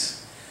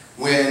piece,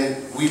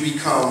 when we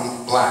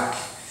become black,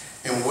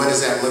 and what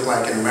does that look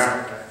like in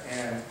America?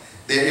 And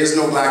there is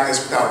no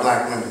blackness without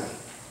black women.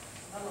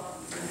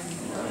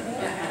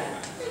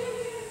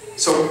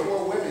 So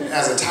For Women,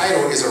 as a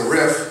title, is a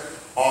riff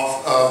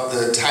off of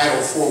the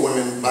title For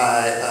Women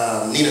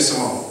by Nina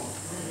Simone.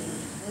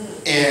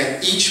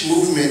 And each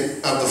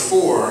movement of the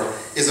 4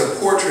 is a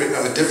portrait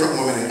of a different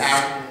woman in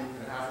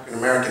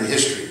African-American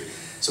history.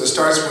 So it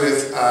starts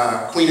with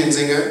Queen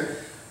Nzinga,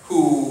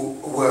 who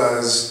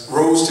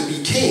rose to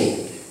be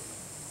king.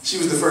 She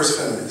was the first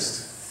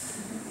feminist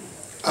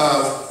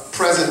of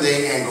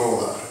present-day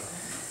Angola.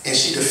 And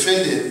she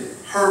defended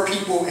her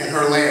people and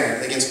her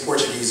land against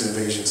Portuguese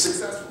invasion.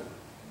 Successful.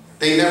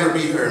 They never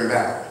beat her in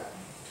battle.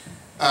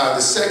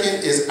 The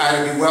second is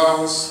Ida B.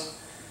 Wells,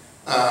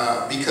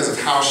 because of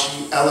how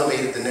she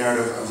elevated the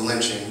narrative of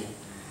lynching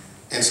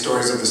and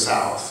stories of the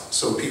South,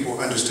 so people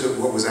understood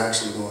what was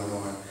actually going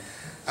on.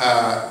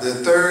 The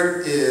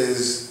third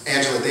is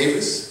Angela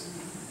Davis,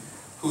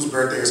 whose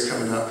birthday is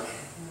coming up.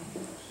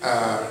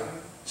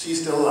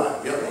 She's still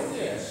alive, yep.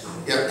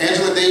 Yep.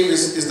 Angela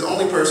Davis is the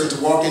only person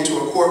to walk into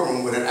a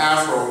courtroom with an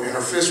afro and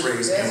her fist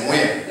raised and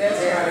win.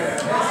 That's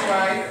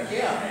right,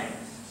 yeah.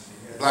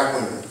 Black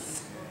women.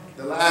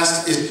 The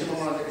last is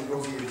Chimamanda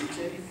Ngozi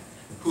Adichie,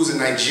 who's a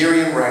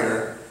Nigerian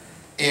writer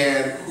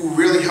and who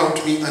really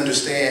helped me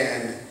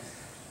understand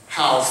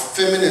how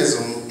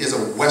feminism is a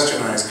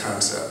westernized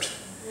concept.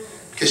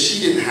 Because she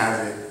didn't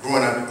have it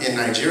growing up in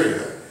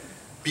Nigeria,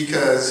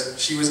 because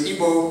she was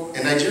Igbo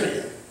and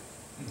Nigerian.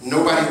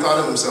 Nobody thought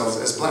of themselves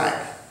as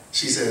black,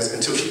 she says,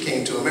 until she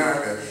came to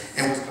America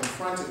and was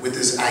confronted with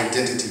this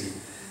identity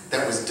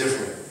that was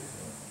different.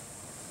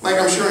 Like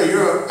I'm sure in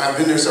Europe, I've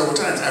been there several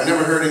times, I've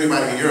never heard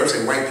anybody in Europe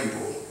say white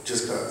people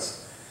just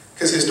because.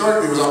 Because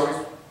historically it was always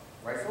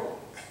white folk.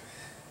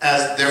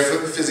 As their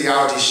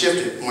physiology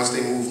shifted once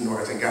they moved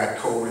north and got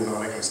cold and all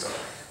that kind of stuff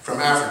from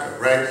Africa,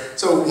 right?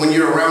 So when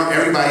you're around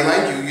everybody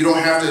like you, you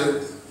don't have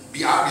to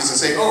be obvious and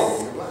say,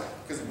 oh, you're black,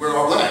 because we're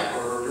all black,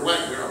 or you're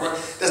white, we're all white.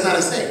 That's not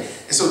a thing.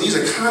 And so these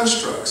are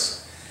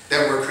constructs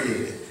that were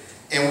created.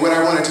 And what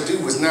I wanted to do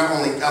was not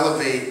only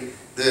elevate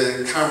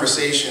the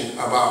conversation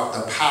about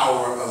the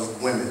power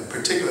of women,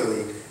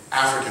 particularly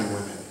African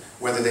women,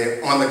 whether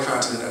they're on the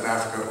continent of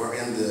Africa or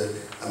in the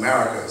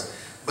Americas,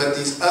 but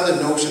these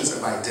other notions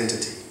of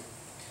identity.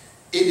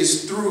 It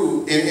is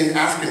through, in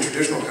African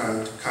traditional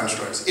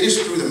constructs, it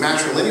is through the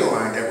matrilineal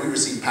line that we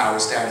receive power,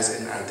 status,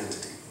 and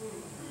identity.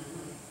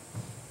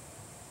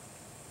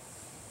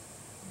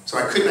 So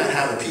I could not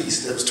have a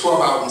piece that was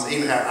 12 albums,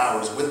 8.5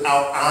 hours,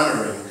 without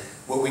honoring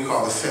what we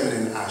call the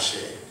feminine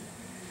ashe.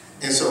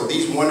 And so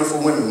these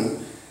wonderful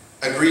women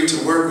agreed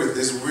to work with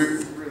this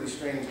really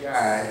strange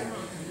guy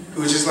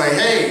who was just like,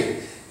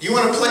 hey, you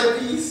want to play a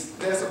piece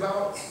that's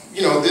about,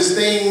 you know, this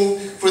thing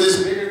for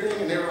this bigger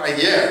thing? And they were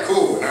like, yeah,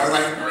 cool. And I was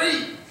like,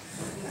 great.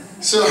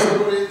 So I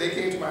wrote it, they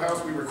came to my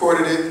house, we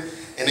recorded it,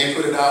 and they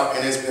put it out,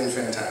 and it's been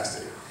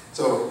fantastic.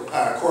 So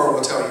Cora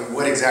will tell you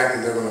what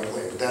exactly they're going to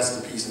play, but that's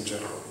the piece in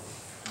general.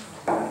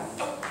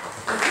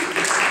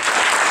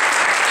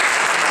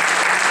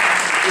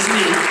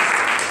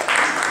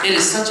 It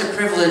is such a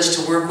privilege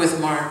to work with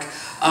Mark.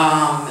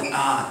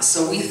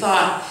 So we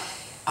thought,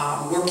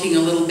 working a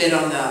little bit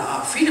on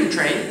the Freedom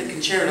Train, the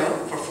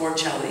concerto for 4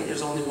 celli,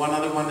 there's only one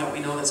other one that we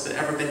know that's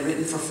ever been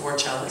written for 4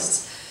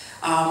 cellists.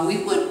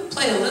 We would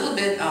play a little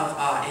bit of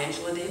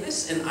Angela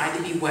Davis and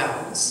Ida B.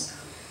 Wells.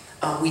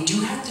 We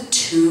do have to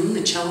tune.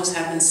 The cellos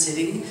have been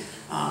sitting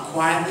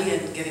quietly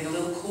and getting a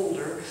little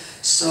colder.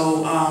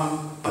 So,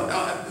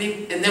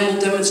 and then we'll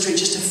demonstrate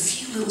just a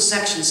few little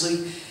sections so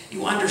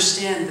you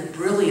understand the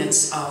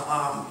brilliance of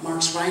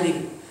Mark's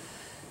writing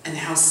and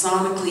how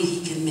sonically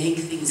he can make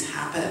things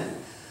happen.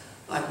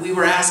 Like we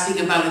were asking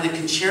about in the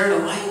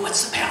concerto, hey,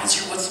 what's the balance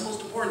here? What's the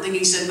most important thing?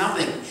 He said,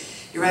 nothing.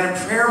 You're at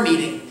a prayer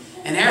meeting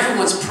and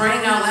everyone's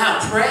praying out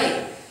loud.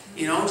 Pray.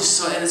 You know, just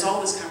so, and it's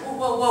all this kind of, whoa,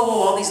 whoa, whoa,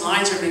 whoa, all these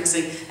lines are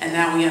mixing, and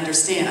now we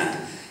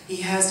understand. He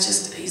has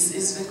just,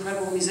 he's an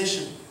incredible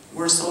musician.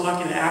 We're so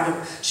lucky to have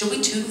him. Should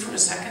we tune for a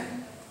second?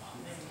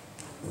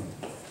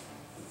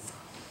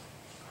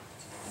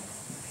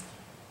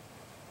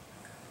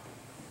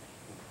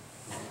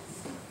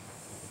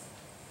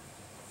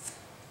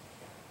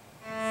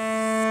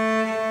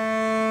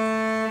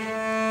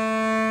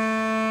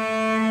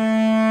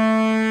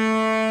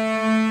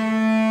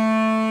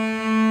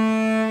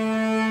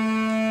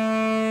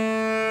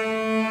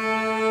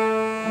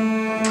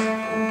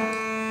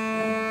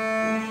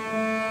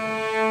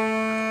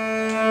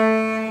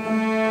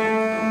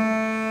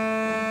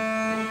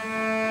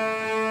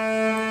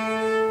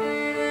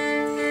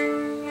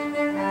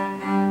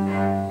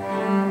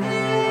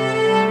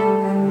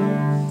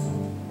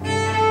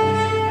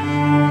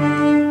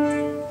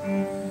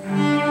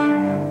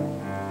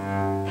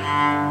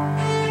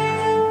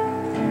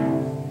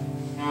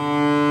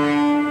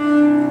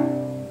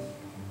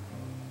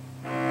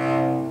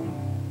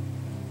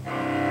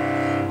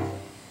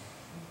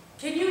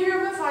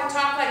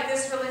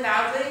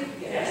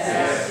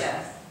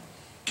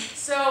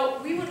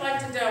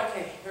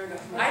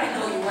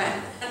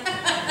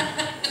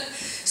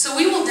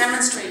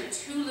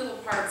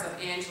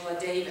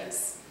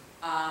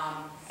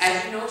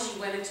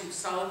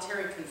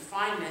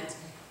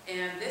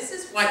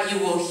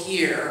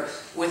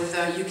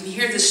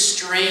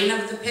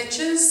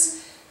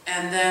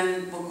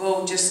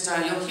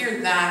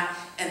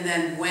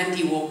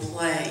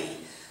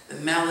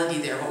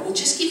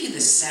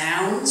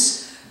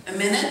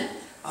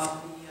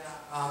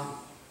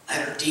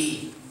 Letter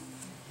D.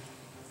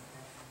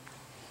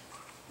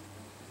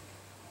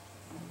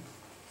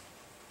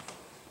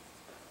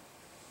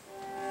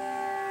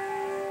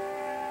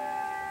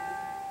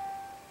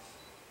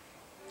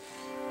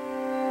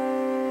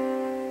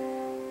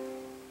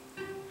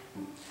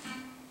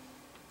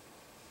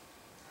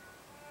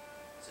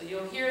 So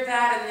you'll hear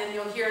that, and then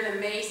you'll hear an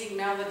amazing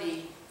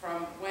melody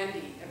from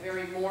Wendy, a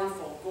very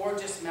mournful,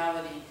 gorgeous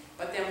melody,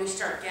 but then we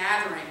start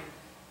gathering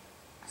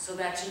so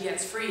that she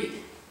gets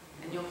freed.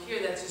 And you'll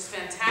hear that's just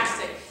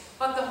fantastic.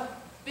 But the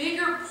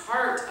bigger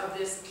part of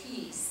this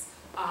piece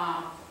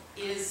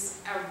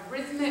is a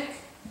rhythmic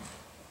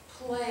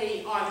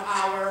play on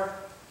our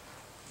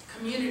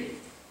community,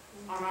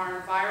 on our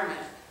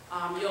environment.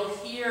 You'll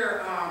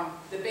hear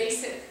the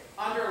basic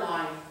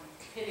underlying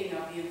hitting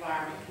of the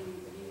environment,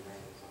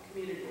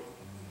 community.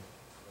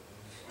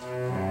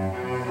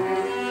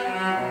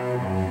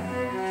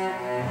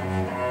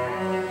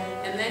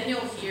 And then you'll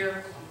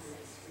hear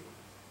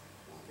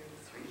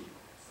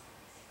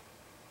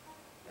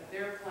that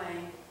they're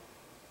playing.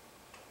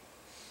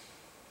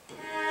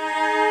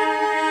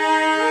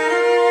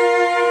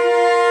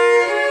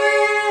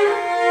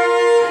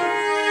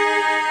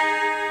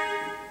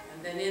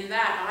 And then in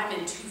that, I'm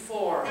in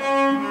 2/4.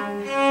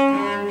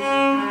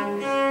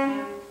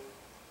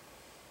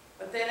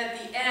 But then at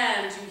the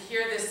end, you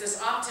hear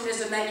this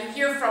optimism that you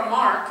hear from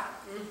Mark,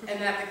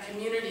 and that the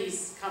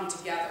communities come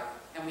together,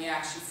 and we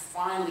actually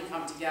finally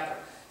come together.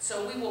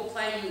 So we will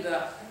play you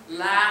the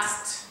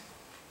last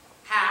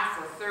half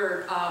or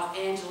third of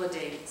Angela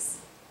Davis.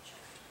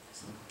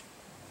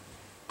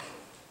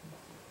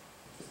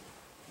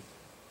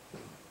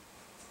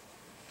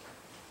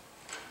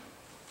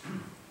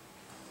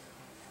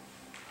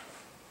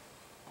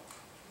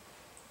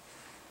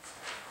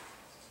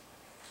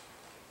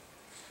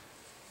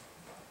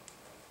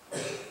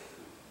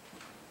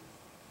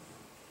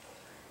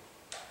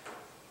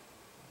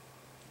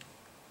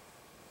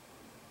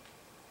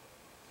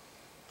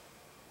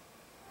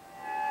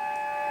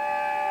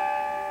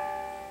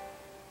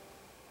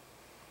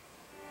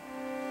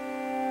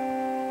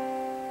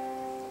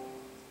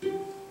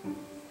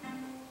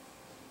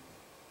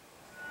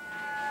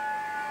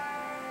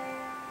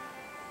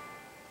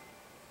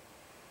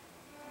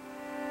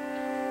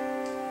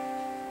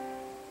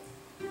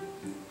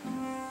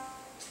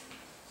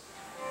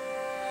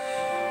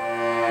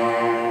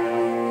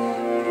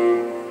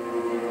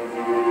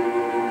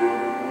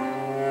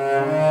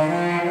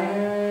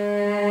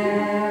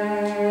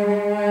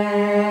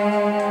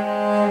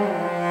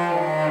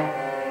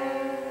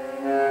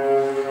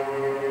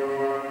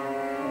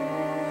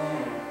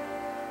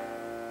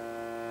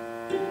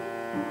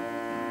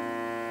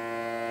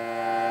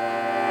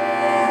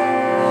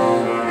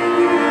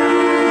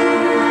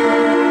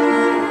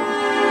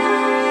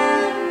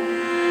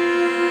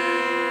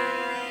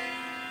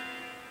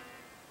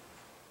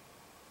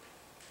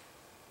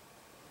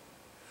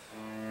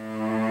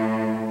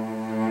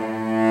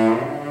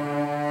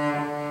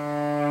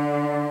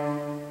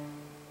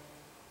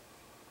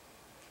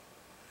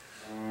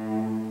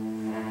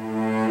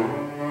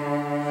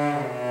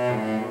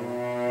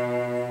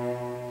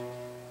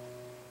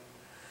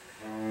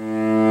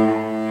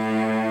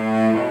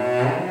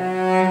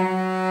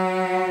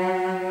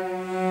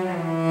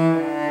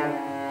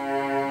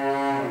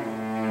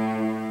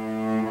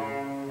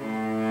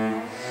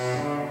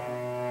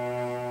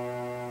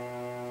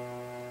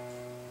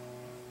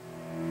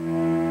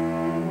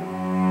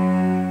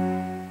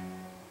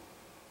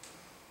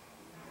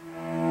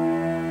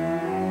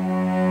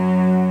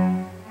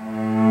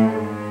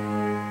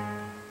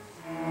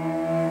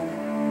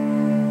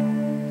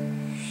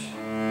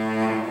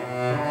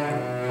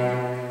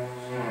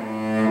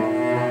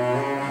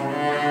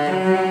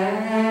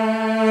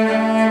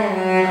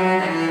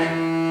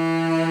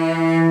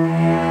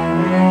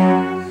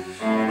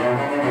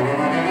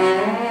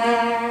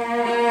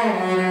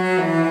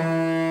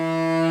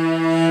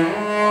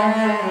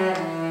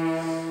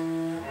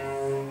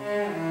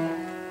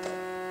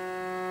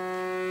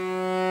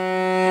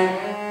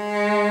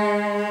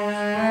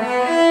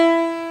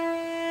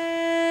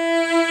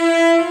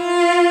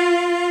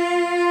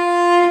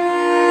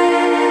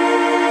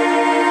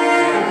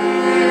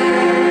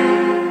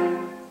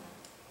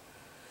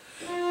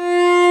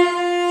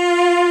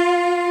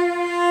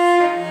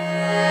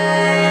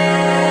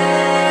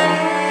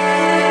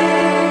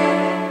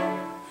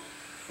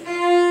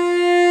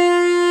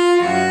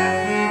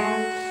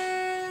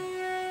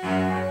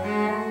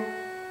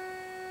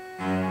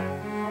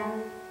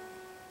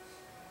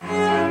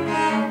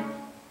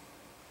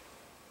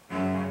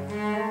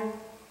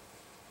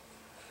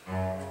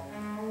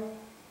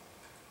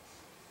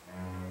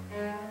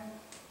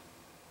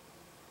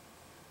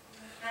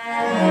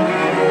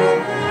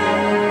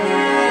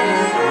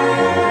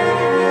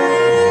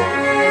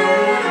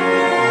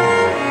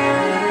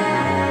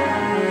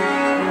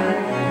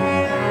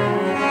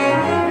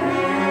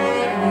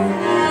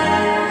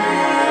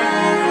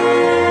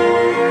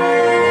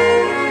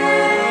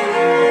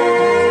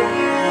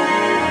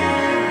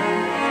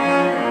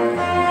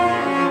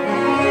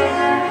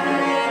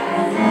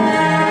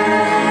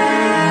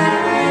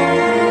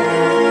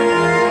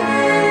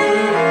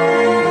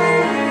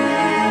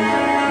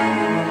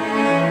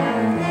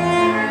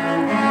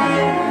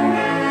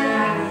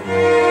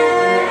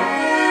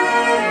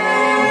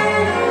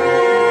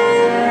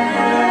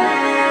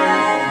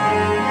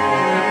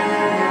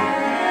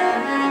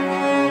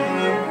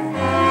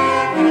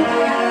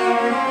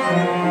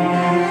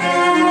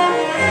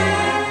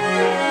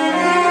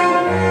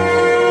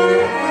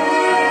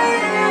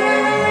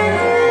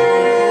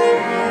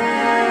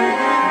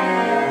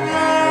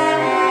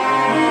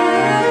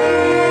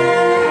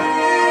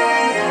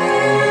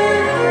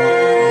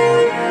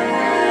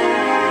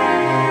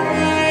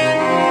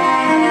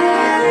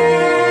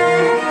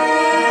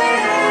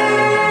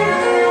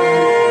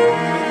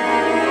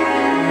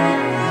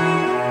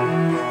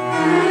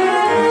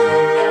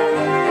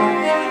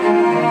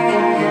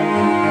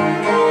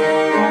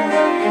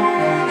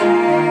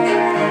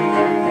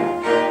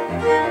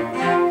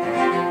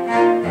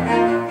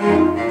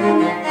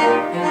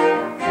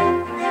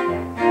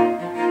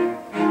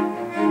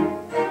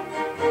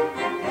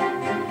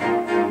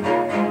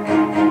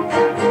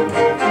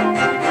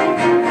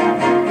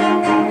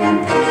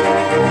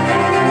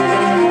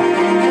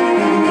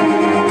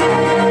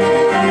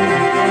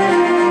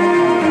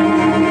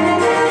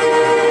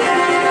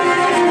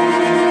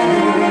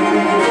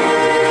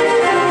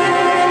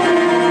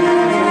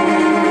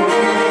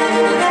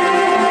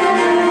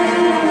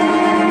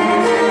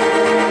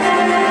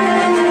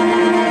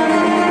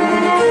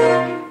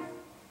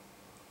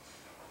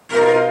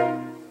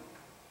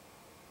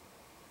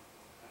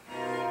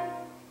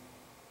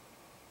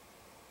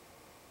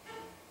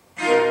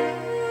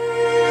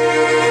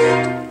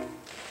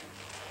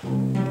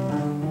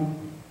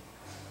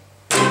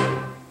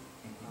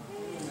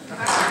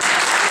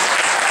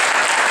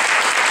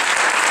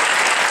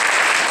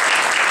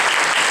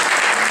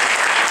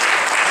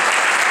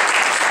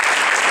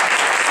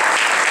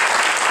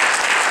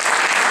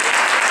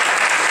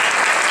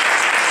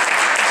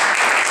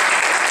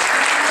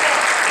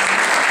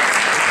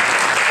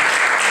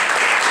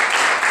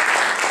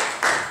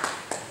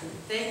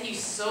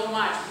 so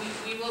much.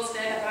 We will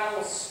stand up, but I'm a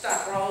little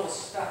stuck. We're all a little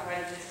stuck right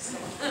in this.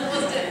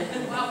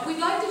 Well, we'd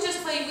like to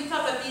just play, we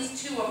thought that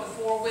these two of the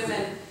four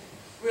women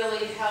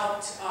really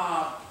helped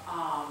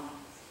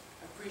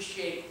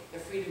appreciate the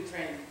Freedom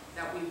Train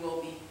that we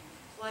will be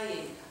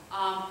playing.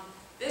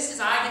 This is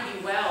Ida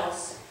B.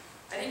 Wells.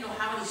 I didn't know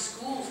how many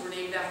schools were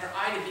named after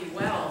Ida B.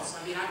 Wells.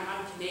 I mean,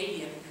 I'm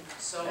Canadian,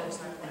 so I was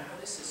like, wow,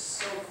 this is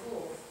so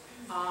cool.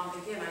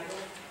 Again, I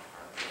don't.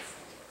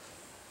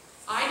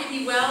 Ida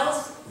B.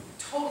 Wells,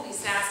 totally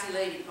sassy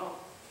lady. Oh,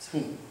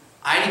 sorry.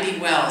 Ida B.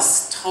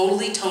 Wells,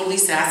 totally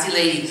sassy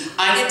lady.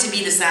 I get to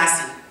be the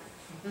sassy.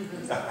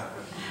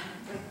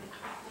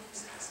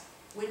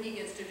 Wendy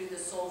gets to do the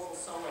soulful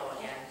solo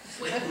again.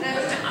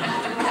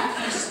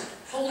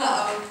 Hold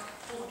on.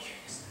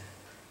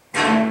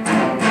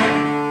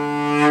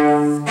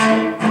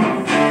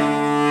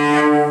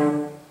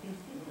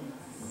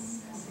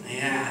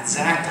 Yeah,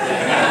 exactly.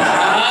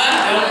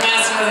 Don't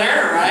mess with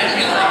her, right?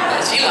 She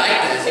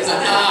liked this. She's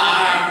like,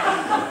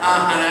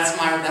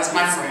 that's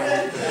my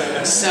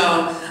friend. So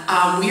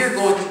we are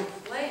going to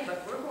play,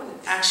 but we're going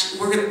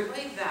to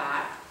play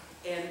that,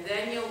 and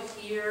then you'll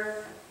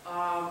hear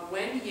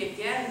Wendy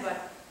again.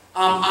 But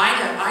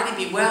Ida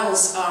B.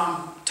 Wells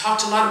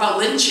talked a lot about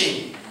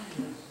lynching,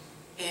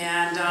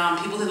 and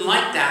people didn't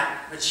like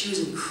that. But she was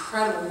an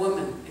incredible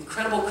woman,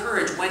 incredible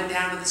courage. Went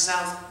down to the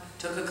South,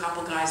 took a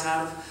couple guys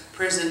out of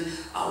prison.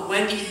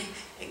 Wendy,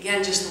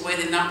 again, just the way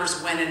the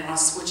numbers went in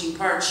us switching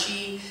parts,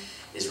 she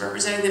is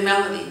representing the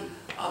melody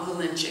of the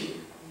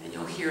lynching, and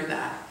you'll hear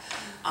that.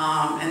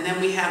 And then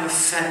we have a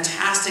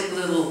fantastic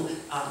little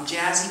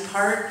jazzy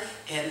part,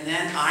 and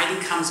then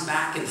Ida comes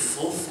back in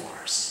full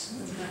force.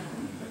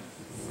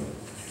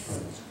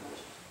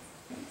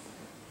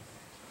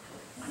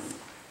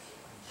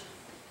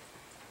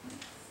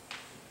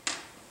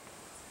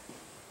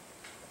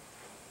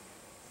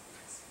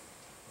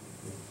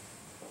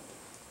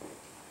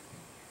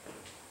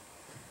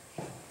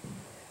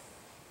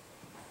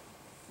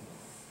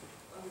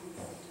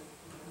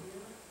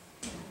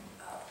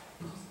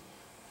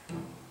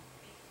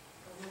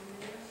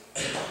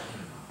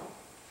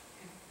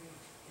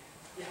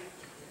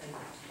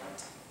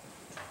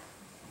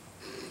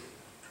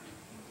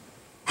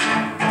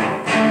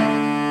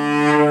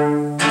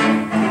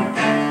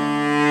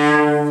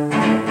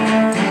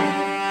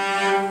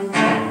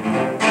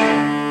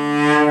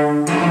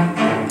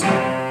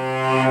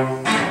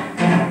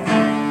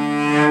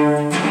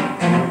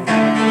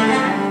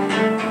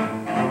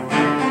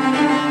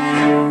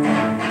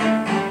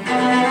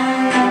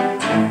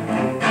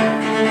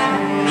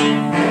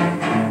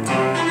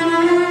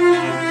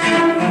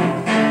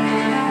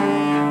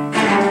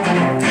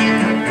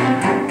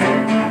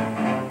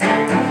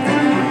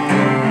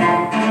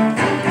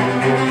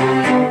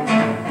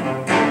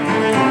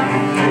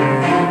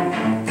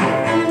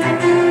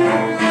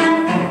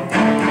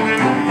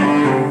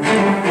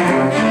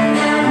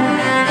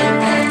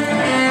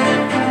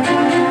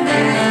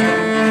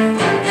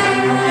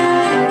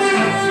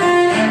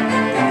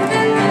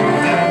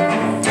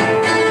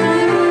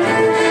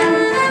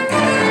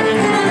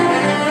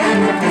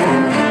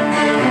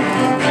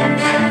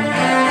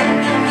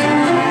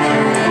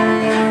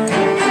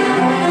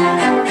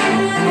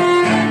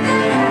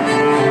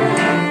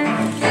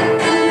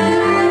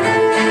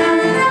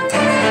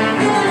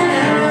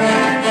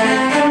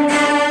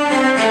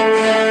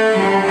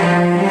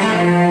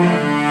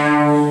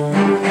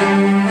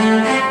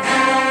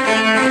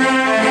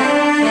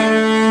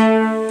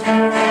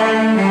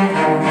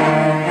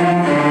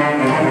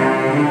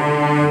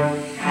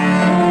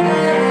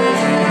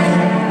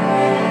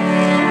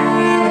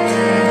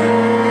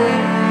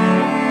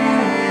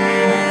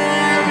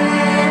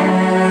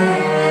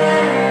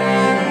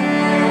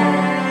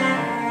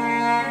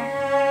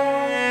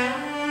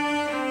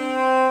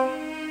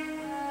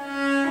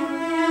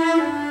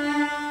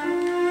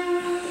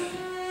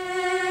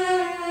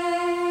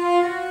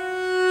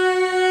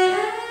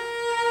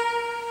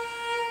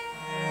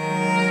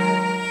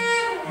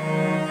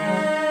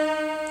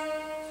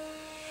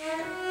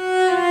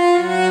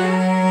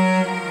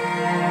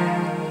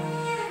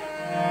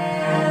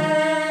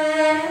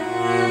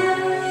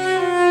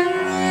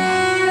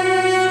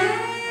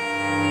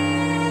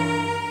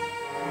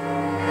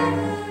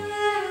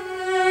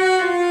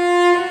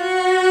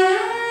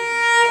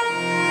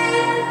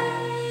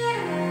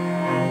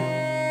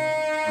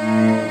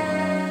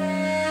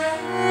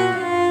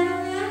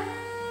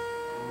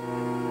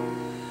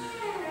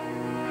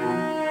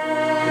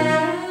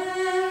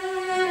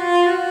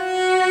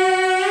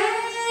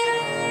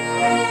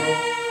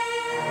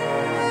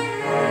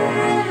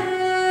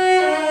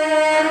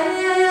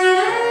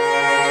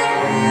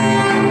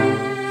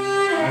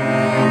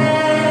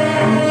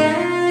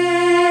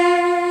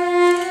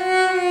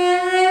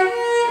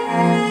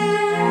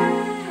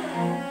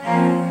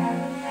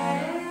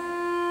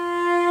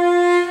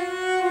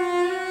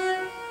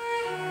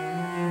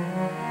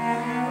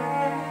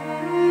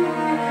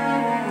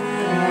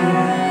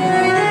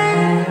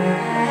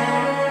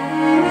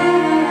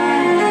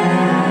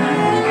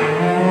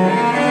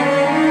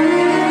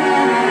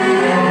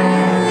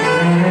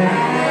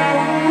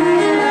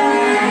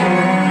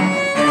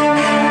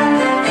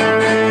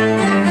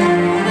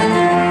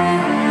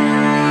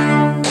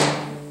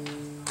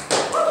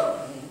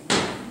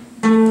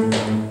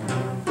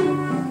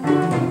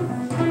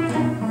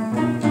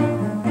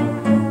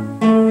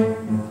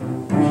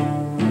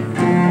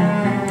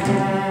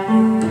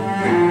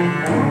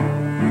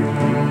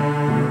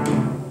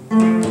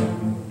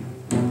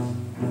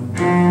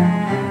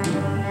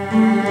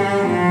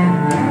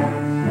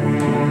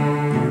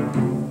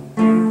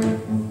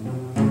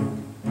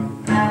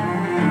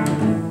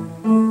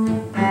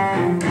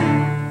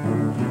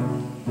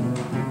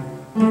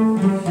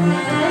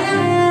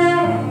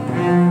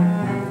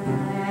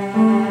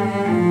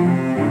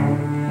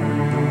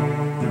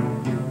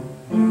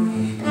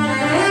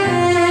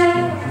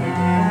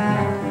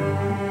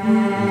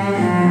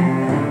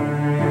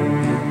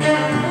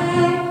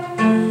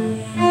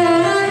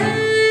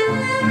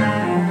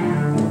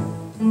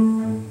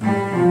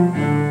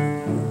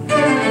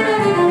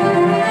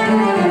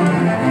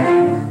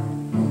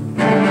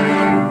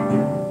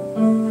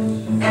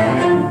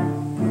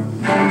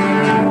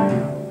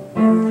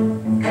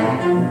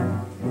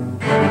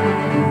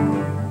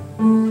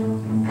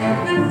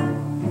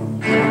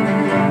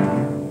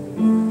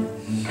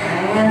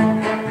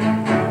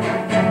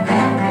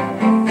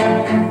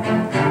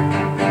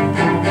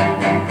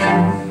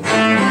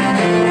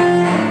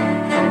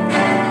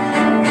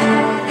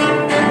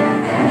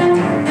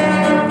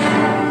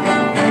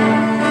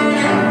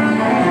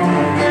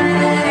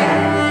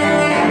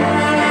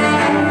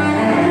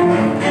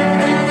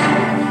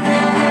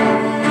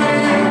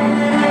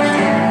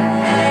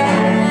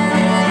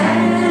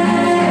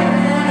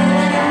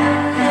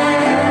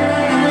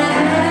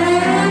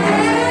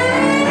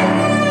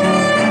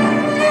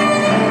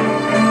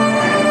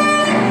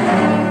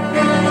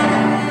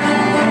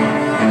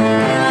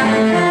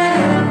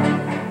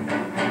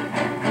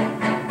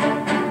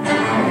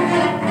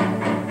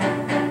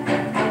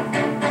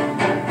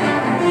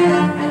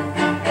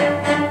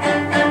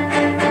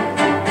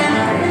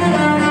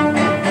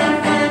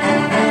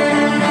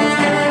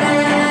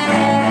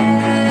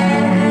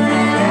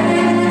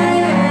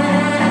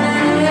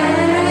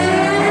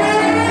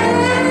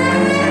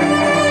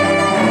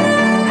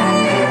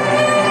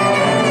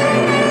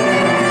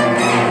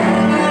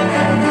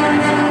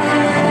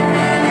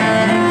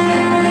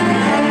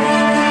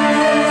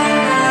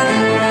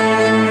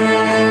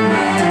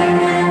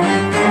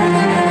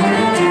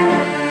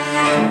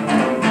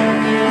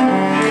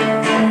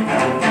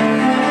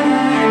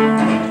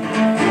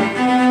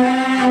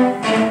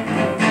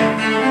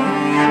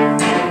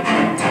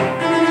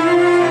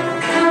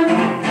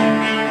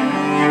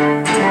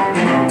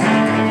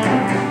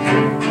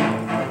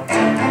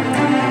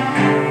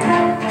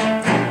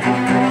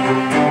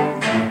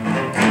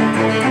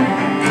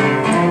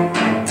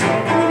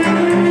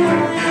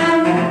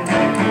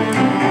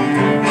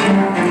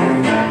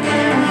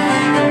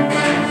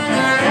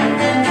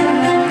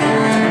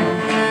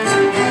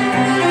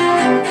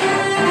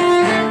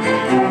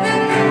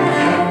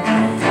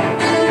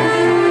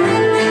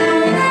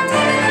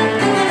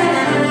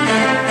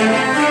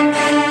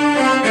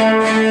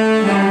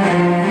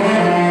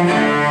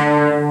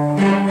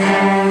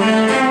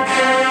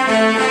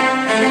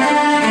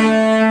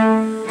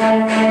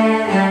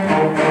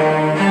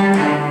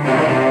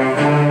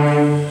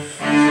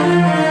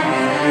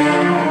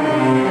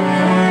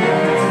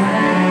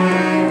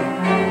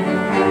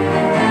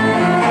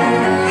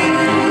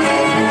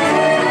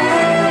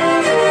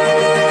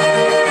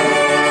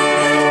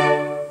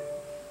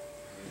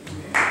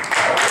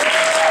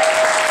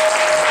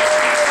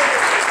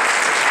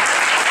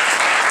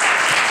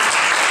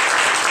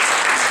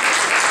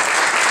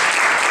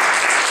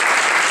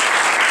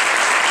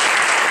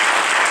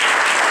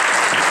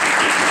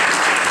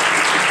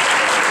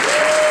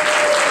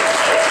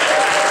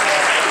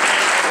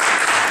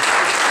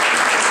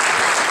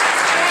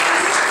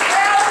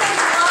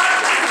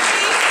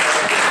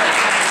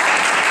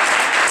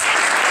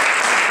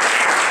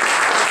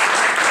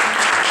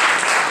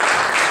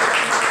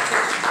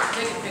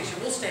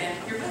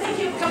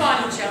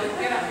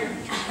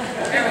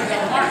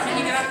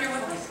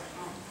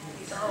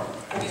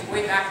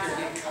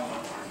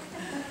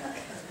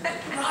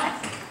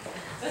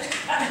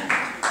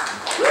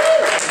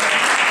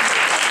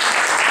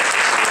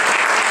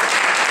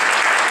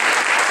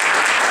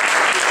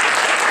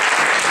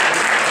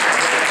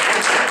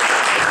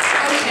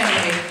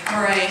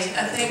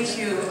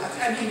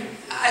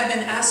 I've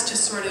been asked to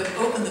sort of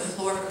open the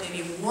floor for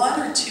maybe 1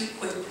 or 2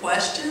 quick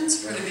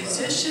questions for the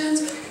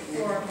musicians,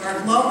 for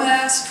Mark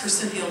Lomax, for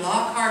Cynthia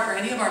Lockhart, or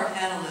any of our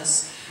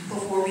panelists,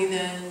 before we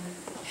then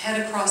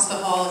head across the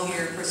hall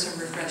here for some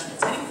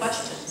refreshments. Any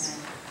questions?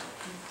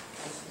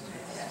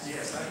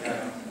 Yes,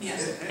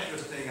 Yes. It's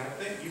interesting. I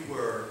think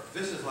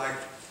this is like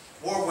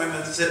 4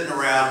 women sitting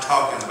around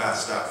talking about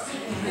stuff.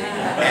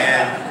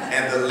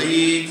 And the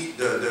lead,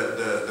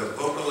 the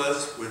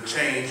vocalist would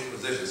change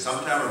positions.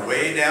 Sometimes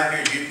way down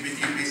here, you'd be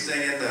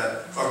singing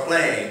or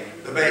playing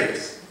the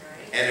bass.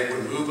 And it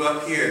would move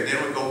up here, and then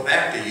it would go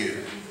back to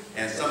you.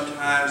 And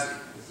sometimes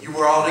you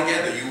were all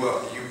together. You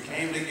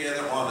came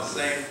together on the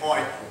same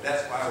point.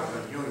 That's why it was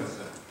a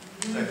unison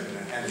section.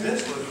 And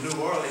this was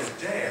New Orleans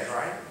jazz,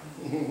 right?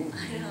 I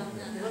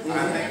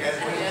think that's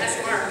what it is.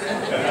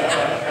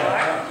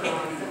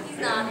 He's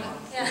nodding.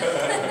 Yeah.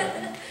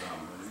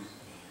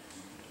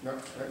 No,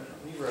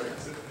 he's ready.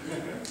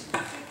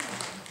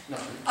 No.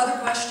 Other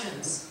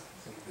questions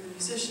for the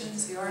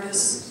musicians, the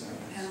artists,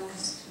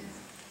 panelists?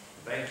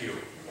 Thank you.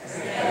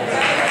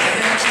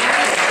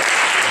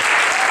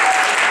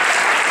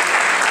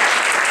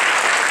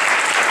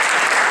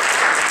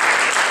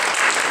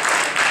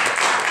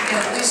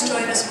 Again, please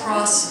join us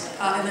across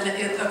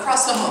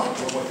the hall.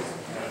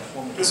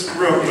 Just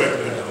real quick,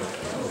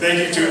 thank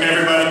you to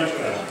everybody,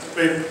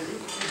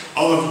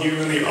 all of you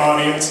in the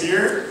audience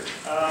here.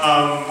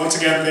 Once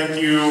again,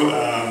 thank you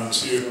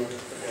to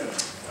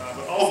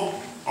all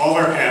of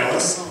our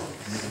panelists.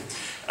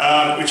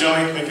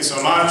 Uccelli, thank you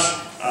so much.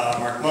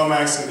 Mark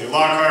Lomax, Cynthia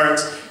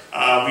Lockhart.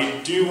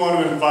 We do want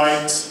to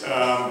invite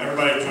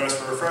everybody to join us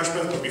for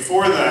refreshments, but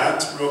before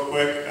that, real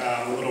quick,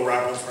 a little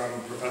wrap-up from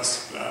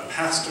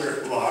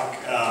Pastor Locke.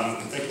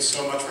 Thank you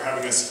so much for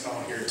having us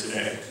all here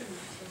today.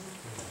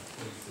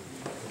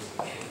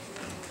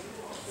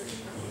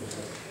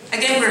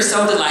 Again, we're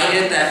so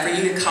delighted that for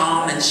you to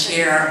come and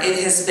share.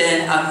 It has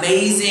been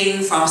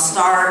amazing from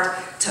start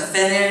to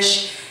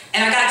finish.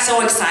 And I got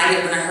so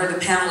excited when I heard the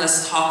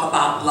panelists talk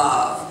about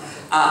love.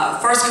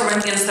 1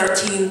 Corinthians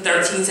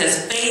 13:13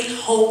 says, faith,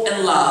 hope,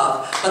 and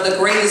love, but the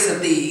greatest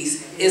of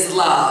these is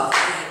love.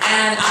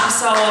 And I'm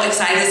so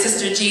excited.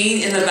 Sister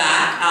Jean in the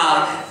back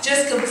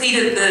just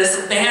completed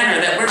this banner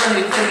that we're going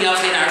to be putting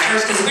up in our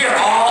church because we are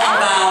all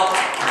about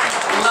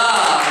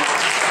love.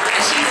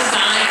 And she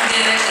designed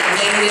it and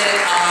made it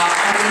on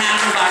behalf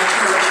of our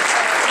church.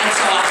 And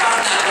so I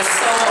thought that was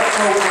so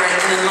appropriate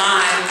and in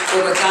line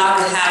with what God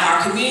would have our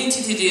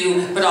community to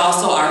do, but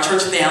also our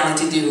church family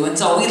to do. And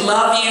so we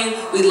love you,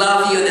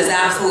 and there's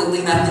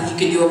absolutely nothing you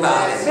can do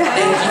about it. Thank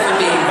you for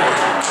being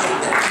here.